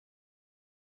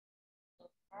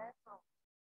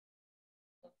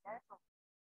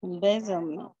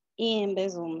 Embezzlement.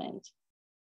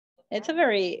 It's a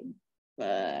very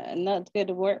not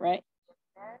good word, right?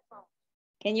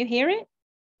 Can you hear it?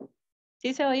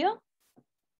 ¿Sí se oyó?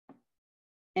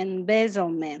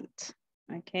 Embezzlement.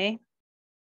 Okay.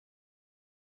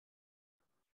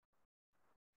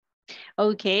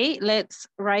 Okay, let's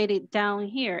write it down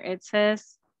here. It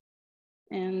says,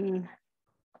 si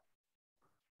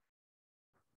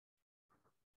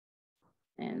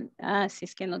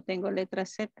es que no tengo letra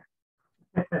Z.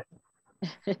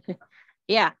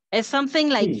 Yeah, it's something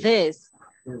like this.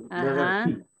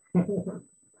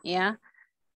 Yeah.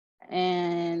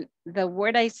 And the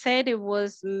word I said, it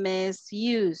was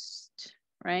misused,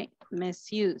 right?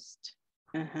 Misused.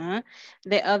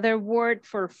 The other word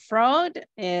for fraud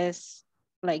is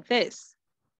like this,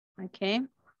 okay?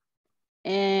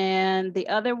 And the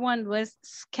other one was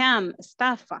scam,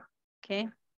 estafa, okay?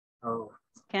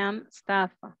 Scam,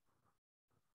 estafa.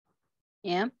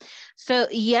 Yeah. So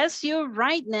yes, you're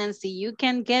right, Nancy. You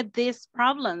can get these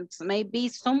problems. Maybe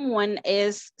someone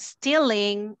is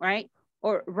stealing, right?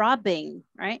 Or robbing,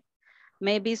 right?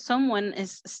 Maybe someone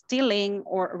is stealing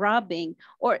or robbing,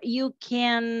 or you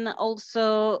can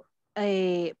also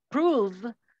prove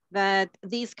that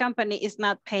this company is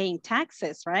not paying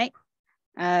taxes, right?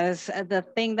 As the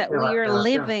thing that we are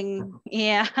living,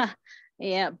 yeah,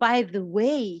 by the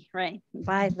way, right?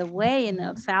 By the way in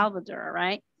El Salvador,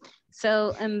 right?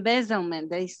 So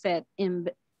embezzlement, they said.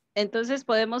 Entonces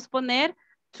podemos poner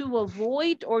to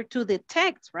avoid or to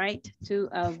detect, right? To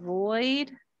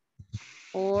avoid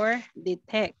or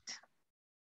detect.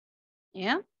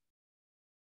 Yeah.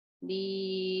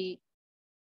 Detect.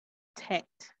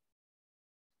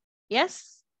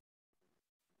 Yes.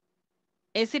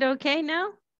 Is it okay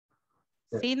now?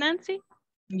 Yes. See, Nancy?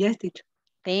 Yes, teacher.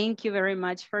 Thank you very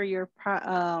much for your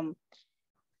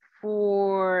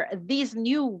for this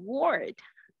new word.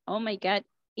 Oh my God.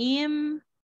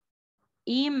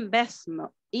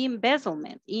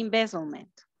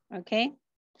 Embezzlement. Okay.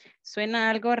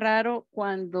 Suena algo raro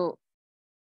cuando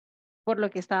por lo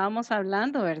que estábamos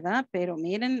hablando, ¿verdad? Pero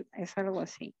miren, es algo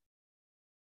así.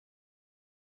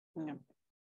 No.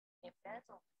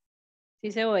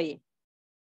 ¿Sí se oye?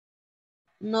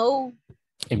 No.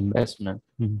 Investment.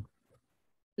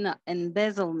 No,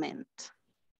 embezzlement.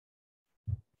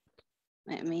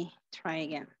 Let me try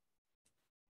again.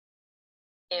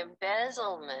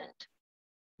 Embezzlement.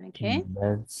 Okay.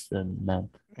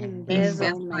 Investment.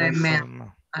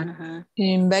 Embezzlement.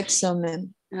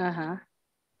 Investment.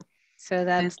 So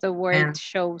that's the word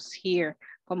shows here.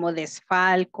 Como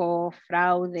desfalco,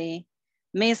 fraude,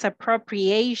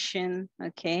 misappropriation,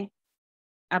 okay.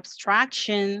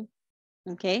 Abstraction,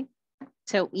 okay.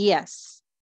 So yes,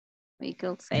 we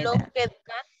could say Look that. at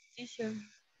that, teacher.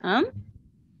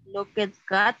 Look at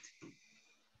that.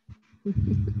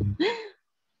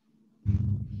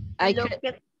 Look at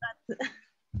that.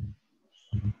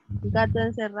 Gato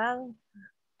encerrado.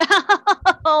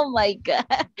 Oh my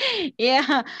God.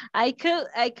 Yeah, I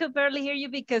could barely hear you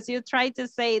because you tried to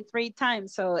say it 3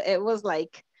 times. So it was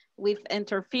like with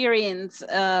interference.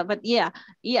 But yeah,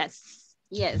 yes.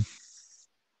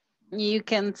 You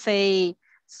can say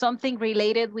something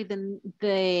related with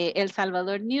the El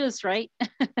Salvador news, right?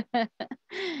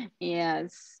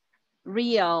 Yes.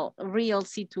 Real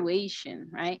situation,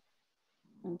 right?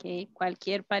 Okay,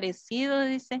 cualquier parecido,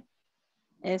 dice,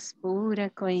 es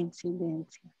pura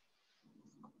coincidencia.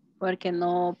 Porque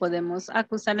no podemos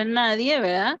acusar a nadie,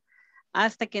 ¿verdad?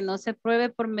 Hasta que no se pruebe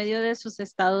por medio de sus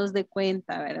estados de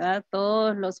cuenta, ¿verdad?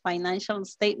 Todos los financial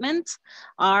statements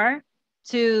are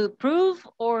to prove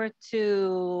or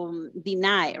to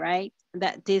deny, right?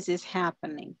 That this is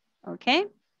happening, okay?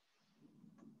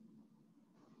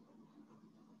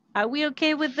 Are we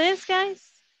okay with this,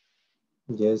 guys?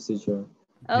 Yes, teacher.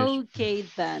 Okay,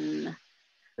 then.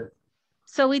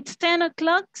 So it's 10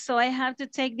 o'clock, so I have to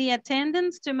take the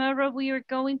attendance. Tomorrow we are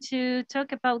going to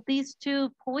talk about these 2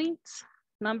 points,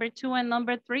 number 2 and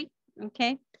number 3,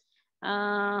 okay?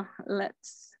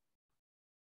 Let's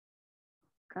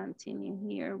continue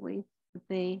here with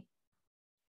the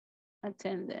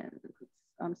attendance.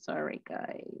 I'm sorry,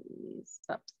 guys.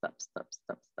 Stop.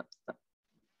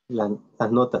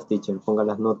 Las notas, teacher, ponga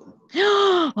las notas.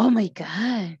 Oh my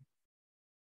God.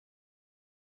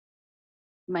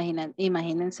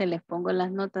 Imagínense, les pongo las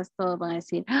notas, todos van a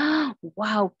decir, oh,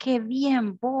 wow, qué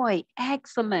bien, boy,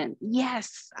 excellent.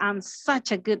 Yes, I'm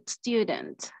such a good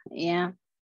student. Yeah.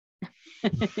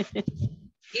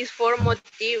 It's for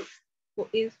motive.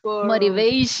 It's for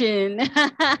motivation.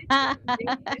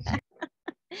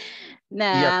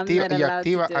 Nah, I'm not allowed to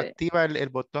do it. Activa el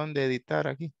botón de editar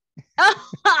aquí.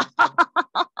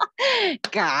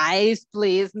 Guys,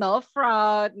 please, no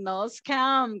fraud, no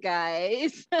scam,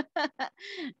 guys.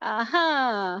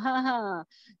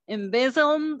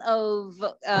 Embezzlement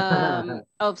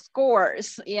of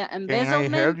scores. Yeah,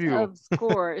 embezzlement of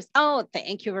scores. Oh,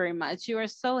 thank you very much. You are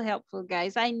so helpful,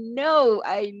 guys. I know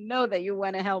that you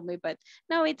want to help me, but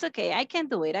no, it's okay. I can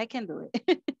do it.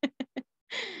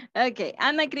 Okay,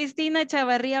 Ana Cristina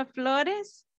Chavarría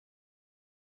Flores.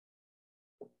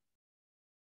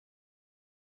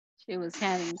 She was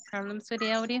having problems with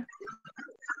the audio.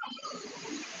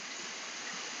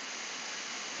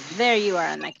 There you are,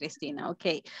 Ana Cristina.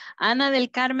 Okay. Ana del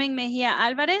Carmen Mejía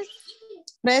Álvarez.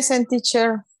 Present,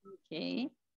 teacher. Okay.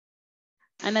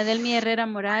 Ana Delmi Herrera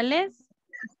Morales.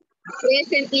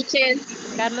 Present, teacher.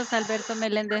 Carlos Alberto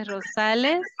Meléndez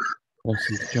Rosales.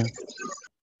 Present, teacher.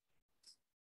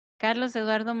 Carlos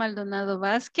Eduardo Maldonado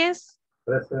Vázquez.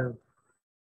 Present.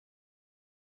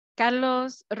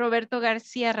 Carlos Roberto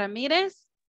García Ramírez.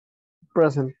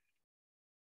 Present.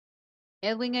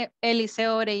 Edwin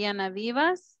Eliseo Orellana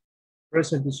Vivas.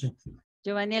 Present, teacher.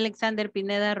 Giovanni Alexander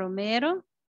Pineda Romero.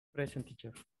 Present,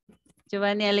 teacher.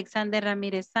 Giovanni Alexander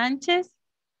Ramírez Sánchez.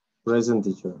 Present,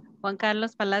 teacher. Juan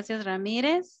Carlos Palacios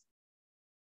Ramírez.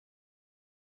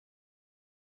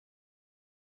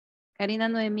 Karina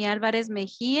Noemí Álvarez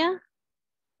Mejía.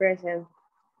 present.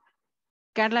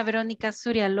 Carla Verónica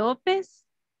Zuria López.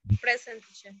 Present,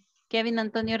 teacher. Kevin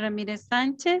Antonio Ramírez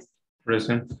Sánchez.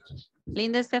 Present.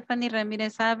 Linda Stephanie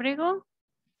Ramírez Ábrego.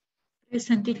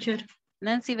 Present, teacher.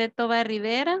 Nancy Betova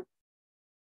Rivera.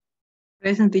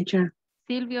 Present, teacher.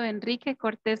 Silvio Enrique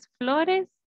Cortés Flores.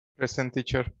 Present,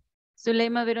 teacher.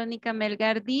 Zuleima Verónica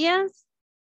Melgar Díaz.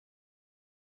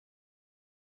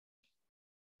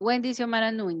 Wendy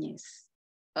Xiomara Núñez.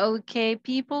 Okay,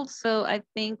 people, so I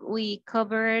think we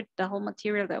covered the whole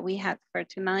material that we had for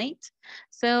tonight.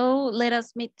 So let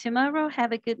us meet tomorrow.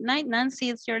 Have a good night. Nancy,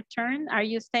 it's your turn. Are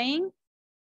you staying?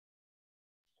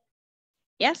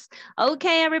 Yes?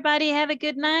 Okay, everybody, have a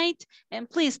good night. And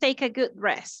please take a good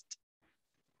rest.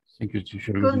 Thank you,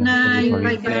 teacher. Good night.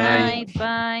 Everybody. Good night.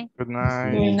 Bye. Good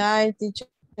night. Good night, teacher.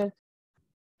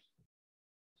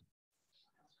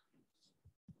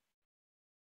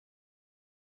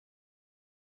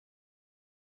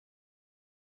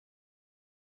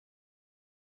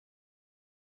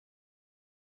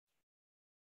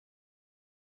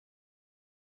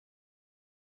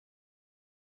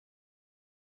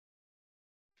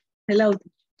 Hello.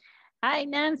 Hi,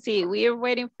 Nancy. We are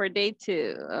waiting for Day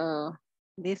to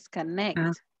disconnect.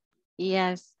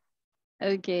 Yes.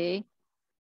 Okay.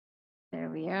 There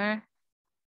we are.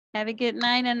 Have a good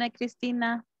night, Ana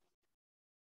Cristina.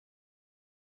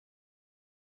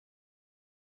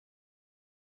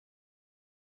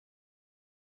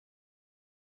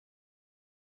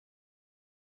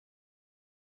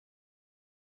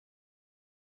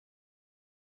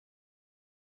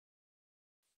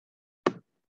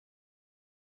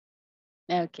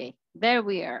 Okay, there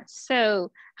we are.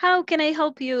 So, how can I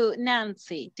help you,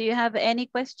 Nancy? Do you have any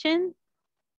question?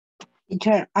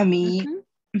 Teacher, a mí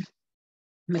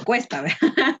me cuesta,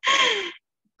 ¿verdad?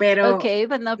 Pero Okay,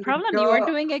 but no problem. You are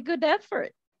doing a good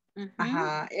effort.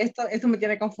 Ajá, esto me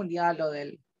tiene confundida lo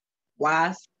del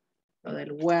was, lo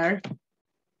del were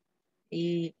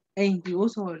e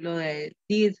incluso lo del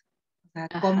did. O sea,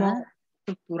 cómo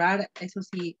estructurar, eso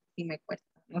sí me cuesta.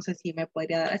 No sé si me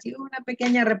podría dar así una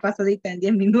pequeña repasadita en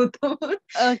 10 minutos.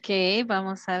 Ok,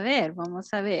 vamos a ver,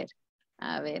 vamos a ver.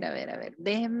 A ver.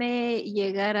 Déjeme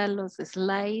llegar a los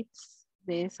slides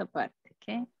de esa parte,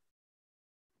 ¿ok?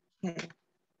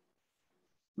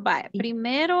 Vale,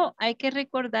 primero hay que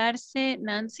recordarse,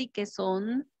 Nancy, que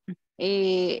son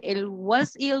el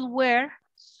was y el were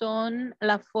son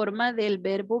la forma del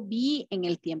verbo be en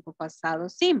el tiempo pasado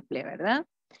simple, ¿verdad?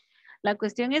 La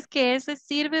cuestión es que ese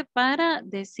sirve para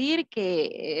decir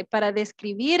que, para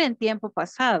describir en tiempo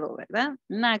pasado, ¿verdad?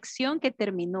 Una acción que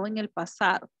terminó en el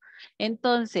pasado.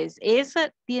 Entonces,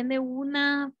 esa tiene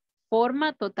una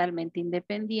forma totalmente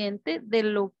independiente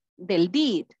del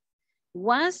did.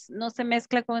 Was no se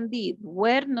mezcla con did.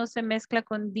 Were no se mezcla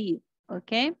con did.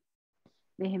 ¿Ok?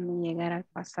 Déjenme llegar al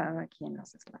pasado aquí en los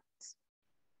slides.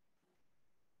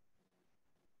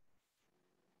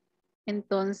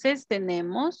 Entonces,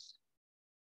 tenemos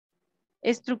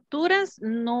estructuras,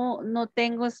 no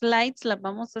tengo slides, las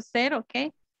vamos a hacer,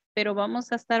 ¿ok? Pero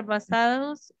vamos a estar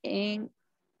basados en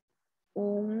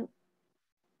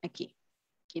aquí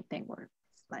tengo el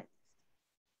slide,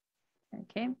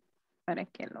 ¿ok? Para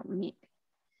que lo mire.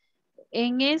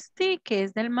 En este que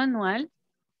es del manual,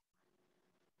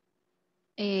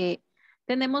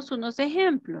 tenemos unos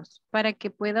ejemplos para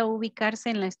que pueda ubicarse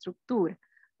en la estructura,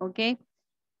 ¿ok?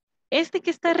 Este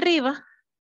que está arriba,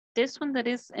 this one that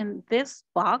is in this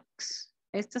box,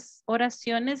 estas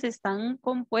oraciones están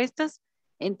compuestas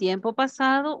en tiempo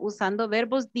pasado usando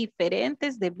verbos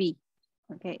diferentes de be.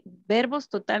 Okay. Verbos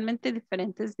totalmente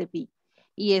diferentes de be.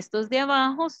 Y estos de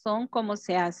abajo son como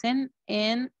se hacen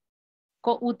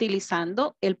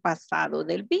utilizando el pasado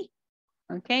del be.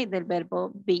 Okay. Del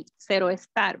verbo be, cero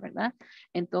estar, ¿verdad?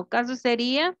 En todo caso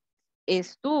sería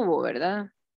estuvo,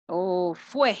 ¿verdad? O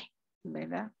fue,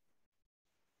 ¿verdad?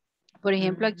 Por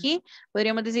ejemplo, aquí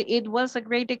podríamos decir, it was a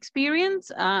great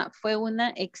experience. Fue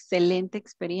una excelente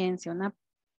experiencia, una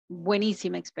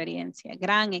buenísima experiencia,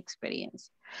 gran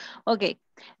experiencia. Ok,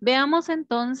 veamos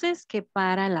entonces que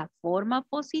para la forma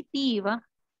positiva,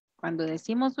 cuando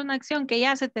decimos una acción que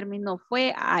ya se terminó,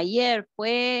 fue ayer,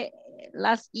 fue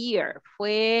last year,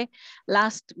 fue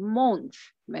last month,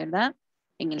 ¿verdad?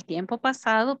 En el tiempo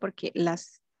pasado, porque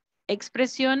las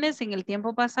expresiones en el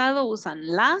tiempo pasado usan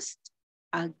last,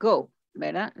 ago,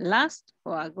 ¿verdad? Last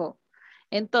o ago.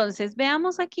 Entonces,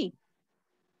 veamos aquí.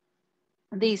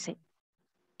 Dice,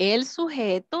 el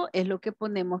sujeto es lo que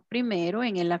ponemos primero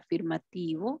en el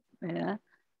afirmativo, ¿verdad?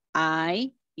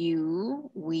 I,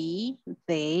 you, we,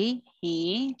 they,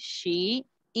 he, she,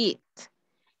 it.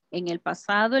 En el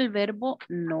pasado el verbo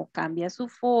no cambia su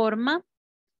forma,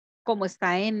 como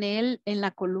está en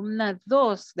la columna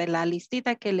 2 de la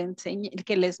listita que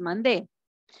les mandé.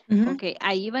 Ok,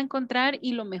 ahí va a encontrar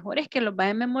y lo mejor es que los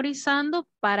vaya memorizando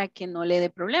para que no le dé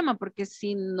problema, porque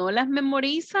si no las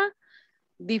memoriza,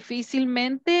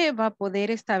 difícilmente va a poder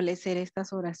establecer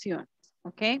estas oraciones.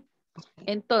 Ok,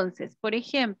 entonces, por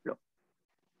ejemplo,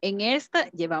 en esta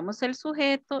llevamos el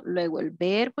sujeto, luego el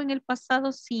verbo en el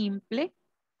pasado simple,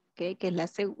 okay, que es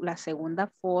la segunda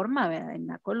forma, ¿verdad? En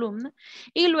la columna,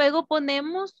 y luego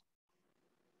ponemos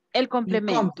el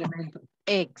complemento.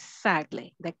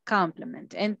 Exactly, the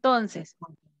complement. Entonces,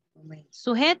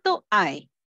 sujeto I.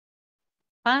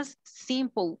 Past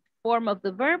simple form of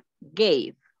the verb,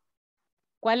 gave.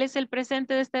 ¿Cuál es el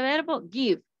presente de este verbo?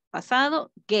 Give.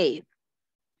 Pasado, gave.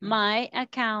 my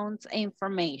account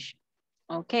information.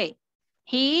 Ok.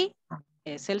 He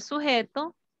es el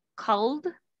sujeto. Called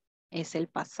es el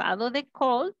pasado de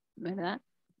call, ¿verdad?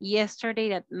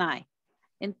 Yesterday at night.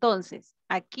 Entonces,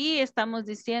 aquí estamos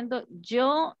diciendo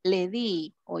yo le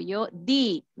di o yo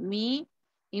di mi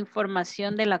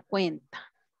información de la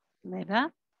cuenta,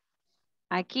 ¿verdad?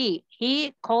 Aquí,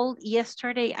 he called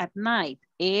yesterday at night.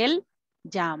 Él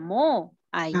llamó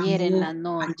ayer en la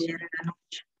noche.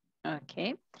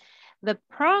 Okay. The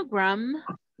program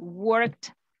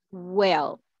worked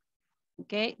well.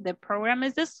 Okay. The program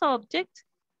is the subject.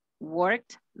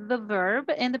 Worked the verb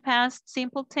in the past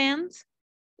simple tense.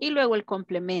 Y luego el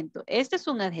complemento. Este es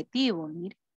un adjetivo,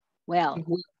 mire. Well.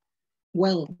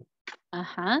 Well.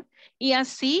 Ajá. Y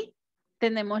así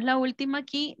tenemos la última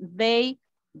aquí. They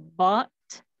bought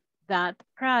that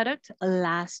product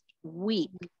last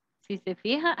week. Si se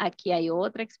fija, aquí hay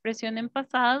otra expresión en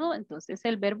pasado, entonces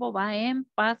el verbo va en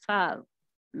pasado,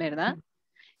 ¿verdad?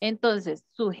 Entonces,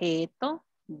 sujeto,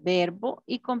 verbo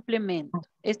y complemento.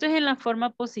 Esto es en la forma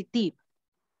positiva,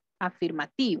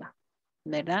 afirmativa,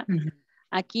 ¿verdad?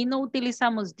 Aquí no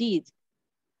utilizamos did,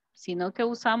 sino que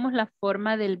usamos la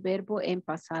forma del verbo en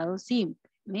pasado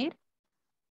simple. Mire.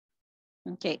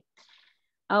 Ok.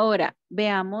 Ahora,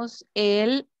 veamos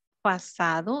el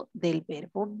pasado del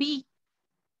verbo be.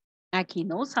 Aquí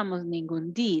no usamos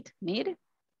ningún did, mire.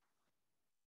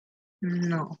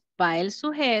 No. Va el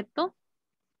sujeto,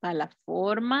 va la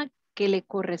forma que le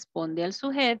corresponde al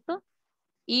sujeto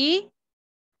y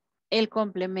el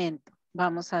complemento.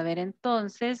 Vamos a ver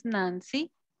entonces, Nancy,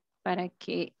 para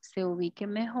que se ubique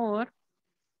mejor,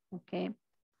 ok,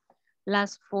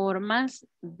 las formas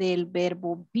del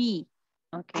verbo be,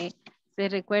 ok. Se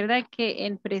recuerda que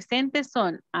en presente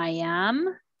son I am,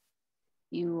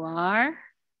 you are,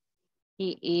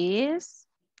 he is,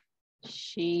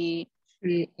 she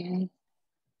is,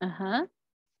 ajá,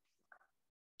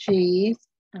 she is,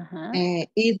 ajá,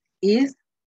 it is,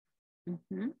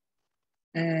 ujú,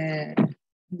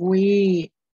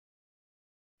 we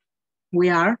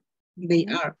are, they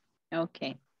ujú. are.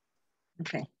 Ok.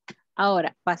 Okay.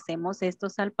 Ahora, pasemos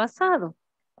estos al pasado.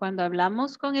 Cuando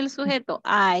hablamos con el sujeto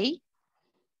I,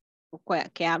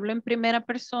 que hablo en primera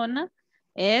persona,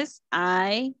 es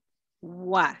I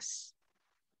was.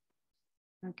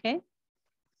 Ok.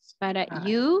 Para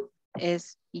you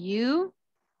es you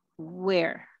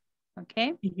were.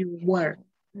 Ok. You were.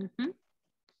 Ujú.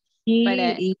 He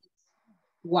Para, is,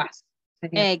 was.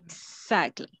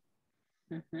 exactly.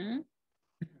 Ujú.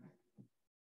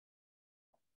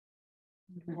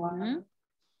 Ujú.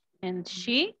 And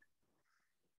she?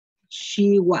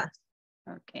 She was.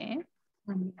 Okay.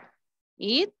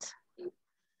 It?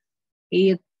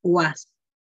 It was.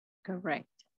 Correct.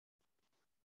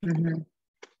 Mm-hmm.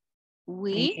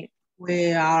 We?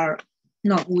 We are,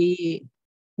 no, we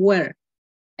were.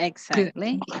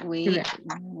 Exactly. We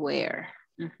were.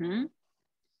 Mm-hmm.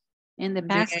 In the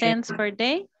past tense for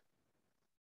they?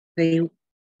 They,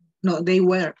 no, they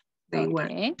were. They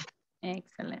were.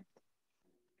 Excellent.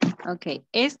 Ok,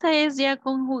 esta es ya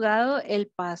conjugado el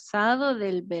pasado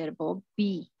del verbo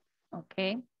be. Ok,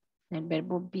 el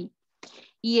verbo be.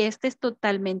 Y este es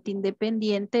totalmente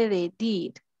independiente de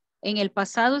did. En el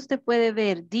pasado usted puede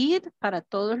ver did para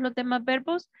todos los demás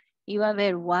verbos y va a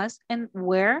ver was and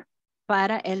were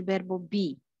para el verbo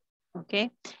be.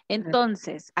 ¿Ok?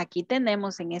 Entonces, aquí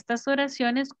tenemos en estas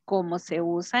oraciones cómo se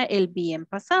usa el be en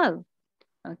pasado.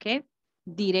 ¿Ok?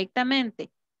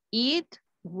 Directamente. It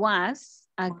was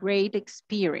a great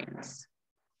experience.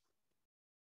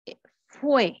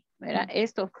 Fue, ¿verdad?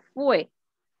 Esto fue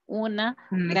una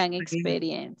gran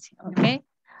experiencia, ¿ok?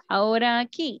 Ahora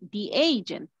aquí, the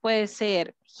agent puede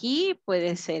ser he,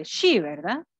 puede ser she,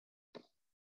 ¿verdad?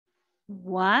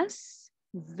 Was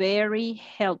very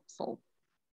helpful.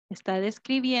 Está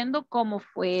describiendo cómo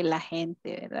fue la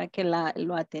gente, ¿verdad? Que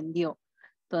lo atendió.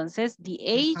 Entonces, the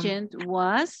agent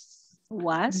was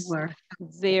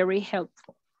very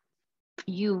helpful.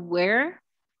 You were,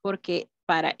 porque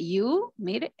para you,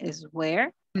 mire, es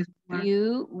where.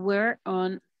 You were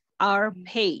on our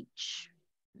page.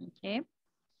 Okay.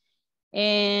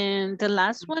 And the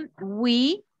last one,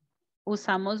 we,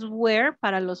 usamos were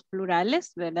para los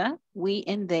plurales, ¿verdad? We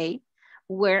and they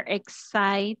were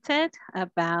excited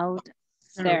about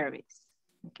service.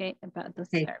 Okay, about the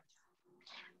service.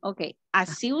 Ok,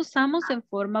 así usamos en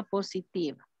forma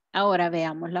positiva. Ahora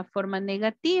veamos la forma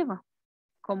negativa.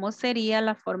 ¿Cómo sería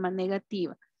la forma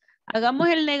negativa? Hagamos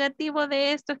el negativo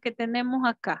de estos que tenemos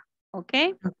acá, ¿ok?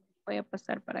 Voy a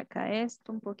pasar para acá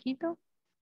esto un poquito.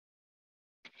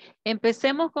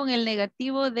 Empecemos con el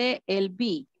negativo de el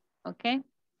be, ¿ok?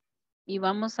 Y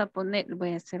vamos a poner,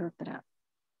 voy a hacer otra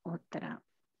otro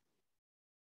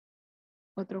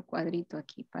cuadrito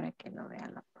aquí para que lo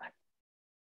vean la par.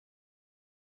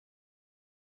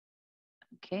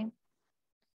 Ok.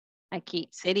 Aquí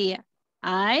sería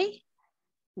I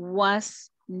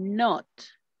was not.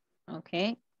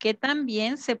 Ok. Que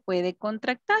también se puede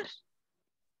contractar,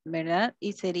 ¿verdad?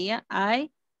 Y sería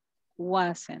I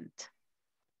wasn't.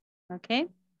 Ok.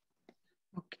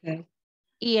 Ok.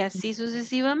 Y así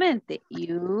sucesivamente.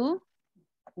 You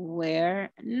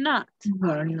were not.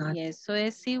 Were not. Y eso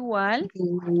es igual.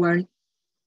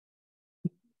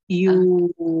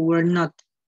 You were not.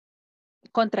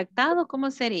 Contractado,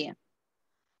 ¿cómo sería?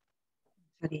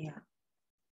 Sería.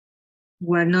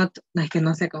 Were not. Es que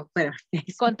no sé cómo. Pero.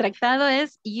 Contractado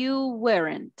es you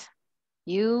weren't.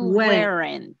 You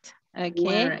weren't.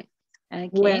 Okay. Okay.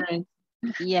 Weren't.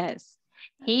 Yes.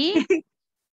 He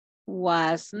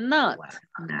was not.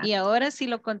 Y ahora si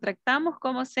lo contractamos,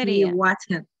 ¿cómo sería? He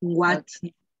wasn't. What?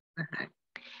 Okay.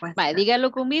 Vale,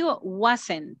 dígalo conmigo.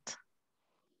 Wasn't.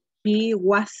 He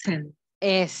wasn't.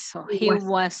 Eso. He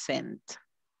wasn't.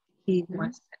 He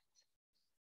wasn't.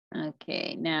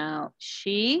 Okay. Now,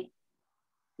 she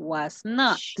was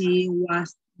not. She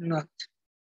was not.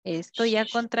 Esto ya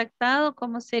contractado,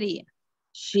 ¿cómo sería?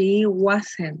 She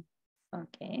wasn't.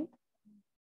 Okay.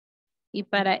 Y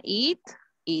para it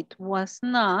was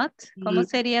not, ¿cómo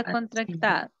sería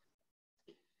contractado?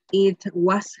 It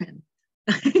wasn't.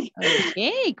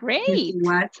 Okay, great. It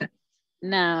wasn't.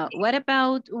 Now, what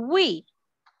about we?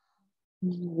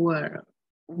 Were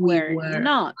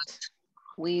not.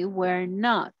 We were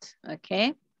not,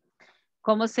 okay.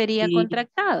 ¿Cómo sería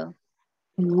contractado?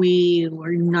 We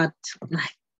were not.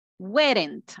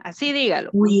 Weren't, así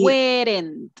dígalo.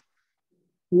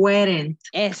 Weren't.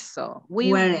 Eso,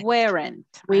 we weren't.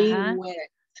 We weren't.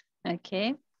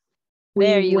 Okay.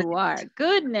 There you are.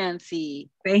 Good, Nancy.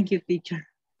 Thank you, teacher.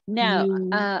 Now,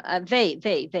 they.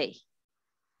 They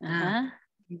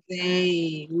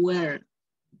were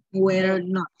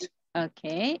not.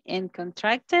 Okay, and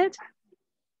contracted?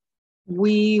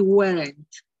 We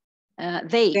weren't.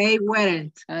 They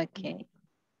weren't. Okay.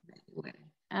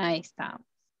 Ahí está.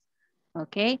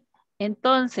 Ok.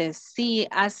 Entonces, si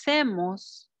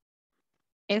hacemos,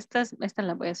 estas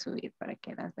las voy a subir para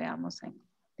que las veamos en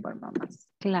forma más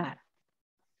clara.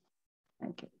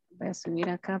 Ok. Voy a subir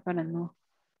acá para no.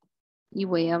 Y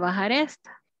voy a bajar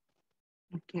esta.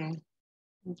 Ok.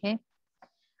 Ok.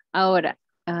 Ahora,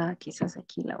 quizás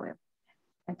aquí la voy a poner.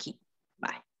 Aquí.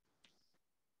 Bye.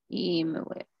 Y me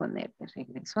voy a poner de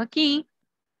regreso aquí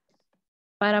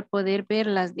para poder ver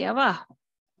las de abajo.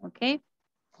 ¿Ok?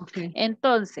 Ok.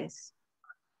 Entonces,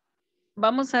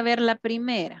 vamos a ver la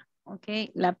primera. ¿Ok?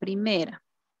 La primera.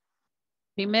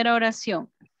 Primera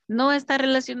oración. No está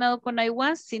relacionado con I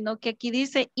was, sino que aquí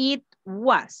dice it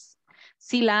was.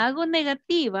 Si la hago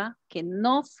negativa, que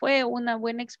no fue una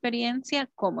buena experiencia,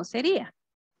 ¿cómo sería?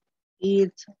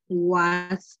 It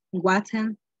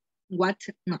wasn't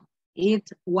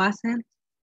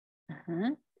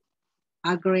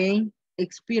a great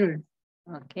experience.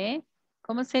 Ok.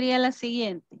 ¿Cómo sería la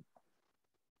siguiente?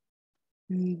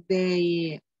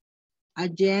 The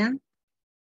agent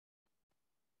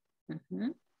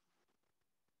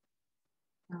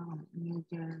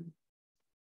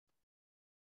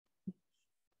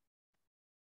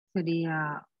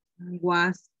sería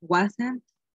wasn't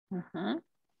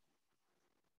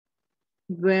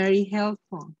very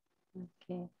helpful.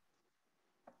 Okay.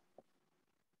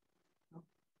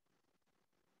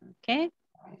 Ok.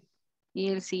 ¿Y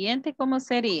el siguiente cómo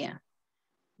sería?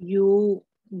 You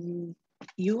weren't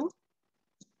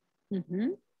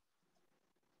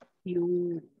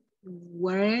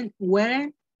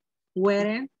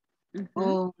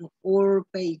on our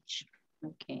page.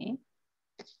 Ok.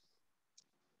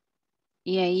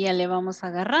 Y ahí ya le vamos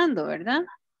agarrando, ¿verdad?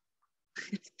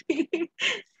 Sí.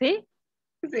 ¿Sí?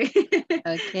 Sí.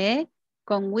 Ok.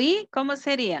 Con we, ¿cómo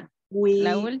sería?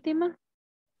 La última.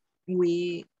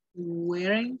 We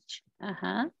weren't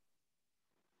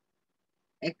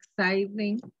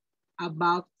exciting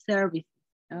about service.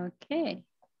 Ok.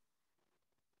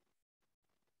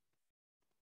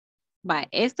 Va,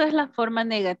 esto es la forma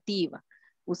negativa.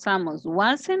 Usamos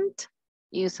wasn't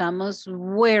y usamos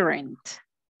weren't.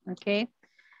 Ok.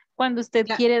 Cuando usted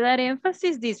quiere dar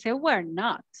énfasis, dice were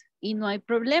not. Y no hay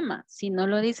problema. Si no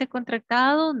lo dice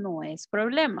contractado, no es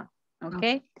problema.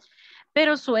 Ok.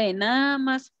 Pero suena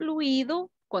más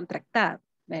fluido contractado,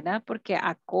 ¿verdad? Porque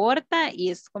acorta y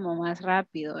es como más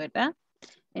rápido, ¿verdad?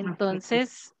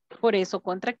 Entonces, por eso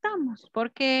contractamos.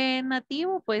 Porque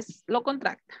nativo, pues, lo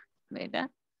contracta, ¿verdad?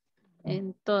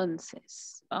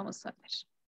 Entonces, vamos a ver.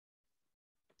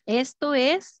 Esto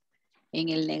es en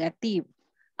el negativo.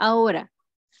 Ahora,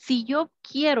 si yo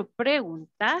quiero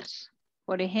preguntar,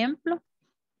 por ejemplo,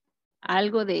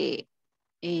 algo de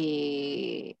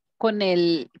con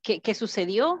el que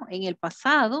sucedió en el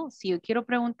pasado, si yo quiero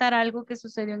preguntar algo que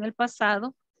sucedió en el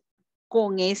pasado,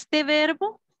 con este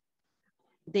verbo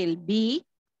del be,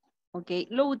 ok,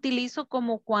 lo utilizo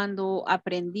como cuando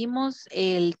aprendimos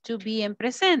el to be en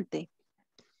presente.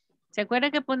 ¿Se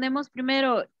acuerda que ponemos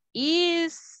primero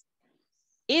is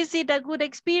it a good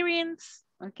experience?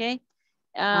 Ok.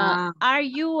 Are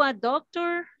you a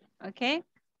doctor? Ok.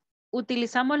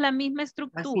 Utilizamos la misma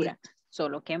estructura,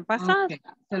 solo que en pasado,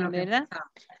 ¿verdad?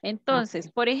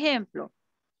 Entonces, por ejemplo,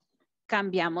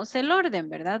 cambiamos el orden,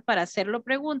 ¿verdad? Para hacerlo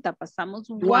pregunta, pasamos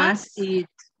was it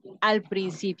al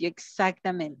principio,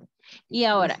 exactamente. Y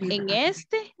ahora, en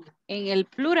el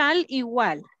plural,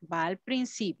 igual, va al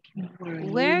principio.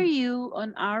 Were you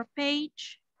on our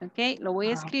page? Ok, lo voy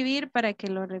a escribir para que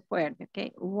lo recuerde,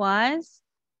 ok. Was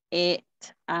it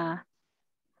a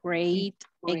great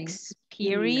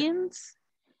experience?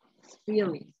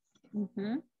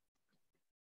 Ujú.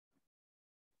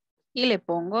 Y le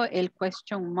pongo el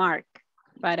question mark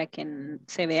para que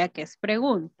se vea que es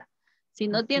pregunta. Si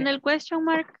no tiene el question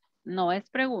mark, no es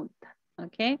pregunta.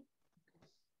 ¿Ok?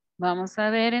 Vamos a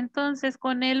ver entonces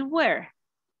con el where.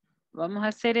 Vamos a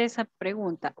hacer esa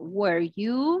pregunta. Were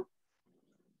you?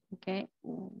 ¿Ok?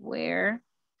 Were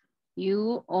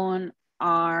you on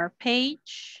our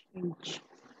page?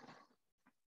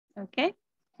 ¿Ok?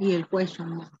 Y el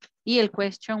question mark. Y el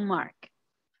question mark.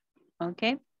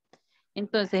 ¿Ok?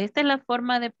 Entonces, esta es la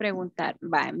forma de preguntar.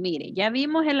 Va, mire, ya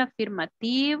vimos el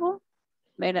afirmativo,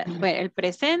 ¿verdad? Bueno, el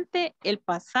presente, el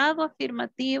pasado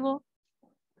afirmativo,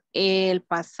 el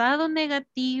pasado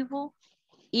negativo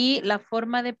y la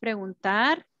forma de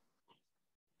preguntar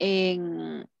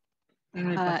en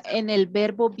el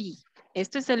verbo be.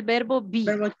 Esto es el verbo be.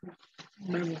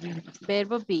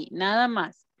 Verbo be, nada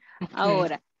más. Okay.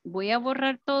 Ahora, voy a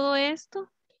borrar todo esto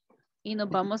y nos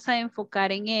vamos a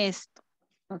enfocar en esto.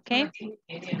 ¿Ok?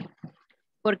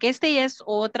 Porque este ya es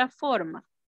otra forma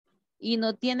y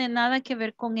no tiene nada que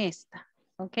ver con esta.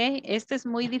 ¿Ok? Este es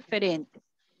muy diferente.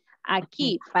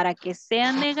 Aquí, para que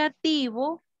sea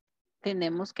negativo,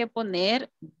 tenemos que poner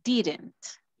didn't.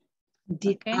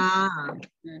 ¿Okay?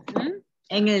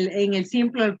 En el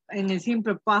simple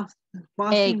past.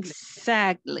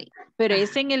 Exactly. Pero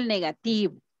es en el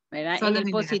negativo, ¿verdad? Solo en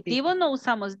el positivo no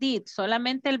usamos did,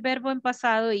 solamente el verbo en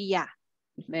pasado y ya,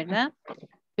 ¿verdad?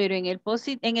 Pero en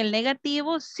el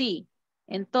negativo sí.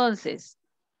 Entonces,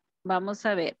 vamos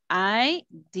a ver. I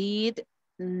did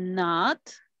not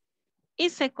y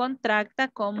se contracta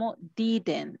como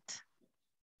didn't,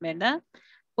 ¿verdad?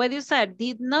 Puede usar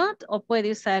did not o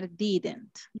puede usar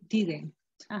didn't. Didn't.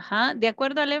 Ajá, de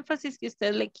acuerdo al énfasis que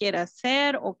usted le quiera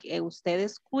hacer o que usted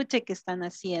escuche que están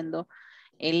haciendo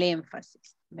el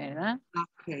énfasis, ¿verdad?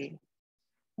 Ok.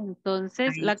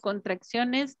 Entonces, la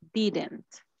contracción es didn't.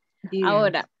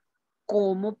 Ahora,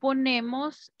 ¿cómo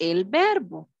ponemos el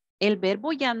verbo? El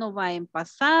verbo ya no va en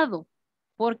pasado,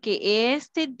 porque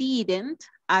este didn't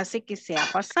hace que sea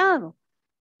pasado.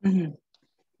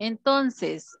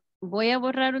 Entonces, voy a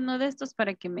borrar uno de estos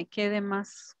para que me quede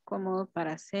más cómodo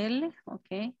para hacerle,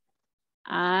 ¿ok?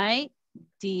 I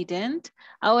didn't.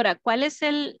 Ahora, ¿cuál es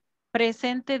el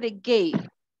presente de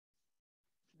gave?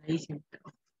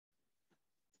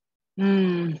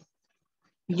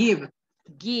 Give.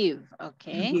 Give, ok.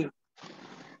 Give.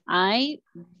 I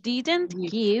didn't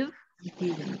give.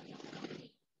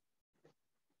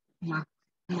 My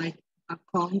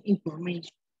account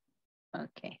information.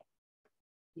 Ok.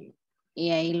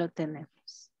 Y ahí lo tenemos.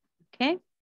 Ok.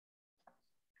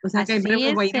 O sea que el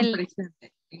verbo va a ir en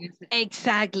presente.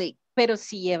 Exactly. Pero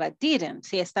si lleva didn't,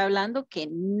 si está hablando que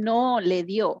no le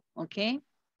dio, ¿ok?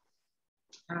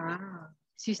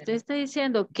 Si usted está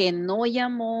diciendo que no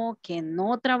llamó, que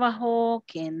no trabajó,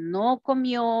 que no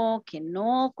comió, que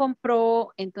no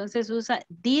compró, entonces usa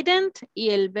didn't y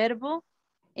el verbo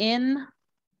en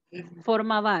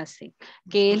forma base,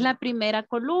 que es la primera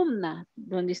columna,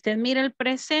 donde usted mira el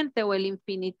presente o el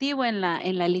infinitivo en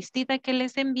la listita que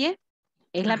les envié,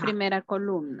 es la primera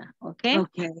columna, ¿ok?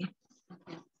 Ok.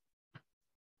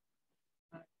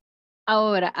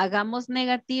 Ahora, hagamos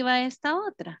negativa esta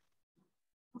otra.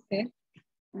 Ok.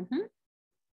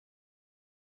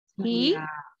 He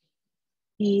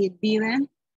didn't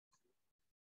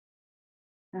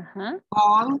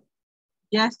call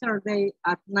yesterday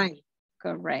at night.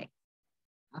 Correct.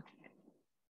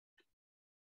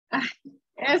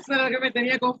 Eso es lo que me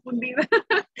tenía confundida.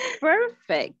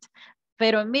 Perfect.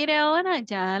 Pero mire ahora,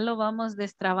 ya lo vamos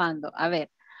destrabando. A ver,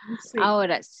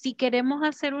 ahora, si queremos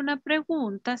hacer una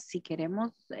pregunta, si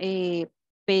queremos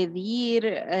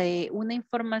pedir una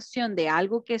información de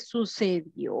algo que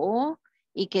sucedió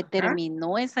y que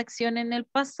terminó esa acción en el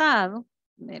pasado,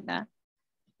 ¿verdad?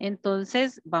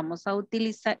 Entonces vamos a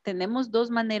utilizar, tenemos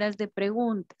dos maneras de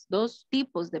preguntas, dos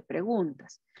tipos de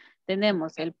preguntas.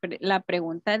 Tenemos la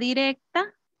pregunta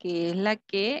directa, que es la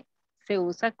que se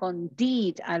usa con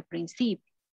did al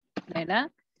principio,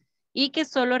 ¿verdad? Y que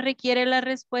solo requiere la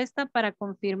respuesta para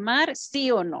confirmar sí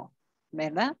o no,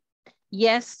 ¿verdad?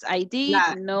 Yes, I did.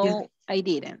 No, I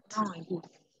didn't.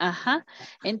 Ajá.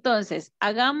 Entonces,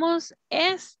 hagamos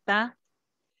esta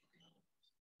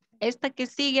que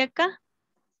sigue acá.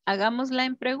 Hagámosla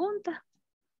en pregunta.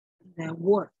 The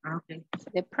word, okay.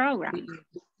 The program.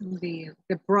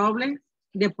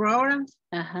 The program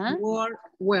Ajá. work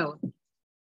well.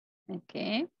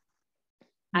 Ok.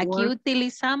 Aquí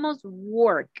utilizamos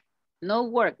work, no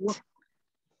worked.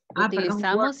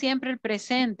 Utilizamos siempre el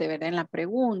presente, ¿verdad? En la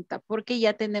pregunta, porque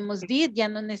ya tenemos did, ya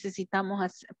no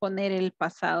necesitamos poner el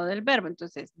pasado del verbo.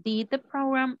 Entonces, did the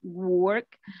program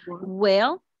work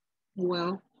well?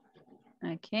 Well.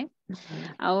 Ok.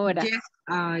 Ahora. Yes,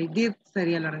 I did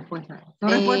sería la respuesta. Son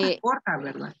respuestas cortas,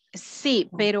 ¿verdad? Sí,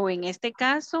 pero en este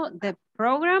caso, the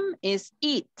program is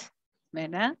it,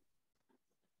 ¿verdad?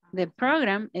 The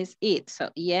program is it.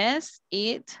 So, yes,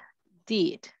 it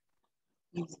did.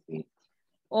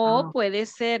 O puede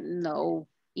ser, no,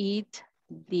 it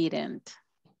didn't.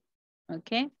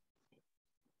 ¿Ok?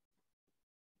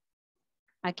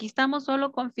 Aquí estamos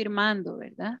solo confirmando,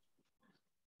 ¿verdad?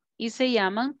 Y se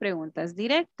llaman preguntas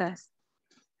directas.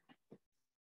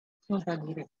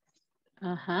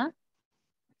 Ajá.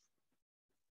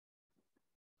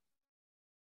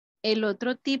 El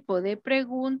otro tipo de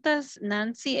preguntas,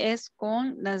 Nancy, es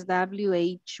con las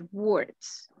WH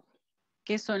words,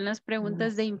 que son las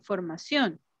preguntas de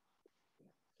información.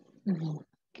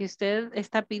 Que usted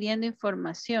está pidiendo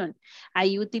información.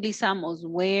 Ahí utilizamos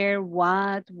where,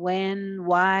 what, when,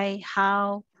 why,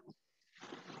 how.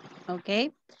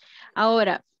 ¿Ok?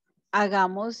 Ahora,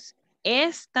 hagamos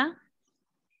esta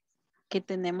que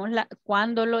tenemos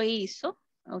cuando lo hizo.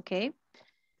 ¿Ok?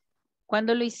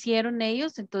 Cuando lo hicieron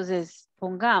ellos, entonces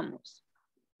pongamos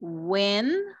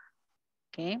when,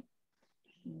 ¿ok?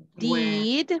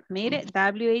 Did, mire,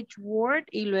 WH word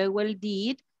y luego el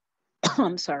did.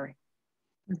 I'm sorry.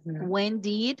 When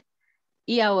did,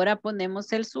 y ahora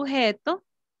ponemos el sujeto,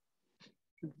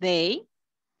 they.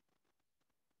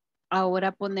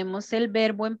 Ahora ponemos el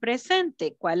verbo en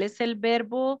presente. ¿Cuál es el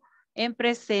verbo en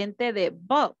presente de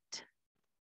bought?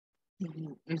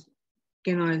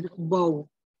 Que no es bow.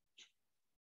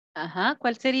 Ajá,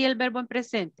 ¿cuál sería el verbo en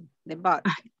presente de bought?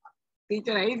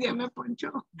 Teacher, ahí ya me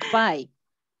ponchó. Buy.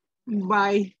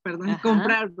 Buy, perdón, Ajá.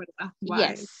 comprar, ¿verdad? Buy.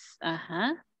 Yes,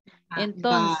 ajá.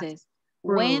 Entonces,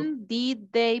 when did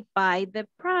they buy the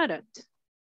product?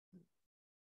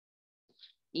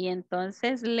 Y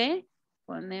entonces le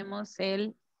ponemos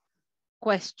el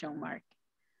question mark.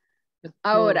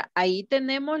 Ahora, ahí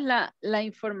tenemos la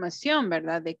información,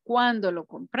 ¿verdad? De cuándo lo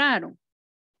compraron.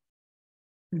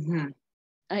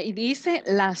 Ahí dice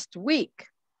last week.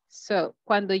 So,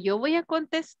 cuando yo voy a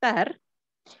contestar,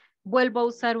 vuelvo a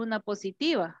usar una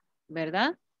positiva,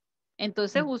 ¿verdad?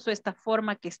 Entonces uso esta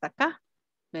forma que está acá,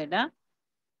 ¿verdad?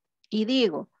 Y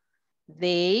digo,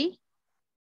 they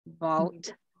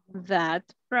bought that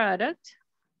product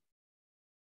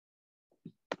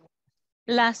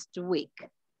last week.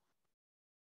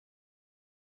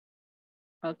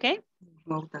 ¿Ok?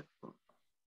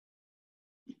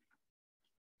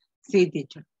 Sí,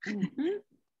 teacher.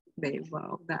 They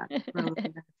bought that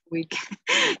product last week.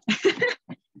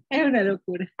 Es una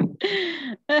locura.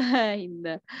 Ay,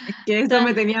 no. Es que eso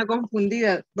me tenía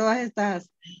confundida. Todas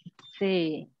estas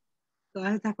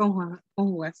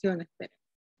conjugaciones. Pero,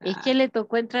 es que le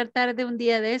tocó entrar tarde un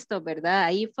día de esto, ¿verdad?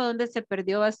 Ahí fue donde se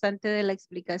perdió bastante de la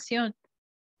explicación.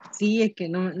 Sí, es que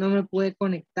no me pude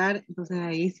conectar. Entonces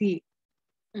ahí sí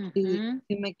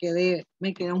me quedé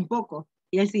un poco.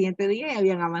 Y el siguiente día ya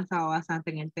habían avanzado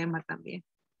bastante en el tema también.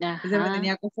 Entonces me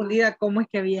tenía confundida cómo es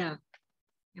que había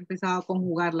empezado a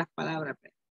conjugar las palabras.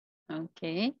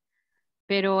 Ok.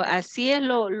 Pero así es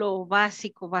lo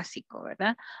básico,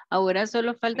 ¿verdad? Ahora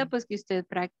solo falta pues que usted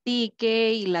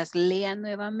practique y las lea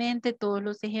nuevamente, todos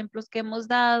los ejemplos que hemos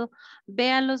dado.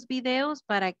 Vea los videos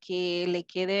para que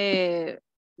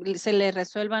se le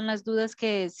resuelvan las dudas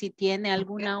que si tiene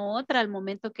alguna otra al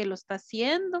momento que lo está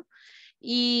haciendo.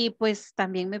 Y pues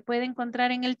también me puede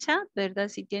encontrar en el chat, ¿verdad?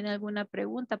 Si tiene alguna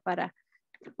pregunta para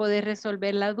poder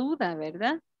resolver la duda,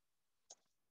 ¿verdad?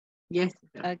 Yes.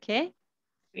 Ok.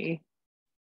 Sí.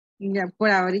 Ya por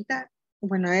ahorita,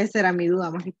 bueno, esa era mi duda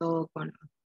más que todo con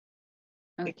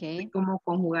Okay. Cómo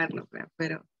conjugarlo,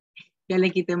 pero ya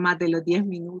le quité más de los 10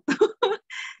 minutos.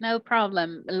 No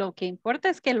problem. Lo que importa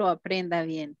es que lo aprenda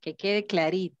bien, que quede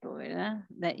clarito, ¿verdad?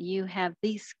 That you have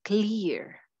this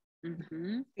clear.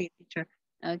 Sí, teacher.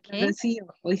 Okay. Pero sí,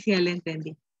 hoy sí ya le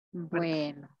entendí.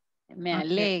 Bueno, me Ok.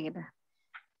 alegra.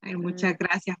 Ay, muchas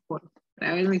gracias por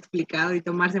haberme explicado y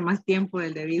tomarse más tiempo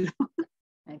del debido.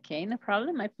 Okay, no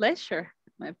problem. My pleasure.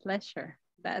 My pleasure.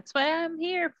 That's what I'm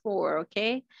here for,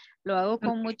 okay? Lo hago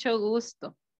con mucho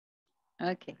gusto.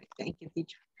 Okay. Thank you,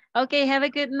 teacher. Okay, have a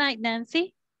good night,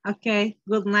 Nancy. Okay,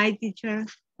 good night, teacher.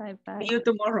 Bye-bye. See you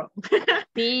tomorrow.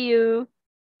 See you.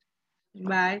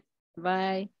 Bye.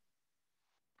 Bye.